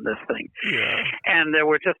 people on this thing. Yeah. And there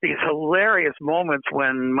were just these hilarious moments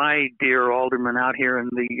when my dear alderman out here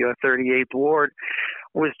in the 38th ward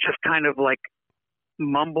was just kind of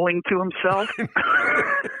mumbling to himself.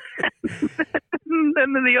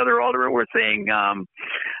 And then the other aldermen were saying, hey,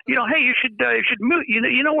 you should mute.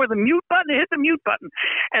 You know where the mute button? Hit the mute button.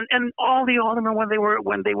 And all the aldermen, when they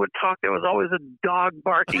would talk, there was always a dog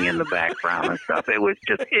barking in the background and stuff. It was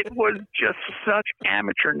just such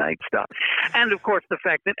amateur night stuff. And of course, the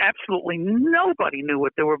fact that absolutely nobody knew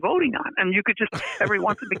what they were voting on, and you could just every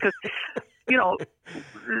once because.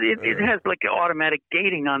 It has automatic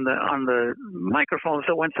gating on the microphone,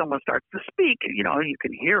 so when someone starts to speak, you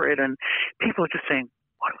can hear it, and people are just saying,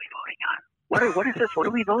 "What are we voting on? What is this? What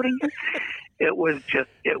are we voting on?" It was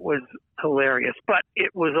hilarious, but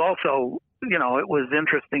it was also, it was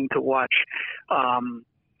interesting to watch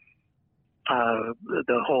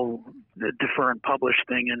the whole defer and publish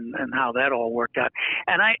thing and how that all worked out.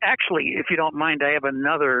 And I actually, if you don't mind, I have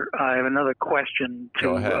another question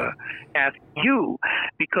to ask you,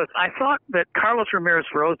 because I thought that Carlos Ramirez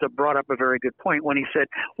Rosa brought up a very good point when he said,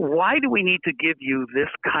 why do we need to give you this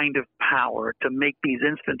kind of power to make these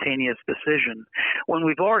instantaneous decisions when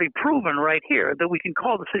we've already proven right here that we can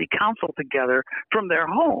call the city council together from their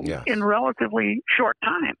home in relatively short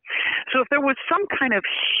time? So if there was some kind of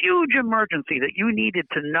huge emergency that you needed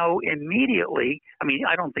to know immediately, I mean,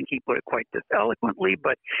 I don't think he put it quite this eloquently,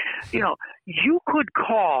 but, you could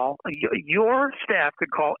call, your staff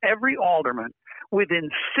could call every alderman within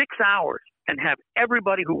 6 hours and have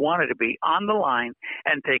everybody who wanted to be on the line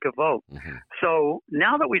and take a vote. Mm-hmm. So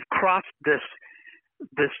now that we've crossed this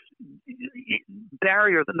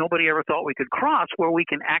barrier that nobody ever thought we could cross, where we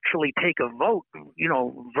can actually take a vote,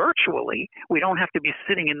 virtually, we don't have to be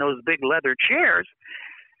sitting in those big leather chairs.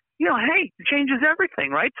 Hey, it changes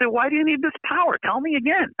everything, right? So why do you need this power? Tell me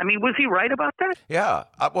again. I mean, was he right about that? Yeah.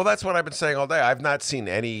 Well, that's what I've been saying all day. I've not seen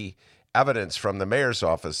any evidence from the mayor's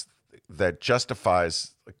office that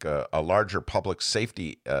justifies a larger public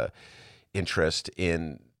safety interest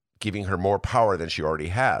in giving her more power than she already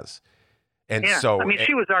has. And so,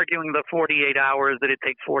 she was arguing the 48 hours, that it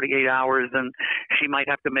takes 48 hours, and she might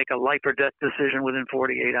have to make a life or death decision within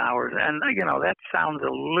 48 hours. And, that sounds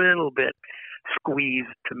a little bit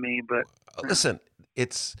squeezed to me, but listen,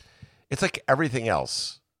 it's like everything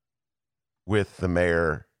else. with the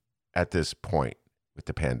mayor at this point with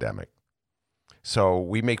the pandemic. So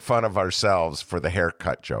we make fun of ourselves for the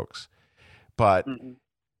haircut jokes. But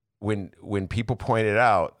when people pointed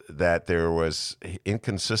out that there was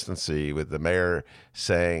inconsistency with the mayor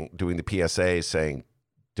doing the PSA saying,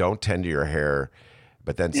 don't tend to your hair,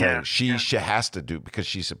 but then saying she has to do because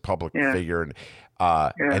she's a public figure.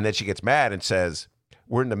 And then she gets mad and says,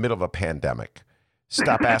 we're in the middle of a pandemic.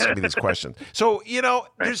 Stop asking me these questions. So,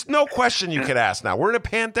 there's no question you could ask now. We're in a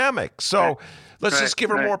pandemic. So let's just give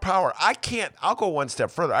her more power. I'll go one step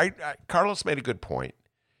further. Carlos made a good point.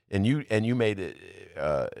 And you made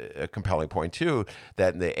a compelling point, too,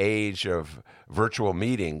 that in the age of virtual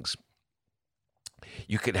meetings,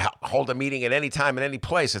 you could hold a meeting at any time, in any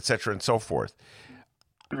place, et cetera, and so forth.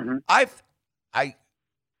 I've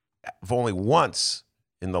only once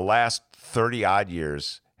in the last 30-odd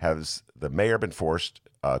years has the mayor been forced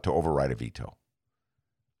to override a veto.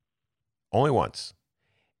 Only once.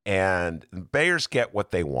 And mayors get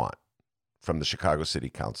what they want from the Chicago City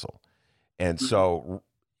Council. And so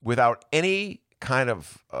without any kind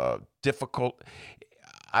of difficult...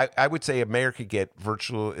 I would say this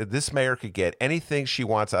mayor could get anything she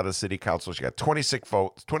wants out of the city council. She got 26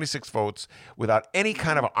 votes without any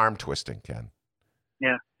kind of arm twisting, Ken.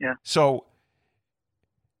 Yeah. So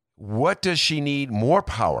what does she need more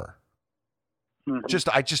power?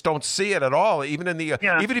 I just don't see it at all. Even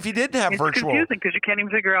even if you didn't have virtual, it's confusing because you can't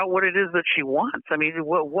even figure out what it is that she wants. I mean,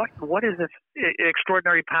 what is this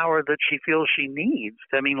extraordinary power that she feels she needs?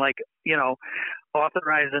 I mean,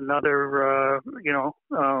 authorize another, I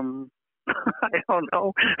don't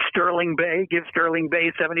know, Sterling Bay, give Sterling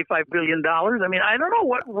Bay $75 billion. I mean, I don't know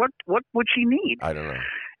what would she need? I don't know.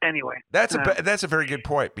 Anyway, that's a very good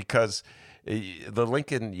point because the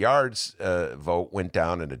Lincoln Yards vote went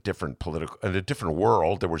down in a different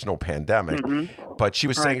world. There was no pandemic, but she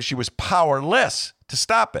was saying she was powerless to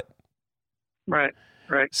stop it. Right.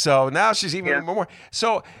 So now she's even more.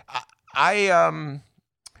 So I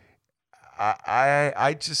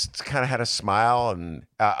just kind of had a smile, and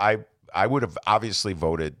I would have obviously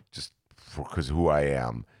voted just because who I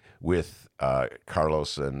am with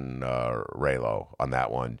Carlos and Raylo on that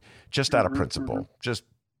one, just out of principle, just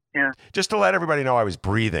to let everybody know I was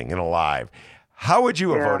breathing and alive. How would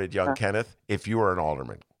you have voted, young Kenneth, if you were an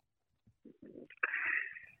alderman?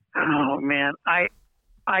 Oh man, I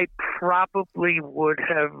probably would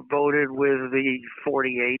have voted with the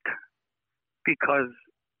 48 because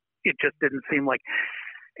it just didn't seem like,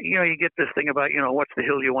 you get this thing about, what's the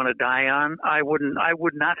hill you want to die on? I would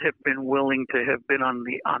not have been willing to have been on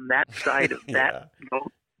that side of that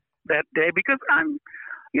vote that day because I'm,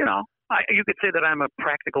 you could say that I'm a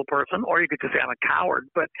practical person or you could just say I'm a coward,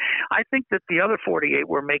 but I think that the other 48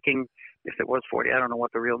 were making, if it was 40, I don't know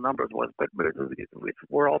what the real numbers was, but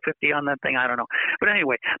we're all 50 on that thing. I don't know. But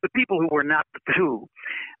anyway, the people who were not the two,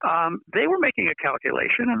 they were making a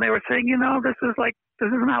calculation and they were saying, this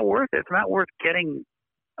is not worth it. It's not worth getting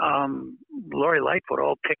Lori Lightfoot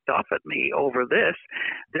all ticked off at me over this.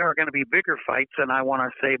 There are going to be bigger fights and I want to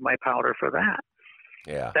save my powder for that.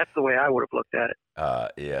 Yeah, that's the way I would have looked at it.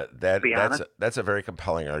 That's a very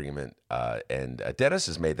compelling argument, and Dennis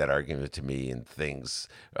has made that argument to me in things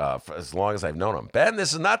for as long as I've known him. Ben,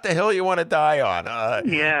 this is not the hill you want to die on.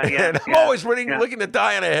 And I'm always looking to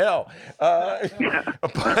die on a hill.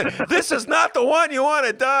 But this is not the one you want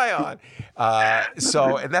to die on.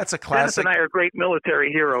 And that's a classic. Dennis and I are great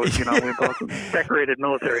military heroes. We're both decorated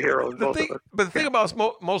military heroes. But the thing about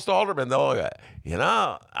most aldermen, though,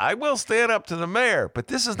 I will stand up to the mayor, but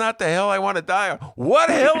this is not the hill I want to die on. What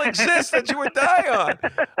hill exists that you would die on?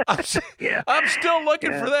 I'm still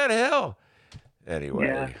looking for that hill.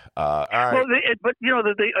 Anyway, all right. Well, but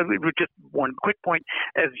just one quick point,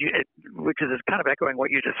 which is kind of echoing what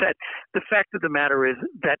you just said. The fact of the matter is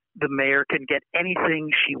that the mayor can get anything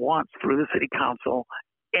she wants through the city council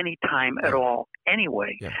anytime at all,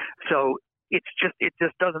 anyway. Yeah. So it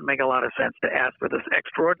just doesn't make a lot of sense to ask for this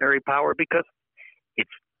extraordinary power because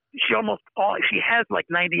she has like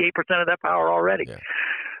 98% of that power already. Yeah.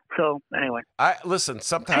 So anyway,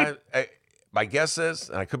 sometimes. My guess is,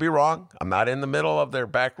 and I could be wrong, I'm not in the middle of their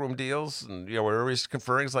backroom deals and where everybody's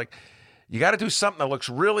conferring. It's like, you got to do something that looks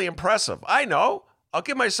really impressive. I know. I'll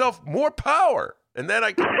give myself more power, and then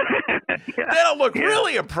then I'll look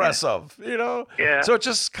really impressive. Yeah. So it's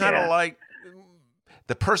just kind of like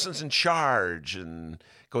the person's in charge, and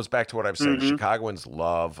goes back to what I'm saying. Chicagoans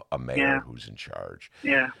love a mayor who's in charge.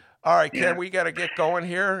 Yeah. All right, Ken, we got to get going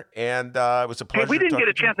here, and it was a pleasure. We didn't get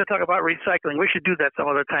a chance to talk about recycling. We should do that some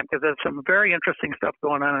other time because there's some very interesting stuff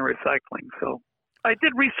going on in recycling. So I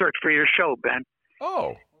did research for your show, Ben.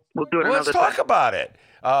 Oh. We'll do it another time. Let's talk about it.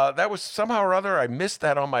 that was somehow or other I missed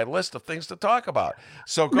that on my list of things to talk about.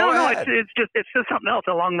 So go ahead. No, it's just something else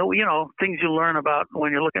along the things you learn about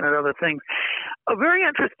when you're looking at other things. A very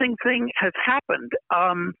interesting thing has happened.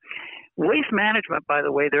 Waste Management, by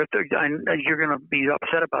the way, you're going to be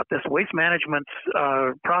upset about this. Waste Management's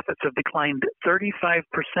profits have declined 35%,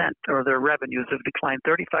 or their revenues have declined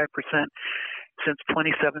 35% since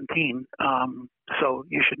 2017. So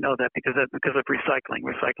you should know that because of recycling.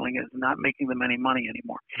 Recycling is not making them any money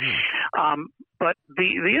anymore. But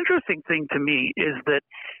the interesting thing to me is that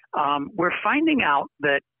we're finding out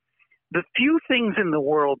that the few things in the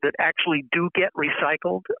world that actually do get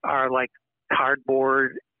recycled are like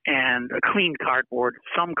cardboard and clean cardboard,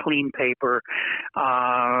 some clean paper,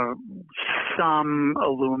 some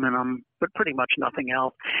aluminum, but pretty much nothing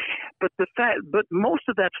else. But most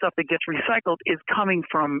of that stuff that gets recycled is coming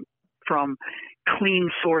from clean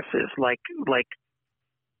sources like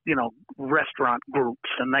restaurant groups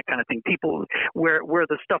and that kind of thing. People where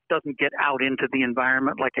the stuff doesn't get out into the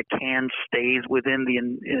environment, like a can stays within the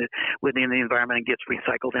environment and gets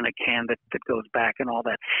recycled in a can that goes back and all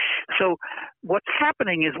that. So what's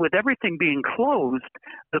happening is with everything being closed,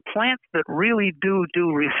 the plants that really do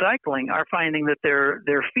recycling are finding that their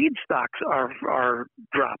feedstocks are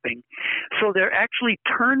dropping. So they're actually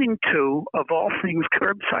turning to, of all things,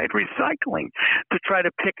 curbside recycling to try to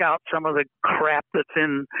pick out some of the crap that's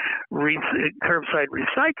in curbside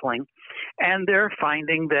recycling, and they're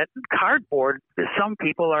finding that cardboard, some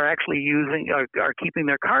people are actually are keeping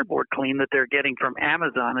their cardboard clean that they're getting from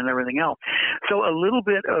Amazon and everything else. So a little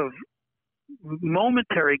bit of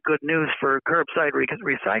momentary good news for curbside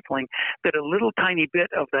recycling, that a little tiny bit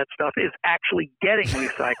of that stuff is actually getting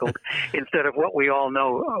recycled instead of what we all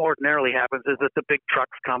know ordinarily happens is that the big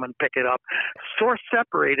trucks come and pick it up, source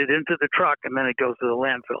separated into the truck, and then it goes to the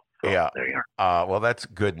landfill. So yeah. There you are. Well, that's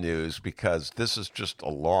good news because this is just a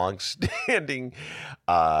long-standing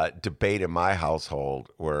debate in my household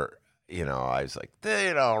where, I was like,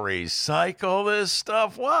 they don't recycle this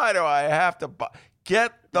stuff. Why do I have to buy?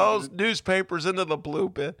 Get those newspapers into the blue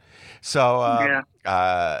bin. So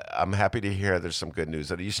I'm happy to hear there's some good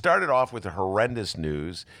news. You started off with the horrendous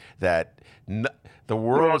news that the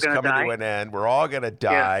world's coming to an end. We're all going to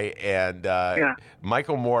die. Yeah. And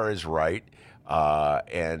Michael Moore is right.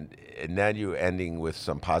 And then you ending with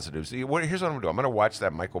some positives. Here's what I'm going to do. I'm going to watch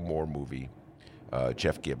that Michael Moore movie.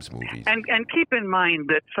 Jeff Gibbs movies. And keep in mind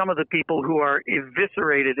that some of the people who are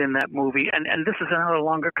eviscerated in that movie, and this is another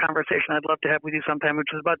longer conversation I'd love to have with you sometime,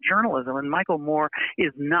 which is about journalism. And Michael Moore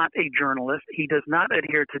is not a journalist. He does not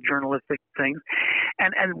adhere to journalistic things.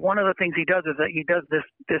 And one of the things he does is that he does this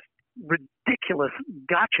ridiculous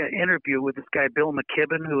gotcha interview with this guy Bill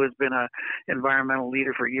McKibben, who has been an environmental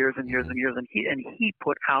leader for years and years and years, and he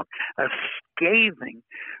put out a scathing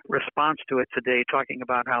response to it today, talking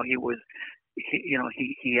about how he was.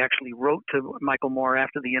 He actually wrote to Michael Moore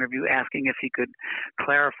after the interview asking if he could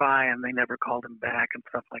clarify, and they never called him back and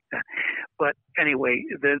stuff like that. But anyway,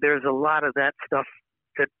 there's a lot of that stuff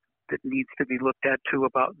that needs to be looked at too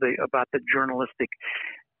about the journalistic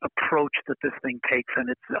approach that this thing takes,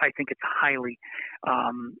 and I think it's highly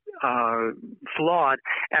flawed.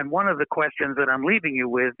 And one of the questions that I'm leaving you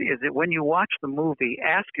with is that when you watch the movie,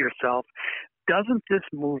 ask yourself, doesn't this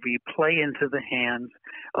movie play into the hands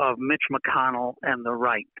of Mitch McConnell and the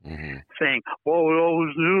right, saying, well, we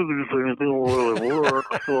always knew these things didn't really work,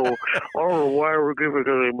 so I don't know why we're giving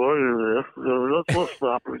any money to this. Let's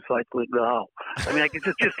stop recycling now. I mean, I can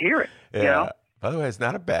just hear it, By the way, it's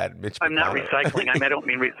not a bad Mitch McConnell. I'm not recycling. I don't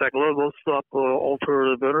mean recycle. Let's stop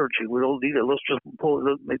alternative energy. We don't need it. Let's just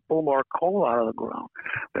pull more coal out of the ground.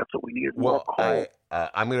 That's what we need. More coal.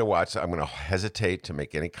 I'm going to watch. I'm going to hesitate to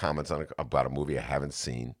make any comments about a movie I haven't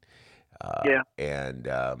seen. And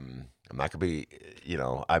I'm not going to be,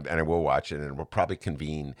 and I will watch it, and we'll probably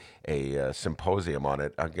convene a symposium on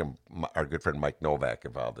it. I'll get our good friend Mike Novak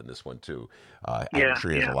involved in this one too. I'm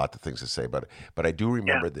sure he has a lot of things to say, but I do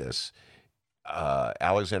remember this.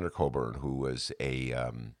 Alexander Coburn, who was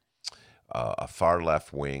a far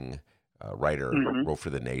left wing writer, wrote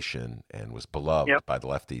for The Nation and was beloved by the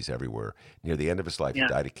lefties everywhere. Near the end of his life, he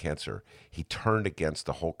died of cancer. He turned against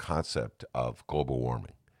the whole concept of global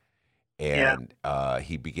warming. And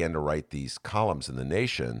he began to write these columns in The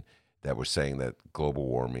Nation that were saying that global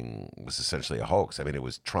warming was essentially a hoax. I mean, it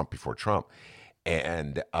was Trump before Trump.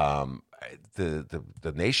 And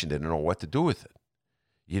the Nation didn't know what to do with it.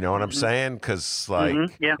 You know what I'm saying? Because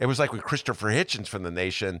it was like when Christopher Hitchens from The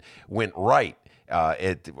Nation went right.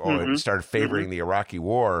 It started favoring the Iraqi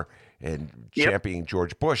war and championing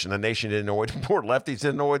George Bush, and The Nation didn't know what. Poor lefties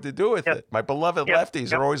didn't know what to do with it. My beloved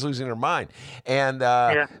lefties are always losing their mind, and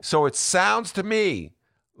so it sounds to me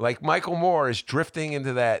Like Michael Moore is drifting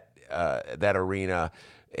into that arena,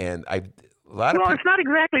 and a lot of Well, people. it's not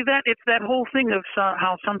exactly that. It's that whole thing of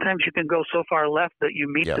how sometimes you can go so far left that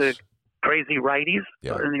you meet the crazy righties,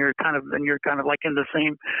 and you're kind of like in the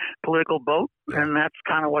same political boat, and that's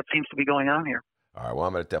kind of what seems to be going on here. All right, well,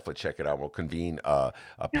 I'm going to definitely check it out. We'll convene a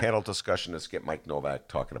panel discussion. Let's get Mike Novak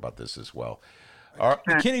talking about this as well. All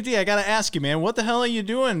right. Kenny D, I got to ask you, man, what the hell are you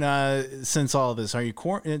doing since all this? Are you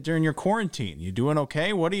during your quarantine? You doing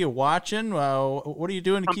okay? What are you watching? What are you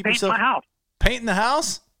doing to keep yourself? Painting my house. Painting the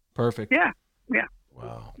house? Perfect. Yeah.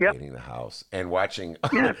 Wow, painting the house and watching.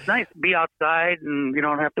 Yeah, it's nice. Be outside and you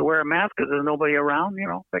don't have to wear a mask because there's nobody around,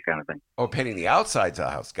 that kind of thing. Oh, painting the outsides of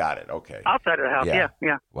the house. Got it. Okay. Outside of the house,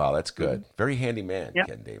 yeah. Wow, that's good. Very handy man,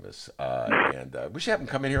 Ken Davis. And we should have him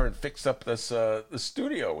come in here and fix up this the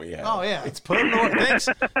studio we have. Oh, yeah. It's put in order.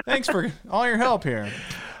 Thanks for all your help here.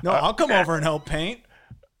 No, I'll come over and help paint.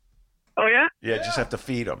 Oh, yeah? Yeah, just have to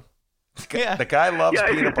feed him. The guy loves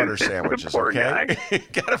peanut butter sandwiches, okay?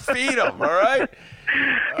 Gotta feed him, all right?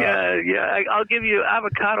 I'll give you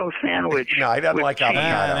avocado sandwich. No, he doesn't like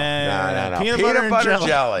avocado. No. Peanut butter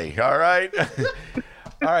jelly, all right?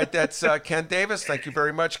 All right, that's Ken Davis. Thank you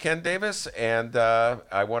very much, Ken Davis. And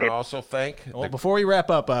I want to also thank... Well, before we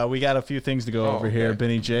wrap up, we got a few things to go over here,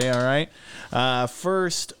 Benny J, all right?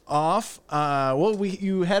 First off,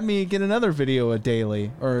 you had me get another video a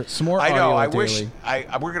daily, or some more audio I daily. wish...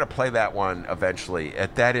 we're going to play that one eventually.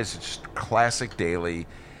 That is just classic daily,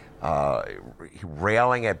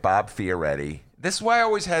 railing at Bob Fioretti. This is why I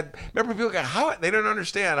always had... Remember, people go, how they don't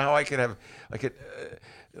understand how I can have...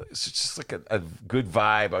 it's just like a good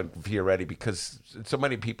vibe on Fioretti because so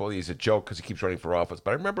many people, he's a joke because he keeps running for office.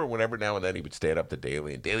 But I remember whenever now and then he would stand up to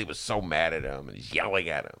Daley, and Daley was so mad at him and he's yelling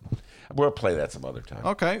at him. We'll play that some other time.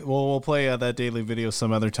 Okay, well, we'll play that daily video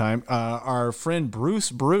some other time. Our friend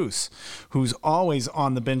Bruce, who's always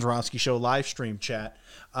on the Ben Joravsky Show live stream chat,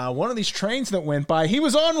 one of these trains that went by, he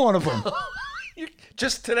was on one of them.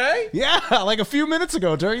 Just today? Yeah, like a few minutes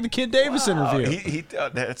ago during the Kid Davis interview.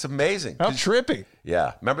 That's amazing. How trippy.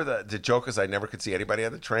 Yeah. Remember the joke is I never could see anybody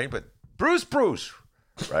on the train, but Bruce.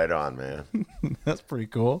 Right on, man. That's pretty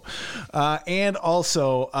cool. And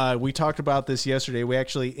also, we talked about this yesterday. We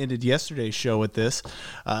actually ended yesterday's show with this.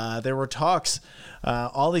 There were talks,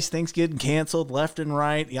 all these things getting canceled left and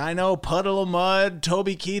right. Yeah, I know, Puddle of Mud,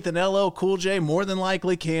 Toby Keith, and LL Cool J more than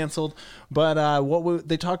likely canceled. But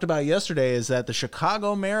they talked about yesterday is that the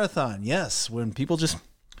Chicago Marathon, yes, when people just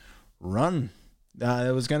run,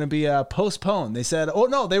 it was going to be postponed. They said,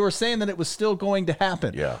 they were saying that it was still going to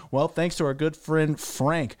happen. Yeah. Well, thanks to our good friend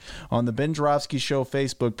Frank on the Ben Joravsky Show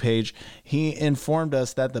Facebook page, he informed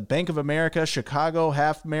us that the Bank of America Chicago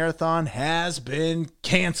Half Marathon has been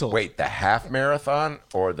canceled. Wait, the half marathon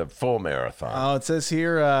or the full marathon? Oh, it says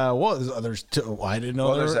here, there's two. I didn't know.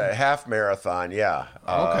 Well, there's a half marathon, yeah.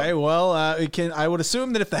 Okay, well, I would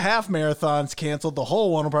assume that if the half marathon's canceled, the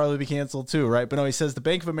whole one will probably be canceled too, right? But no, he says the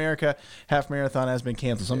Bank of America Half Marathon has been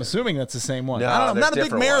canceled, so I'm assuming that's the same one. No, I don't know. I'm not a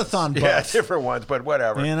big marathon buff. Yeah, different ones, but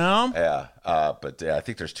whatever. You know? Yeah, but I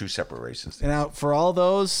think there's two separate races. Now, for all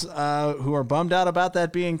those who are bummed out about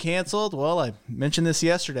that being canceled, well, I mentioned this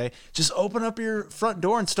yesterday. Just open up your front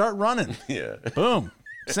door and start running. Yeah. Boom.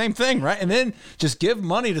 Same thing, right? And then just give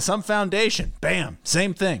money to some foundation. Bam.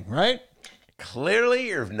 Same thing, right? Clearly,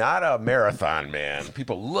 you're not a marathon man.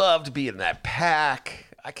 People love to be in that pack.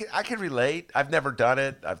 I can relate. I've never done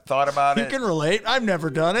it. I've thought about it. You can relate. I've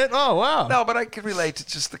never done it. Oh, wow. No, but I can relate to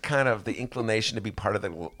just the inclination to be part of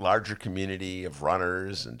the larger community of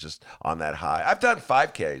runners and just on that high. I've done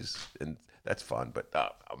 5Ks, and that's fun. But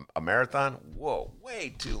a marathon, whoa,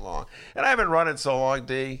 way too long. And I haven't run in so long,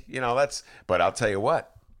 D. But I'll tell you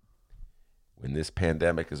what. When this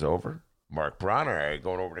pandemic is over, Mark Brown and I are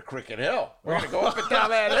going over to Cricket Hill. We're going to go up and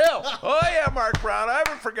down that hill. Oh, yeah, Mark Brown. I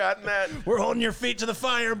haven't forgotten that. We're holding your feet to the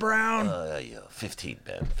fire, Brown. 15,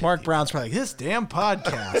 Ben. 15. Mark Brown's probably like, this damn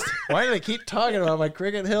podcast. Why do they keep talking about my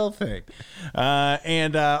Cricket Hill thing?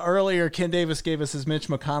 And earlier, Ken Davis gave us his Mitch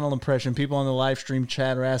McConnell impression. People on the live stream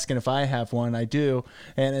chat are asking if I have one. I do.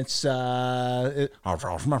 And it's... That's my...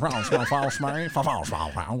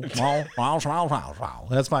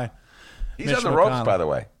 He's Mitch on the McConnell. ropes, by the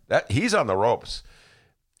way. He's on the ropes.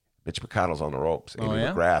 Mitch McConnell's on the ropes. Amy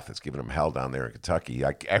McGrath is giving him hell down there in Kentucky.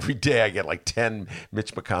 Every day I get like 10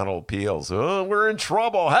 Mitch McConnell appeals. Oh, we're in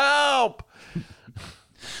trouble. Help!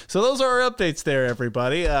 So those are our updates there,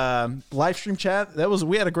 everybody. Live stream chat.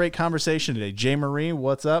 We had a great conversation today. Jay Marie,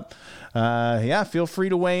 what's up? Feel free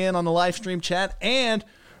to weigh in on the live stream chat. And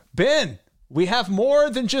Ben, We have more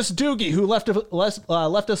than just Doogie, who left us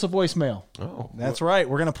a voicemail. Oh, that's right.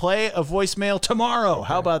 We're going to play a voicemail tomorrow. Okay.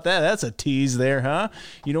 How about that? That's a tease there, huh?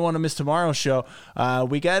 You don't want to miss tomorrow's show.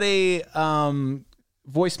 We got a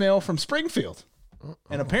voicemail from Springfield.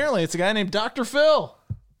 And apparently it's a guy named Dr. Phil.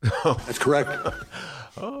 That's correct.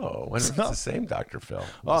 Oh, when it's the same Dr. Phil.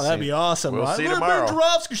 That'd be awesome. We'll see you tomorrow. Ben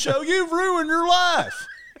Jarofsky Show, you've ruined your life.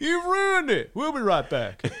 You've ruined it. We'll be right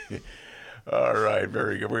back. All right,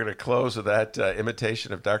 very good. We're going to close with that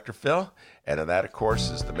imitation of Dr. Phil. And that, of course,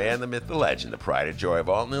 is the man, the myth, the legend, the pride and joy of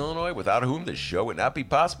Alton, Illinois, without whom this show would not be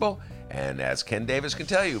possible. And as Ken Davis can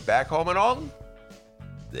tell you, back home in Alton,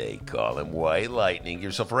 they call him White Lightning. Give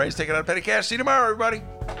yourself a raise, take it out petty cash. See you tomorrow, everybody.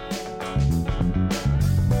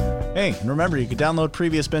 Hey, and remember, you can download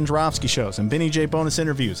previous Ben Jarofsky shows and Benny J bonus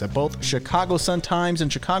interviews at both Chicago Sun-Times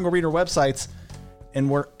and Chicago Reader websites and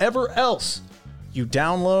wherever else you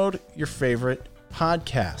download your favorite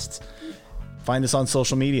podcasts. Find us on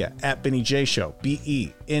social media at Benny J Show,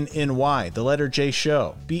 BENNY, the letter J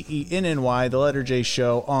Show, BENNY, the letter J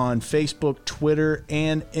Show on Facebook, Twitter,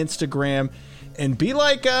 and Instagram. And be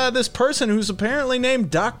like this person who's apparently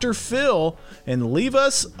named Dr. Phil and leave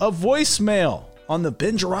us a voicemail on the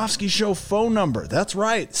Ben Jarofsky Show phone number. That's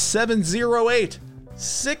right,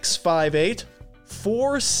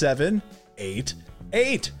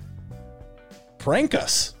 708-658-4788. Prank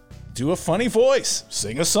us. Do a funny voice.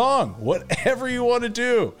 Sing a song. Whatever you want to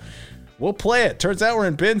do. We'll play it. Turns out we're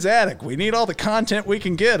in Ben's attic. We need all the content we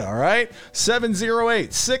can get, all right?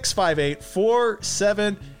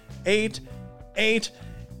 708-658-4788.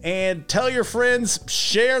 And tell your friends,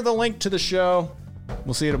 share the link to the show.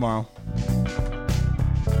 We'll see you tomorrow.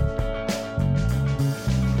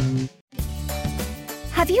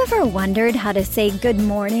 Have you ever wondered how to say good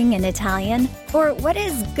morning in Italian? Or what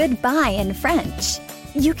is goodbye in French?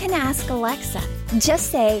 You can ask Alexa.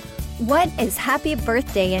 Just say, what is happy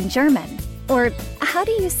birthday in German? Or how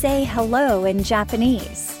do you say hello in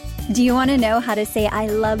Japanese? Do you want to know how to say I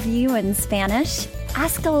love you in Spanish?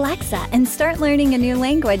 Ask Alexa and start learning a new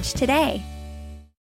language today.